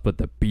Dallas put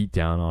the beat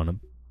down on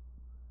them.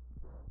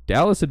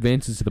 Dallas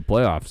advances to the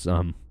playoffs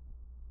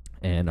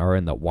and are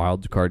in the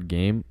wild card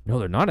game. No,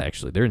 they're not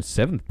actually. They're in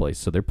 7th place,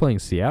 so they're playing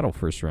Seattle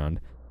first round.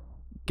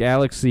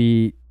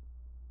 Galaxy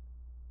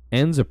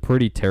ends a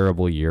pretty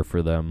terrible year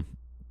for them.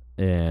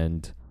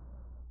 And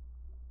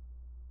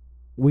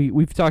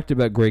we've talked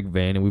about Greg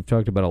Van, and we've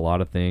talked about a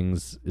lot of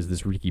things. Is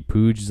this Ricky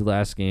Puig's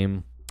last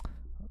game?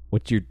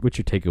 What's your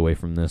takeaway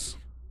from this?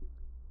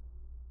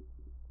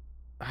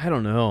 I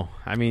don't know.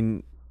 I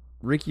mean,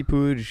 Ricky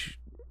Puig,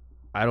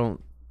 I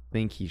don't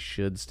think he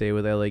should stay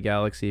with LA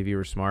Galaxy if he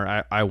were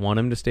smart. I want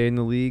him to stay in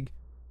the league.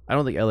 I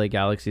don't think LA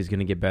Galaxy is going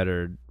to get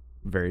better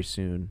very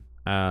soon.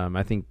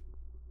 I think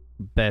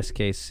best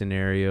case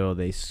scenario,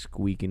 they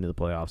squeak into the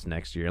playoffs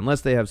next year,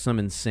 unless they have some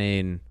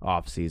insane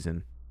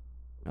offseason.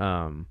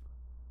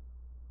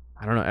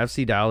 I don't know.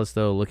 FC Dallas,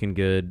 though, looking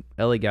good.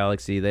 LA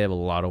Galaxy, they have a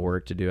lot of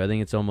work to do. I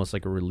think it's almost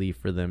like a relief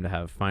for them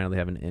to finally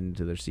have an end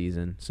to their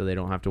season, so they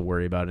don't have to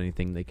worry about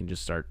anything. They can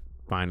just start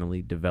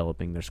finally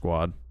developing their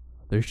squad.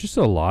 There's just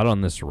a lot on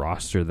this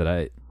roster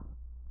that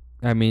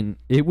I mean,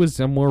 it was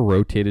a more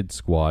rotated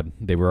squad.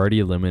 They were already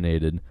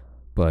eliminated,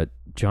 but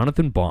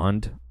Jonathan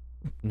Bond,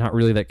 not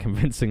really that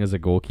convincing as a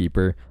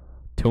goalkeeper.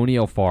 Tony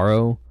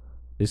Alfaro,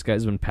 this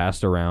guy's been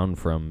passed around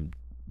from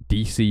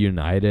DC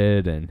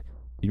United and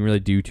didn't really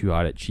do too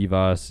hot at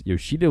Chivas.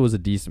 Yoshida was a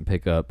decent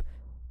pickup.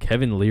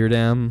 Kevin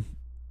Leerdam,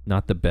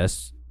 not the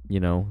best,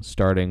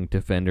 starting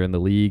defender in the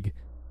league.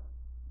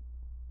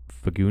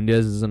 Fagundes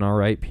is an all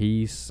right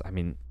piece. I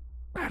mean,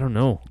 I don't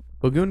know.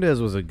 Fagundes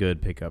was a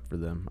good pickup for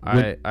them.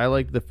 I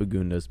like the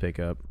Fagundes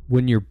pickup.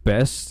 When your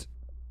best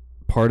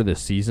part of the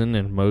season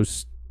and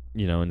most,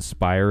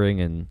 inspiring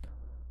and,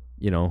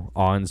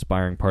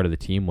 awe-inspiring part of the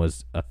team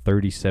was a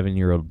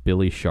 37-year-old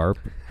Billy Sharp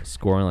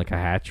scoring like a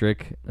hat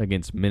trick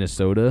against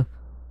Minnesota.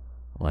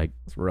 Like,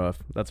 it's rough.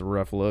 That's a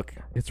rough look.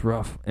 It's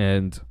rough.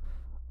 And,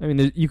 I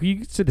mean, you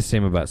could say the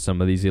same about some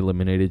of these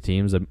eliminated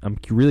teams. I'm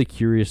really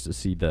curious to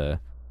see the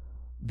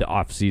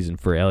off-season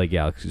for LA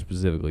Galaxy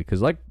specifically,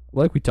 because like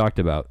we talked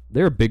about,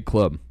 they're a big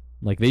club.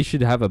 Like, they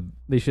should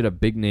have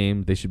big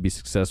name. They should be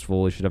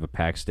successful. They should have a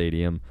packed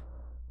stadium.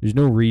 There's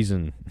no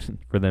reason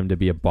for them to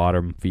be a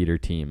bottom feeder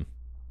team.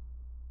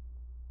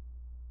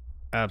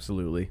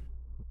 Absolutely.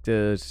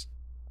 Just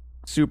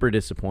super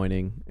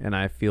disappointing, and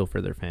I feel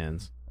for their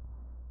fans.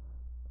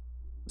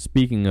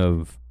 Speaking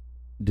of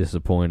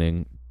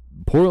disappointing,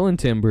 Portland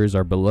Timbers,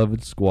 our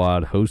beloved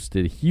squad,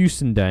 hosted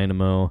Houston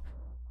Dynamo.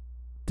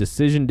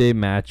 Decision day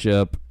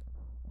matchup,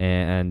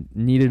 and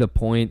needed a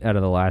point out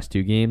of the last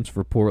two games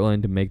for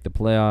Portland to make the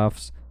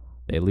playoffs.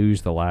 They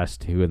lose the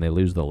last two, and they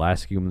lose the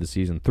last game of the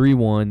season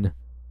 3-1,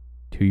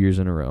 2 years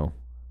in a row.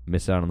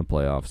 Miss out on the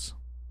playoffs.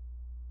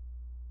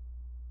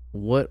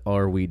 What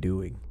are we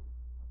doing?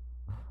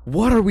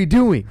 What are we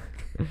doing?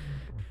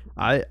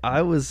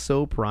 I was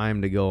so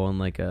primed to go on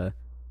like a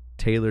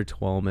Taylor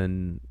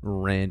Twellman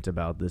rant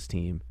about this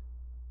team,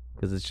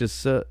 because it's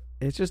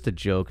just a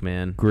joke,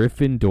 man.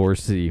 Griffin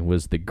Dorsey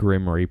was the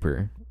Grim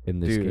Reaper in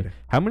this game.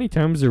 How many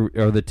times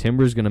are the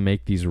Timbers going to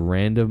make these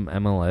random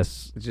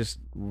MLS? Just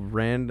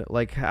random,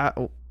 like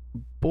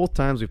both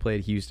times we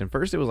played Houston.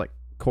 First it was like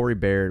Corey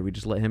Baird. We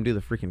just let him do the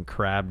freaking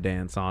crab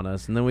dance on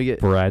us, and then we get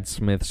Brad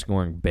Smith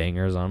scoring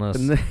bangers on us.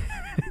 And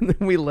then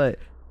we let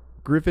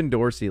Griffin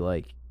Dorsey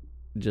like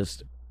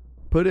just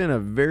put in a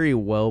very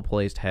well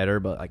placed header,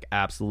 but like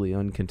absolutely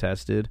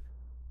uncontested.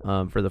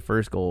 For the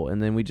first goal,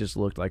 and then we just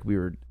looked like we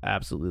were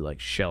absolutely like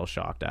shell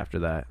shocked after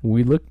that.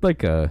 We looked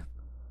like a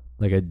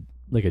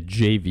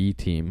JV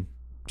team,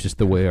 just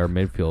the way our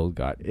midfield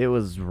got. It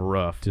was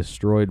rough,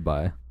 destroyed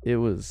by. It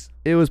was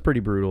pretty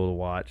brutal to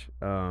watch.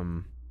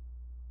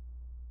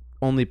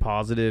 Only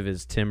positive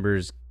is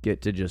Timbers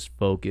get to just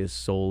focus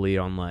solely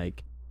on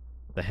like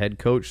the head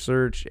coach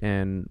search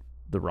and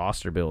the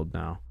roster build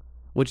now,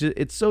 which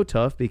it's so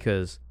tough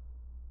because.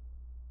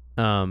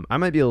 I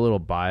might be a little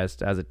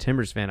biased as a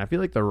Timbers fan. I feel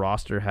like the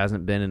roster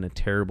hasn't been in a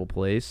terrible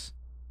place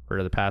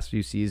for the past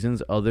few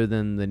seasons, other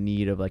than the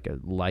need of like a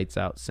lights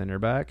out center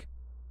back.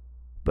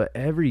 But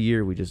every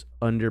year we just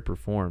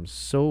underperform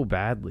so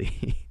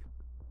badly.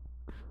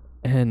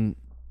 And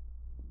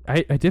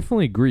I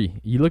definitely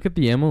agree. You look at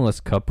the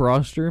MLS Cup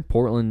roster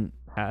Portland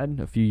had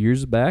a few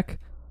years back.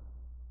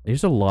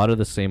 There's a lot of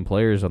the same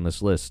players on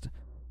this list,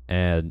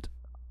 and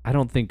I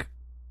don't think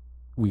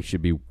we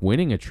should be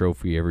winning a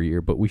trophy every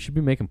year, but we should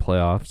be making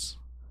playoffs.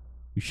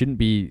 We shouldn't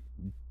be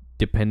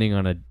depending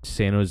on a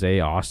San Jose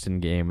Austin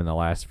game in the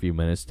last few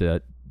minutes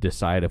to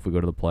decide if we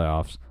go to the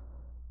playoffs.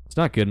 It's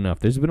not good enough.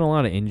 There's been a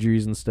lot of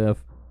injuries and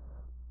stuff.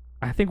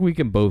 I think we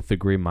can both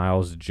agree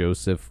Miles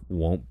Joseph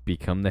won't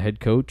become the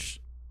head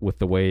coach with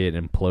the way it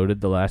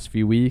imploded the last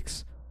few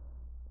weeks.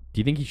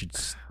 Do you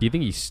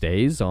think he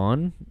stays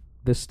on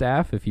the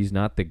staff if he's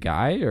not the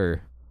guy,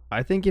 or?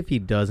 I think if he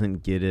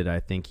doesn't get it, I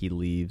think he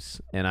leaves,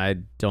 and I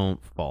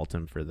don't fault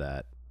him for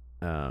that.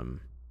 I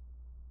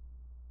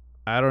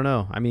don't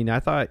know. I mean, I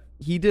thought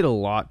he did a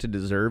lot to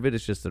deserve it.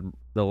 It's just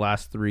the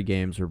last three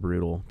games were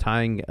brutal.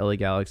 Tying LA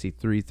Galaxy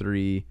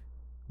 3-3,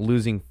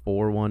 losing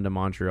 4-1 to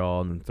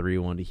Montreal, and then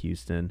 3-1 to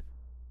Houston.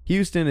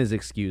 Houston is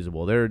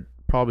excusable. They're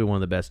probably one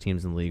of the best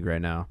teams in the league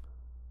right now.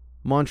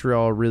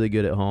 Montreal, really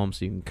good at home,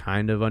 so you can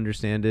kind of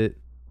understand it.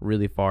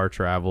 Really far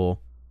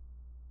travel.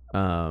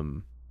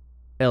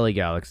 LA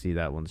Galaxy,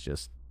 that one's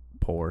just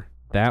poor.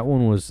 That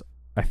one was,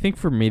 I think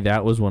for me,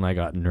 that was when I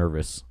got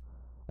nervous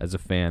as a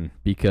fan,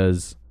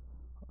 because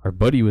our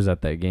buddy was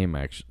at that game,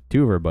 actually,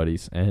 two of our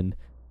buddies, and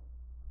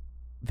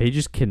they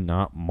just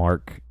cannot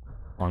mark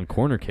on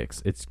corner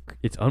kicks. It's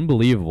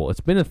unbelievable.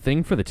 It's been a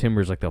thing for the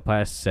Timbers like the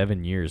past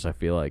 7 years, I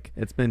feel like.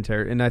 It's been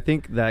terrible, and I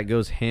think that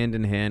goes hand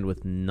in hand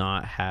with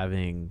not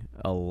having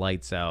a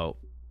lights out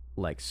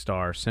like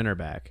star center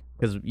back,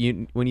 because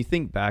when you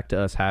think back to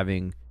us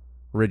having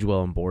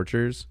Ridgewell and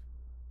Borchers,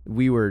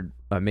 we were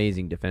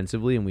amazing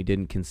defensively, and we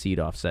didn't concede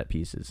off set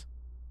pieces.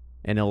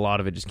 And a lot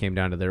of it just came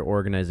down to their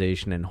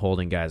organization and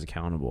holding guys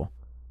accountable.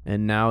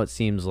 And now it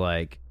seems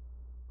like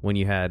when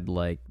you had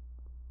like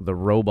the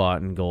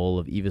robot in goal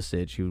of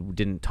Ivasic, who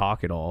didn't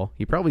talk at all,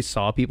 he probably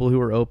saw people who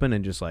were open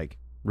and just like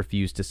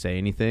refused to say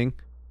anything.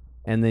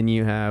 And then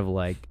you have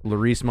like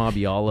Laris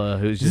Mabiala,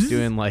 who's just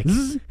doing like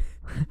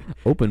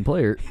open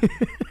player.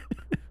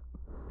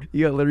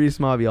 You got Laris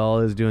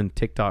Mabiala who's doing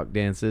TikTok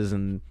dances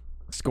and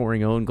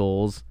scoring own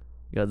goals.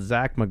 You got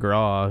Zach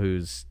McGraw,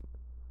 who's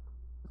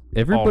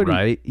all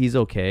right. He's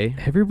okay.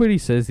 Everybody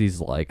says he's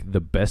like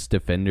the best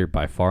defender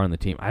by far on the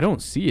team. I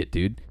don't see it,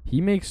 dude.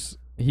 He makes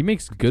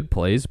good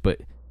plays,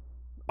 but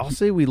I'll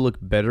say we look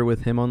better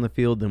with him on the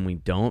field than we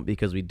don't,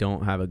 because we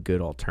don't have a good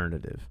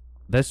alternative.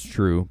 That's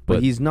true,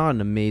 but he's not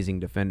an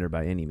amazing defender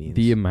by any means.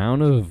 The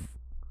amount of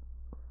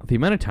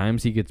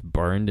times he gets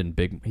burned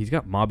and he's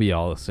got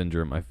Mabiala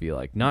syndrome, I feel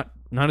like. Not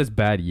as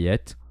bad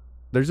yet.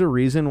 There's a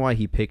reason why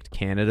he picked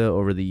Canada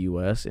over the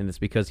US, and it's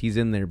because he's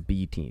in their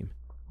B team.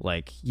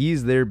 Like,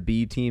 he's their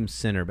B team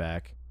center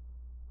back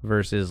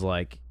versus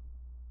like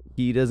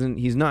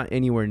he's not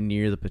anywhere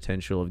near the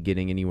potential of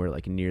getting anywhere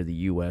like near the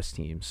US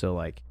team. So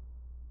like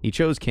he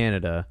chose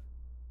Canada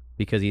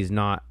because he's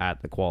not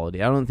at the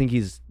quality. I don't think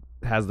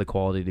has the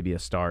quality to be a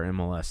star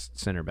MLS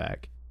center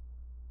back.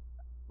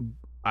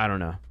 I don't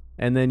know.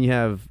 And then you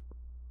have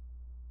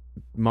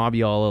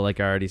Mabiala, like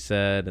I already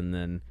said, and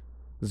then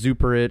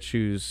Zuparic,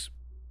 who's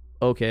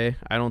okay.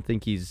 I don't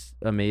think he's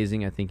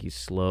amazing. I think he's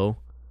slow.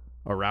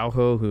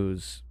 Araujo,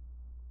 who's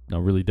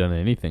not really done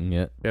anything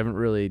yet. We haven't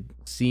really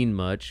seen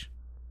much.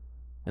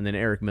 And then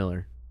Eric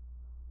Miller.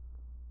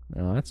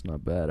 No, that's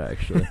not bad,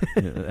 actually.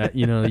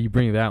 You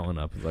bring that one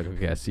up. It's like,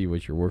 okay, I see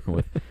what you're working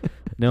with.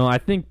 No, I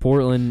think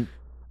Portland...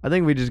 I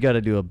think we just got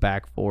to do a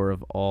back four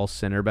of all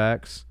center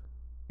backs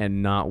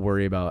and not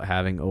worry about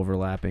having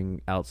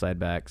overlapping outside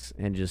backs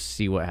and just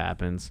see what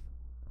happens.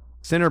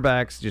 Center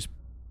backs, just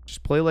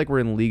play like we're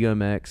in Liga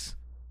MX.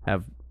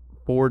 Have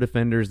 4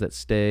 defenders that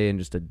stay and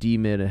just a D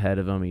mid ahead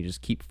of them. You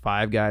just keep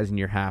 5 guys in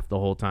your half the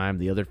whole time,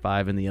 the other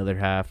 5 in the other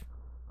half.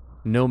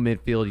 No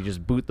midfield. You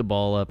just boot the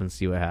ball up and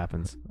see what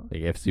happens.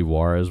 Like FC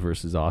Juarez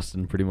versus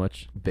Austin, pretty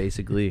much.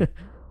 Basically.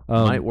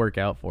 Might work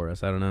out for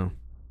us. I don't know.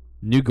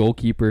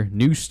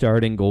 New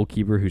starting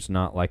goalkeeper who's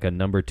not like a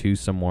number 2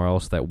 somewhere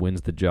else that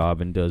wins the job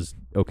and does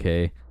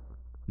okay.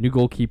 New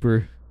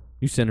goalkeeper,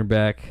 new center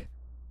back,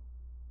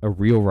 a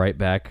real right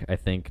back, I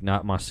think.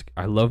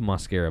 I love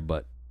Mosquera,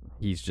 but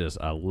he's just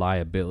a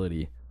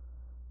liability.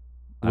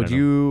 Would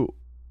you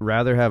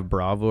rather have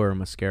Bravo or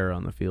Mosquera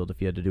on the field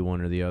if you had to do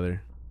one or the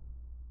other?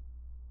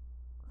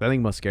 I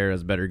think Mosquera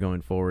is better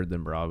going forward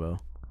than Bravo.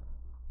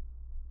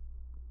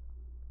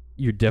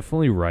 You're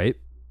definitely right,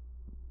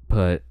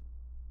 but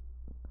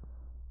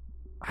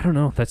I don't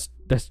know.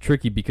 That's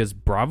tricky because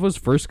Bravo's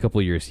first couple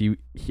of years, he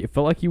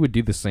felt like he would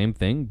do the same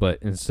thing, but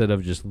instead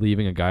of just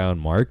leaving a guy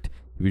unmarked,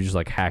 he would just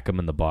like hack him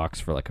in the box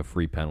for like a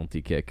free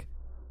penalty kick.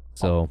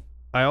 So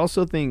I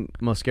also think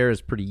Mosquera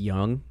is pretty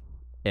young,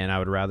 and I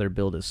would rather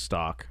build his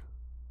stock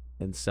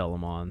and sell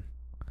him on.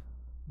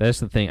 That's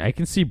the thing. I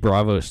can see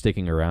Bravo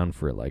sticking around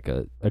for like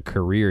a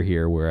career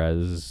here,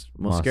 whereas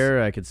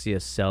Mosquera I could see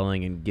us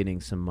selling and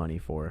getting some money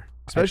for.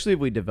 Especially if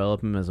we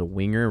develop him as a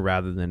winger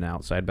rather than an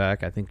outside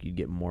back, I think you'd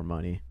get more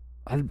money.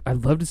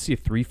 I'd love to see a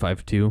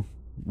 3-5-2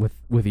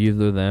 with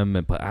either of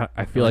them, but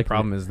I feel like the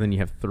problem is then you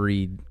have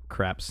 3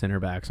 crap center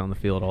backs on the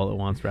field all at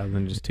once rather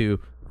than just 2.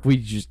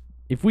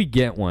 If we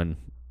get one,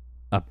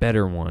 a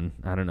better one,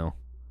 I don't know,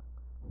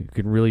 you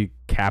can really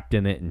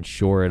captain it and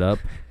shore it up.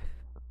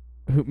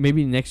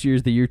 Maybe next year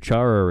is the year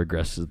Chara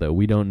regresses, though.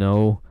 We don't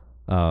know.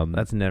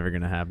 That's never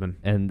going to happen.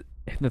 And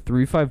in the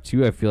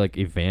 3-5-2, I feel like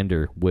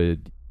Evander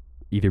would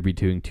either be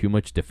doing too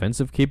much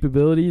defensive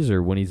capabilities,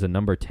 or when he's a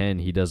number 10,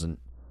 he doesn't.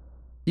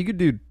 You could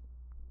do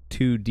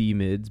 2 D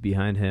mids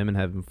behind him and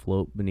have him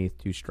float beneath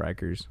 2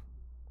 strikers.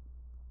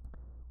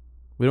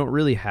 We don't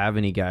really have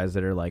any guys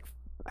that are like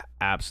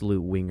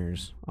absolute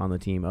wingers on the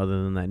team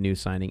other than that new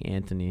signing,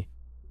 Anthony.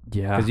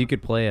 Yeah. Because you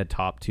could play a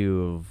top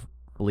 2 of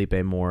Felipe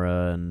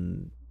Mora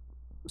and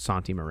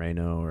Santi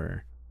Moreno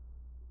or,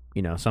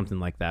 something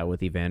like that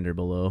with Evander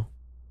below.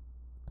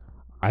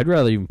 I'd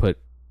rather even put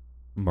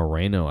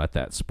Moreno at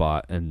that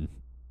spot, and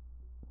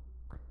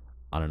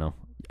I don't know.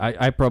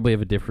 I probably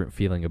have a different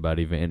feeling about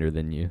Evander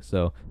than you.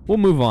 So we'll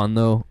move on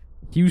though.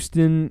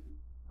 Houston.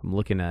 I'm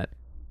looking at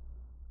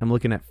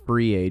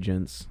free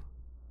agents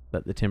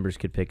that the Timbers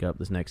could pick up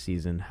this next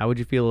season. How would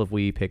you feel if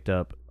we picked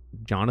up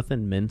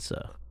Jonathan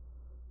Mensah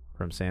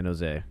from San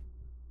Jose?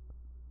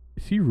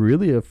 Is he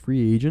really a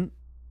free agent?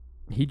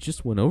 He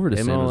just went over to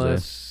San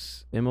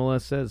Jose.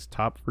 MLS says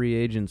top free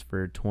agents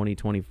for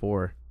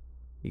 2024.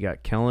 You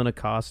got Kellen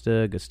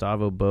Acosta,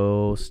 Gustavo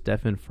Bo,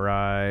 Stefan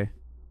Fry,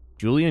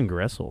 Julian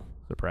Gressel,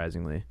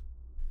 surprisingly.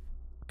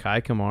 Kai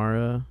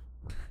Kamara,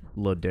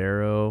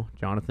 Lodero,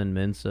 Jonathan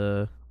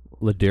Mensah.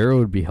 Lodero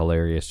would be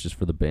hilarious just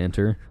for the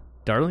banter.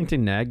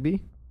 Darlington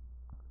Nagbe.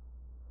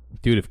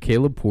 Dude, if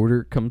Caleb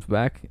Porter comes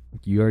back,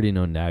 you already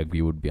know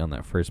Nagbe would be on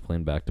that first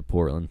plane back to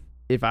Portland.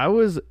 If I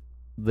was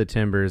the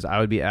Timbers, I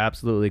would be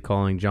absolutely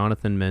calling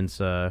Jonathan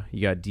Mensah.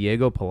 You got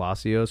Diego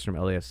Palacios from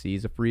LAFC.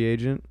 He's a free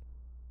agent.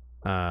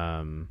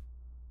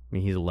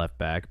 He's a left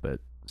back, but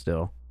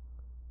still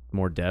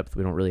more depth.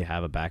 We don't really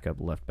have a backup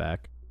left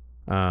back.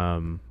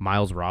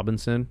 Miles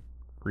Robinson,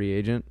 free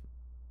agent.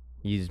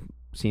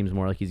 Seems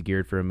more like he's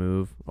geared for a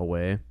move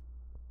away.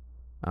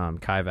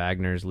 Kai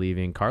Wagner's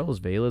leaving. Carlos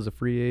Vela's a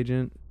free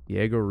agent.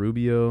 Diego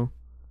Rubio.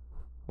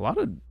 A lot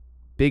of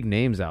big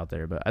names out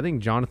there, but I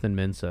think Jonathan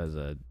Mensah is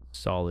a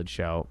solid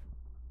shout.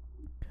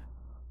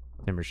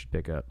 Timbers should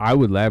pick up. I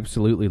would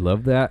absolutely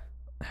love that.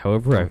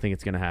 However, I don't think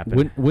it's going to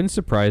happen. Wouldn't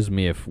surprise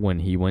me if when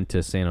he went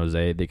to San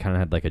Jose, they kind of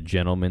had like a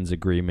gentleman's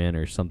agreement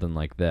or something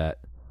like that.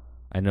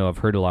 I know I've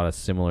heard a lot of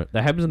similar.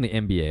 That happens in the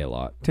NBA a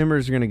lot.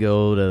 Timbers are going to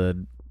go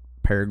to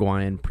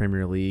Paraguayan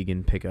Premier League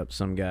and pick up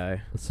some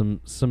guy.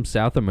 Some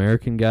South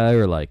American guy,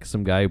 or like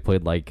some guy who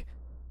played like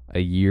a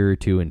year or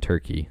two in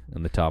Turkey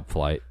in the top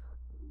flight.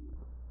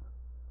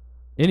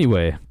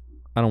 Anyway,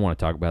 I don't want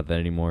to talk about that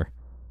anymore.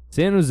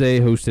 San Jose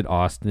hosted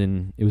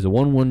Austin. It was a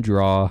 1-1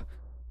 draw,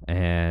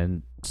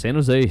 and San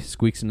Jose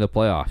squeaks into the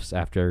playoffs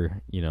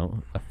after,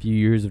 a few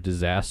years of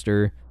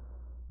disaster.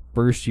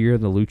 First year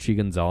in the Luchi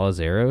Gonzalez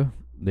era,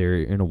 they're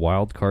in a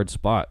wild card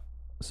spot.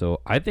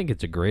 So I think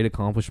it's a great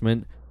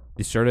accomplishment.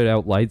 They started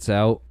out lights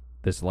out.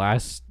 This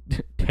last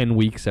 10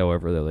 weeks,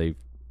 however, they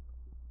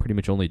pretty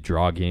much only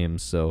draw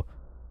games. So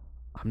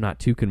I'm not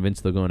too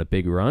convinced they'll go on a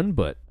big run,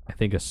 but I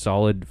think a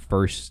solid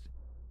first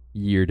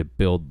year to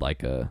build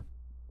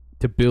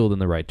in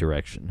the right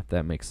direction, if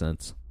that makes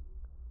sense.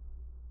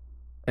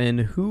 And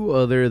who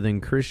other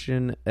than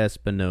Christian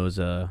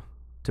Espinoza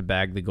to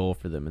bag the goal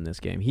for them in this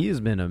game? He has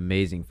been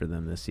amazing for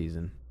them this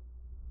season.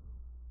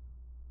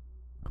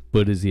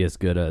 But is he as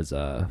good as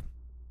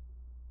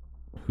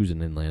who's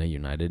an Atlanta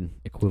United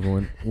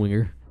equivalent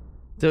winger?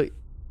 So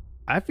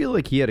I feel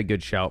like he had a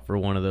good shout for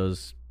one of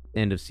those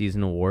end of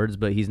season awards,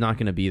 but he's not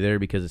going to be there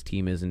because his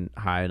team isn't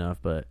high enough.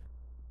 But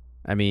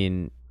I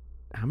mean,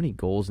 how many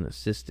goals and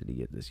assists did he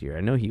get this year?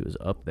 I know he was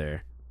up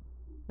there.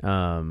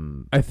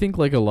 I think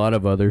like a lot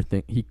of other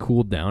things, he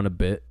cooled down a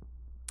bit.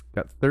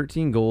 Got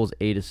 13 goals,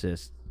 8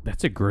 assists.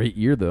 That's a great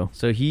year, though.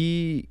 So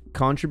he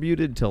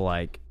contributed to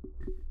like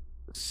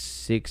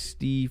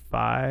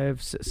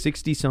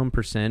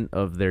 60-some%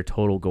 of their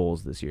total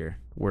goals this year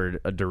were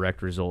a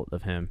direct result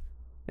of him.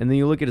 And then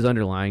you look at his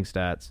underlying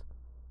stats.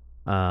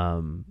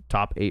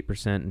 Top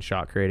 8% in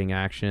shot creating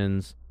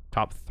actions,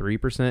 top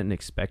 3% in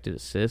expected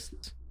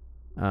assists,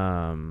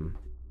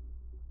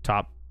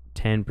 top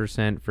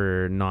 10%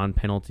 for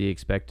non-penalty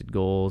expected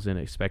goals and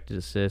expected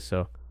assists.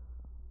 So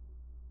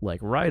like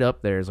right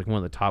up there is like one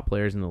of the top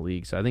players in the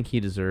league. So I think he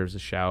deserves a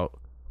shout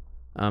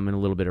and a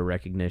little bit of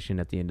recognition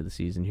at the end of the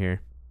season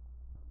here.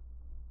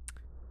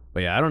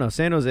 But yeah, I don't know.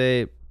 San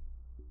Jose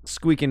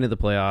squeak into the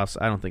playoffs.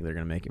 I don't think they're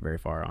going to make it very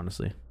far,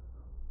 honestly.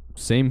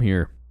 Same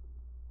here.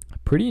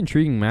 Pretty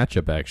intriguing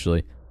matchup,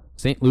 actually.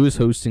 St. Louis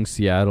hosting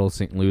Seattle.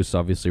 St. Louis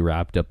obviously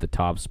wrapped up the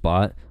top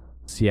spot.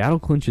 Seattle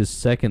clinches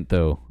second,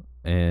 though,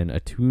 and a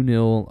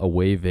 2-0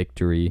 away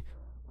victory.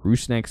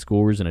 Rusnak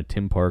scores and a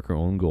Tim Parker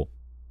own goal.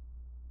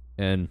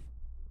 And,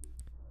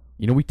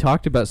 we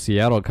talked about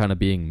Seattle kind of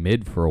being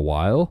mid for a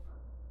while,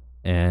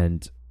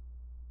 and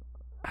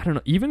I don't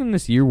know, even in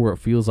this year where it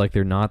feels like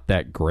they're not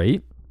that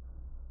great,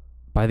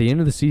 by the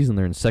end of the season,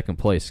 they're in second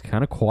place,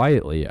 kind of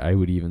quietly, I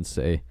would even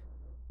say.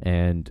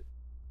 And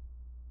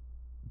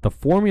the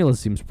formula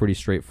seems pretty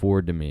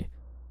straightforward to me.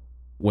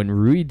 When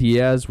Rui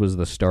Diaz was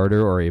the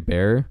starter or a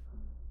Bear,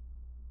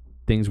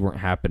 things weren't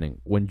happening.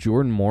 When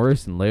Jordan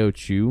Morris and Leo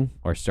Chu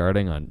are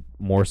starting on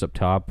Morris up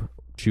top,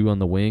 Chu on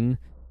the wing,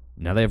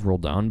 now they have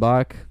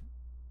Roldanbach.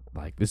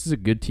 Like, this is a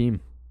good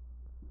team.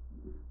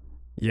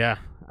 Yeah,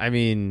 I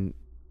mean,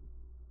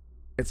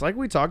 it's like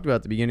we talked about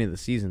at the beginning of the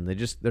season.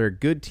 They're a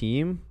good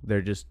team.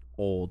 They're just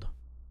old.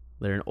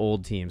 They're an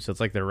old team. So it's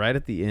like they're right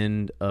at the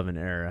end of an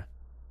era.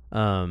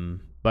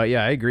 But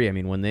yeah, I agree. I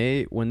mean, when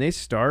they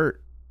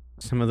start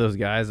some of those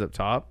guys up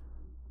top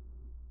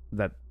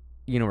that,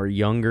 are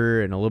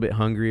younger and a little bit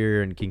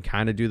hungrier and can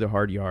kind of do the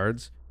hard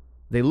yards,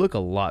 they look a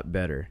lot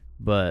better.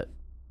 But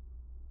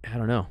I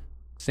don't know.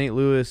 St.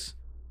 Louis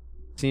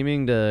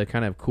seeming to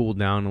kind of cool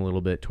down a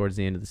little bit towards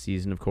the end of the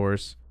season, of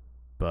course.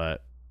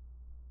 But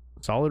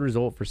solid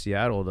result for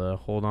Seattle to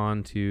hold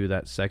on to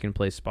that second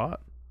place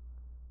spot,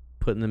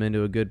 putting them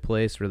into a good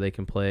place where they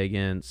can play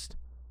against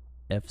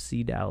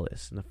FC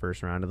Dallas in the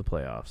first round of the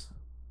playoffs.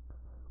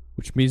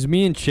 Which means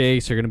me and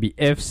Chase are going to be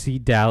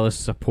FC Dallas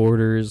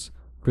supporters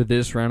for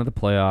this round of the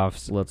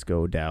playoffs. Let's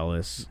go,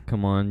 Dallas.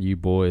 Come on, you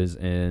boys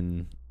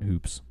and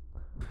hoops.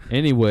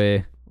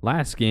 Anyway,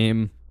 last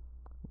game,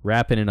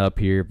 wrapping it up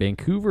here.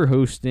 Vancouver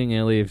hosting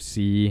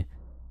LAFC,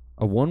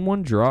 a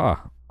 1-1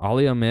 draw.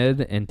 Ali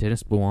Ahmed and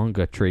Dennis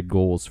Bouanga trade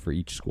goals for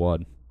each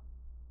squad.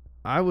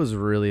 I was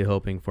really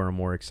hoping for a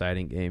more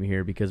exciting game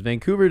here because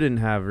Vancouver didn't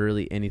have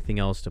really anything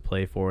else to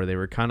play for. They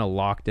were kind of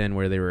locked in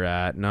where they were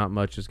at. Not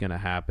much was going to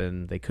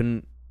happen. They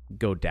couldn't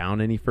go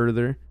down any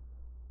further.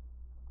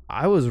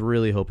 I was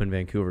really hoping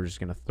Vancouver was just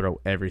going to throw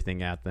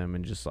everything at them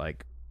and just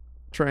like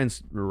try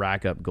and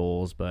rack up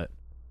goals. But,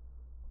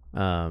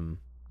 1-1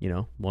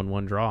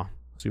 draw.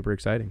 Super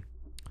exciting.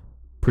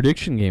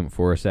 Prediction game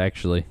for us,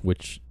 actually,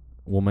 which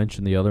we'll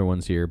mention the other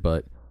ones here,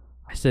 but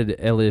I said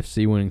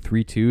LAFC winning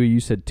 3-2.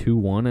 You said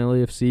 2-1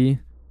 LAFC.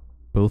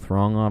 Both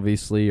wrong,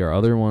 obviously. Our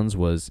other ones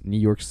was New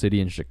York City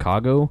and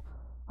Chicago.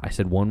 I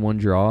said 1-1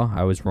 draw.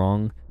 I was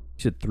wrong.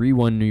 You said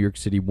 3-1 New York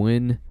City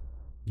win.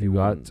 You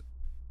got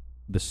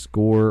the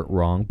score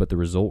wrong, but the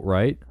result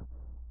right.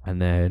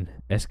 And then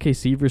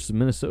SKC versus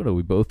Minnesota.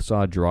 We both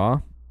saw a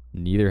draw.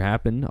 Neither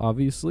happened,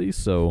 obviously.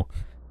 So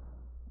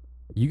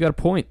you got a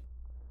point.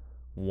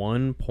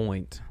 1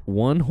 point.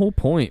 1 whole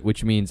point,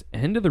 which means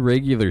end of the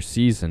regular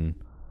season,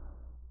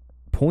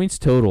 points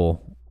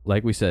total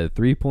like we said,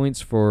 3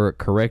 points for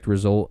correct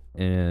result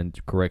and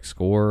correct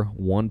score,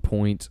 1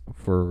 point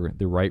for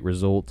the right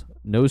result,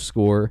 no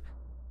score.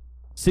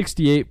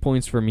 68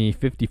 points for me,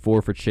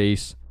 54 for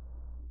Chase.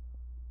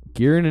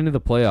 Gearing into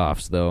the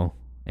playoffs, though.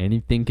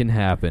 Anything can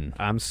happen.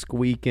 I'm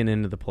squeaking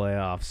into the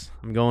playoffs.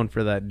 I'm going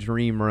for that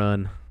dream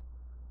run.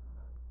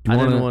 I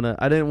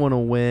didn't want to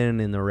win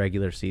in the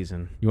regular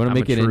season. You want to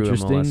make it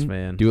interesting? MLS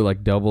fan. Do it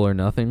like double or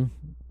nothing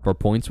for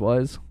points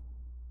wise?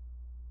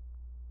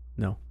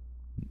 No.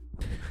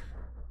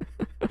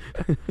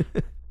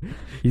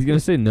 He's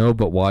gonna say no,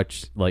 but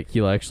watch, like,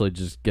 he'll actually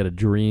just get a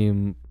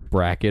dream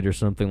bracket or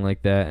something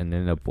like that and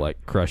end up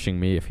like crushing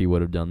me if he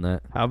would have done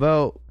that. How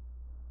about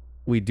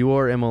we do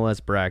our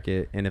MLS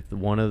bracket, and if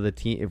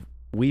if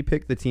we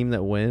pick the team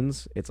that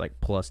wins, it's like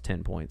plus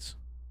 10 points.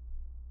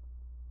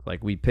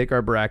 Like, we pick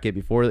our bracket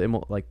before the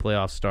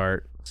playoffs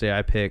start. Say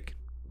I pick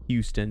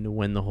Houston to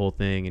win the whole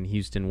thing, and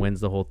Houston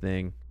wins the whole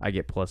thing, I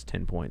get plus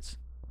 10 points.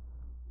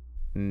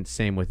 And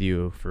same with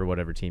you for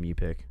whatever team you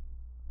pick.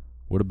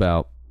 What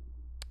about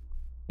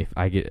if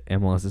I get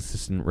MLS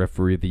Assistant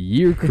Referee of the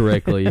Year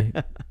correctly?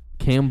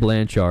 Cam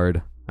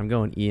Blanchard. I'm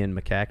going Ian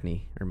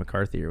McCackney or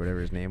McCarthy or whatever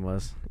his name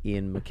was.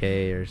 Ian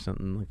McKay or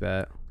something like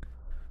that.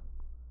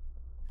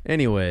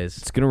 Anyways,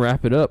 it's going to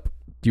wrap it up.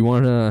 Do you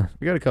want to...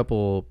 We got a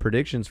couple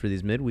predictions for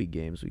these midweek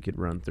games we could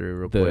run through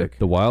real quick.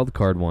 The wild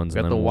card ones.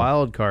 We got the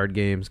wild card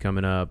games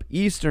coming up.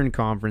 Eastern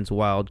Conference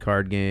wild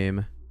card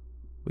game.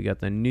 We got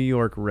the New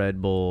York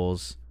Red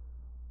Bulls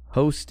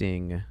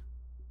hosting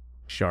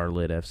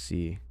Charlotte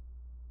FC.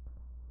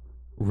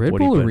 Red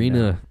Bull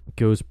Arena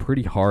goes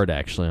pretty hard,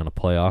 actually, on a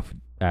playoff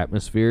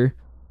atmosphere.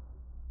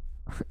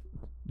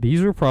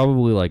 These are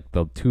probably like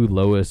the two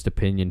lowest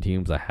opinion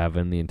teams I have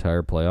in the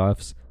entire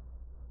playoffs.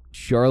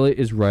 Charlotte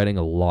is riding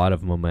a lot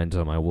of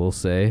momentum, I will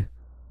say,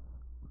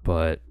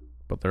 but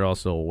they're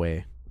also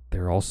away.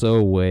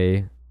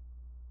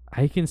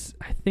 I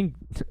think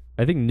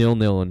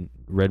 0-0 and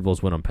Red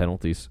Bulls win on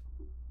penalties.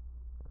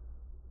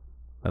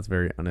 That's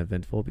very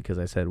uneventful because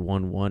I said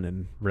 1-1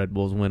 and Red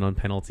Bulls win on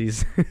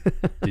penalties.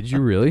 Did you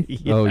really?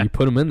 Yeah. Oh, you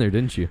put them in there,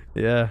 didn't you?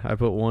 Yeah, I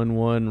put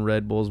 1-1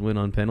 Red Bulls win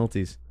on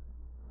penalties.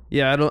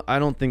 Yeah, I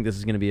don't think this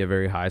is going to be a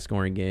very high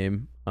scoring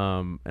game.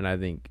 And I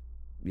think,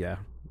 yeah,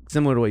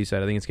 similar to what you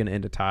said, I think it's going to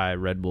end a tie.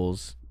 Red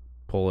Bulls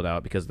pull it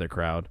out because of their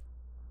crowd.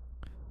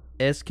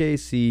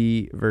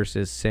 SKC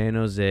versus San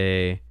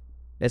Jose.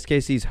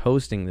 SKC's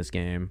hosting this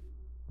game.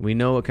 We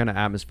know what kind of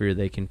atmosphere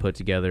they can put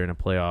together in a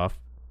playoff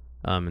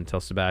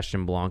until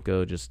Sebastian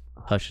Blanco just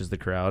hushes the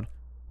crowd.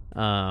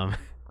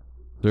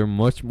 They're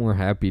much more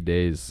happy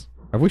days.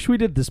 I wish we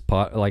did this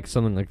like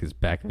something like this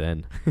back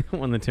then.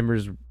 When the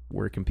Timbers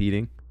were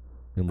competing.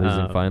 And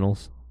losing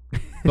finals.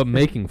 But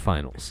making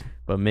finals.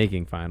 But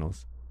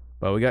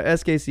we got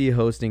SKC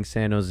hosting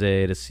San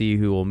Jose to see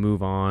who will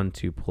move on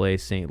to play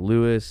St.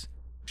 Louis.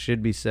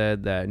 Should be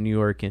said that New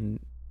York and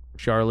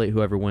Charlotte,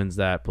 whoever wins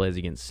that, plays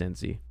against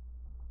Cincy.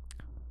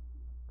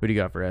 Who do you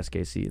got for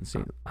SKC and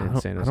San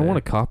Jose? I don't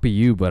want to copy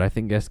you, but I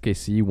think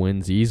SKC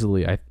wins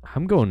easily.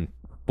 I'm going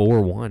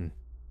 4-1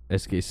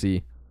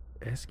 SKC.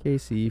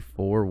 SKC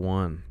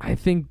 4-1. I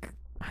think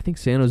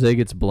San Jose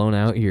gets blown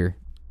out here.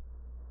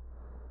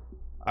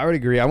 I would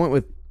agree. I went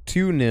with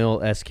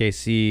 2-0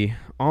 SKC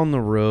on the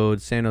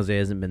road. San Jose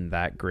hasn't been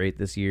that great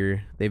this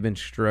year. They've been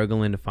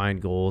struggling to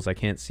find goals. I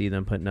can't see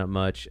them putting up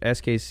much.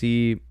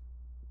 SKC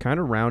kind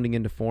of rounding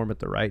into form at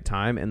the right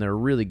time, and they're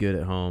really good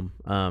at home.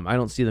 I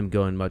don't see them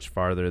going much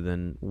farther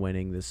than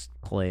winning this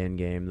play-in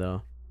game,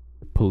 though.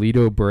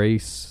 Polito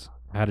brace,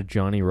 had a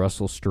Johnny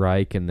Russell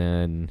strike, and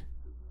then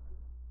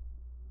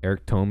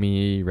Eric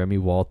Tomey, Remy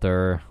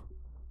Walter,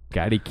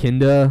 Gadi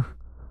Kinda,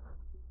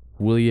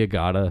 Willie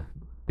Agata.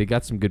 They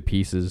got some good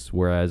pieces,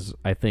 whereas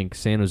I think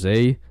San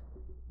Jose,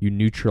 you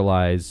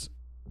neutralize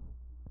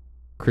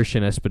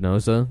Christian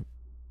Espinoza,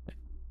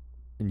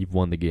 and you've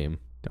won the game.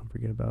 Don't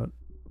forget about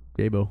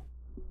Jabo.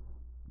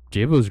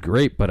 Jabo's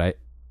great, but I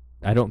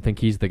don't think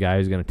he's the guy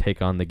who's going to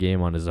take on the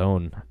game on his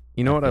own.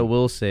 You know what I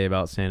will say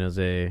about San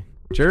Jose?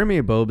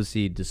 Jeremy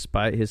Ebobisse,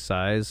 despite his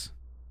size,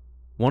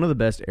 one of the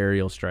best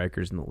aerial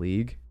strikers in the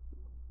league.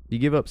 If you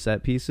give up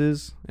set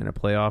pieces in a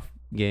playoff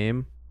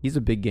game, he's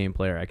a big game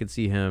player. I could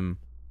see him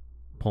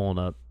pulling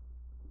up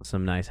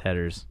some nice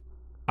headers.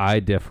 I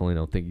definitely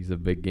don't think he's a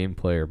big game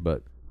player,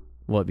 but...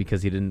 What,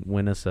 because he didn't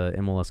win us a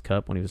MLS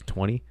Cup when he was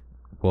 20?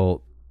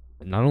 Well,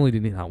 not only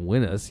did he not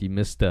win us, he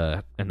missed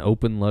an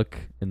open look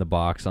in the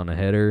box on a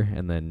header,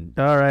 and then...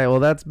 All right, well,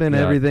 that's been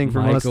everything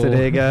from us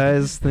today,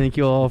 guys. Thank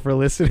you all for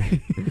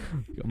listening.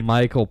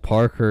 Michael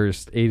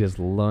Parkhurst ate his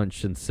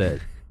lunch and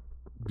said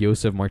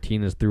Josef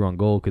Martinez threw on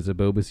goal because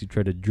Ebobisse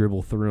tried to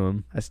dribble through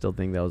him. I still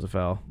think that was a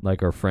foul.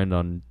 Like our friend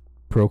on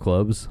Pro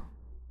Clubs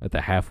at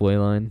the halfway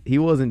line. He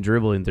wasn't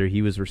dribbling through.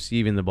 He was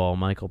receiving the ball.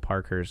 Michael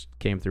Parkhurst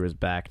came through his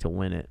back to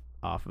win it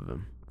off of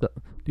him.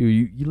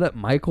 Dude, you let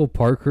Michael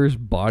Parkhurst's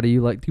body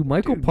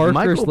Michael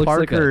Parkhurst looks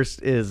like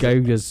a guy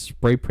who does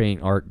spray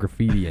paint art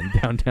graffiti in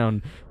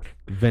downtown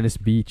Venice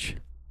Beach.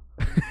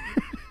 Can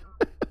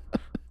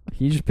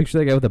you just picture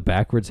that guy with a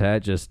backwards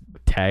hat just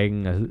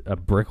tagging a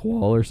brick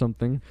wall or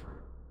something.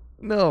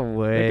 No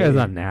way. That guy's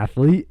not an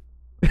athlete.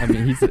 I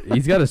mean,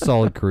 he's got a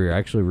solid career. I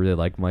actually really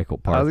like Michael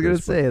Parker. I was gonna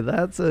say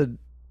that's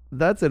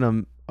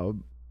an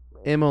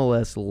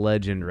MLS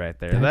legend right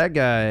there. That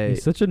guy.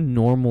 He's such a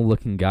normal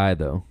looking guy,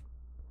 though.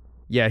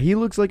 Yeah, he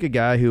looks like a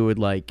guy who would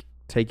like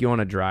take you on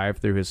a drive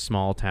through his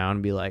small town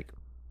and be like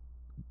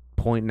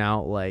pointing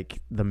out like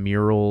the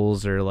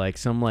murals or like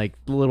some like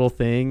little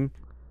thing,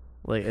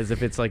 like as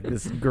if it's like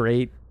this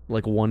great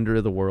like wonder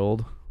of the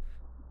world.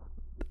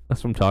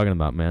 That's what I'm talking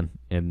about, man.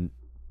 And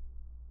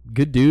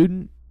good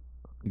dude,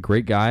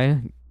 great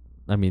guy.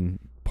 I mean,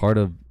 part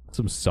of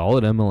some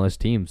solid MLS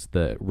teams.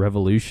 The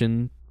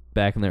Revolution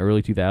back in the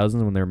early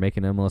 2000s when they were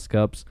making MLS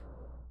Cups.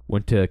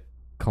 Went to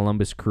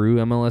Columbus Crew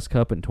MLS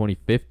Cup in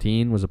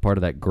 2015. Was a part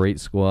of that great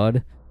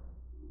squad.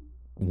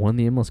 Won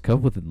the MLS Cup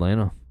with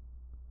Atlanta.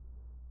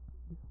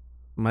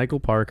 Michael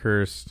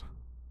Parkhurst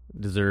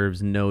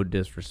deserves no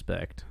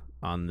disrespect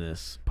on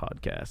this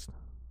podcast.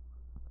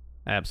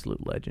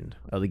 Absolute legend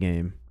of the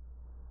game.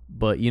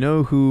 But you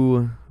know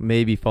who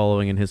may be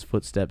following in his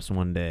footsteps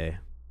one day?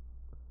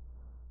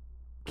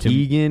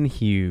 Keegan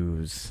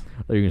Hughes.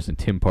 I thought you were going to say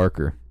Tim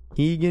Parker.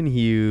 Keegan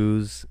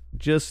Hughes,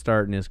 just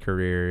starting his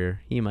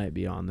career. He might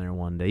be on there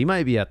one day. He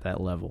might be at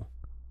that level.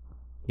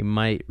 He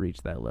might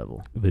reach that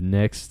level. The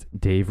next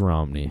Dave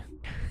Romney.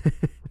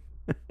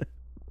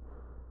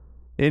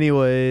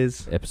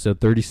 Anyways. Episode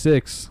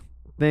 36.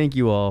 Thank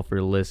you all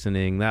for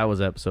listening. That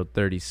was episode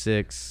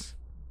 36.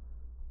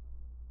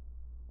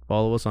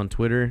 Follow us on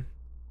Twitter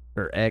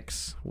or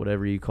X,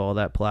 whatever you call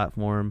that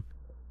platform.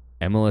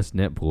 MLS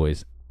Net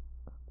Boys.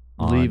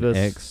 Leave us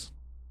X.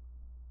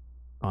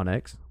 On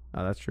X?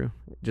 Oh, that's true.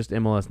 Just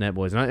MLS Net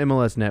Boys, not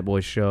MLS Net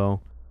Boys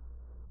Show.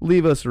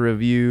 Leave us a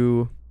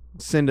review.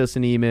 Send us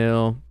an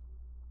email.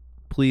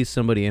 Please,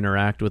 somebody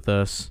interact with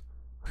us.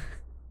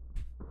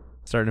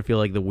 Starting to feel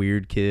like the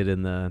weird kid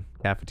in the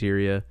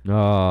cafeteria.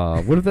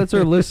 What if that's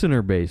our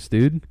listener base,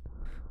 dude?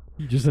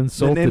 You just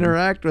insulted. Then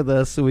interact with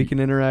us so we can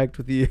interact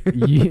with you.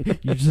 you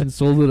just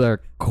insulted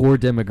our core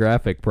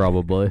demographic,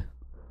 probably.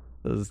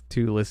 Those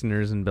 2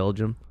 listeners in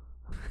Belgium.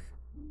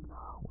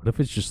 What if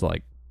it's just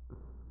like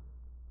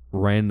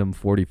random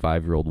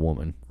 45-year-old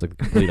woman? It's like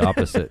the complete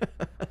opposite.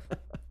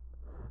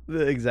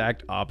 The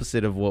exact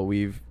opposite of what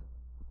we've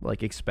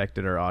like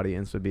expected our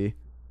audience would be.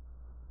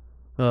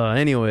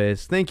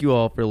 Anyways, thank you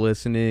all for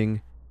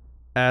listening.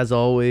 As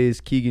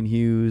always, Keegan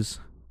Hughes,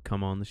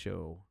 come on the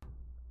show.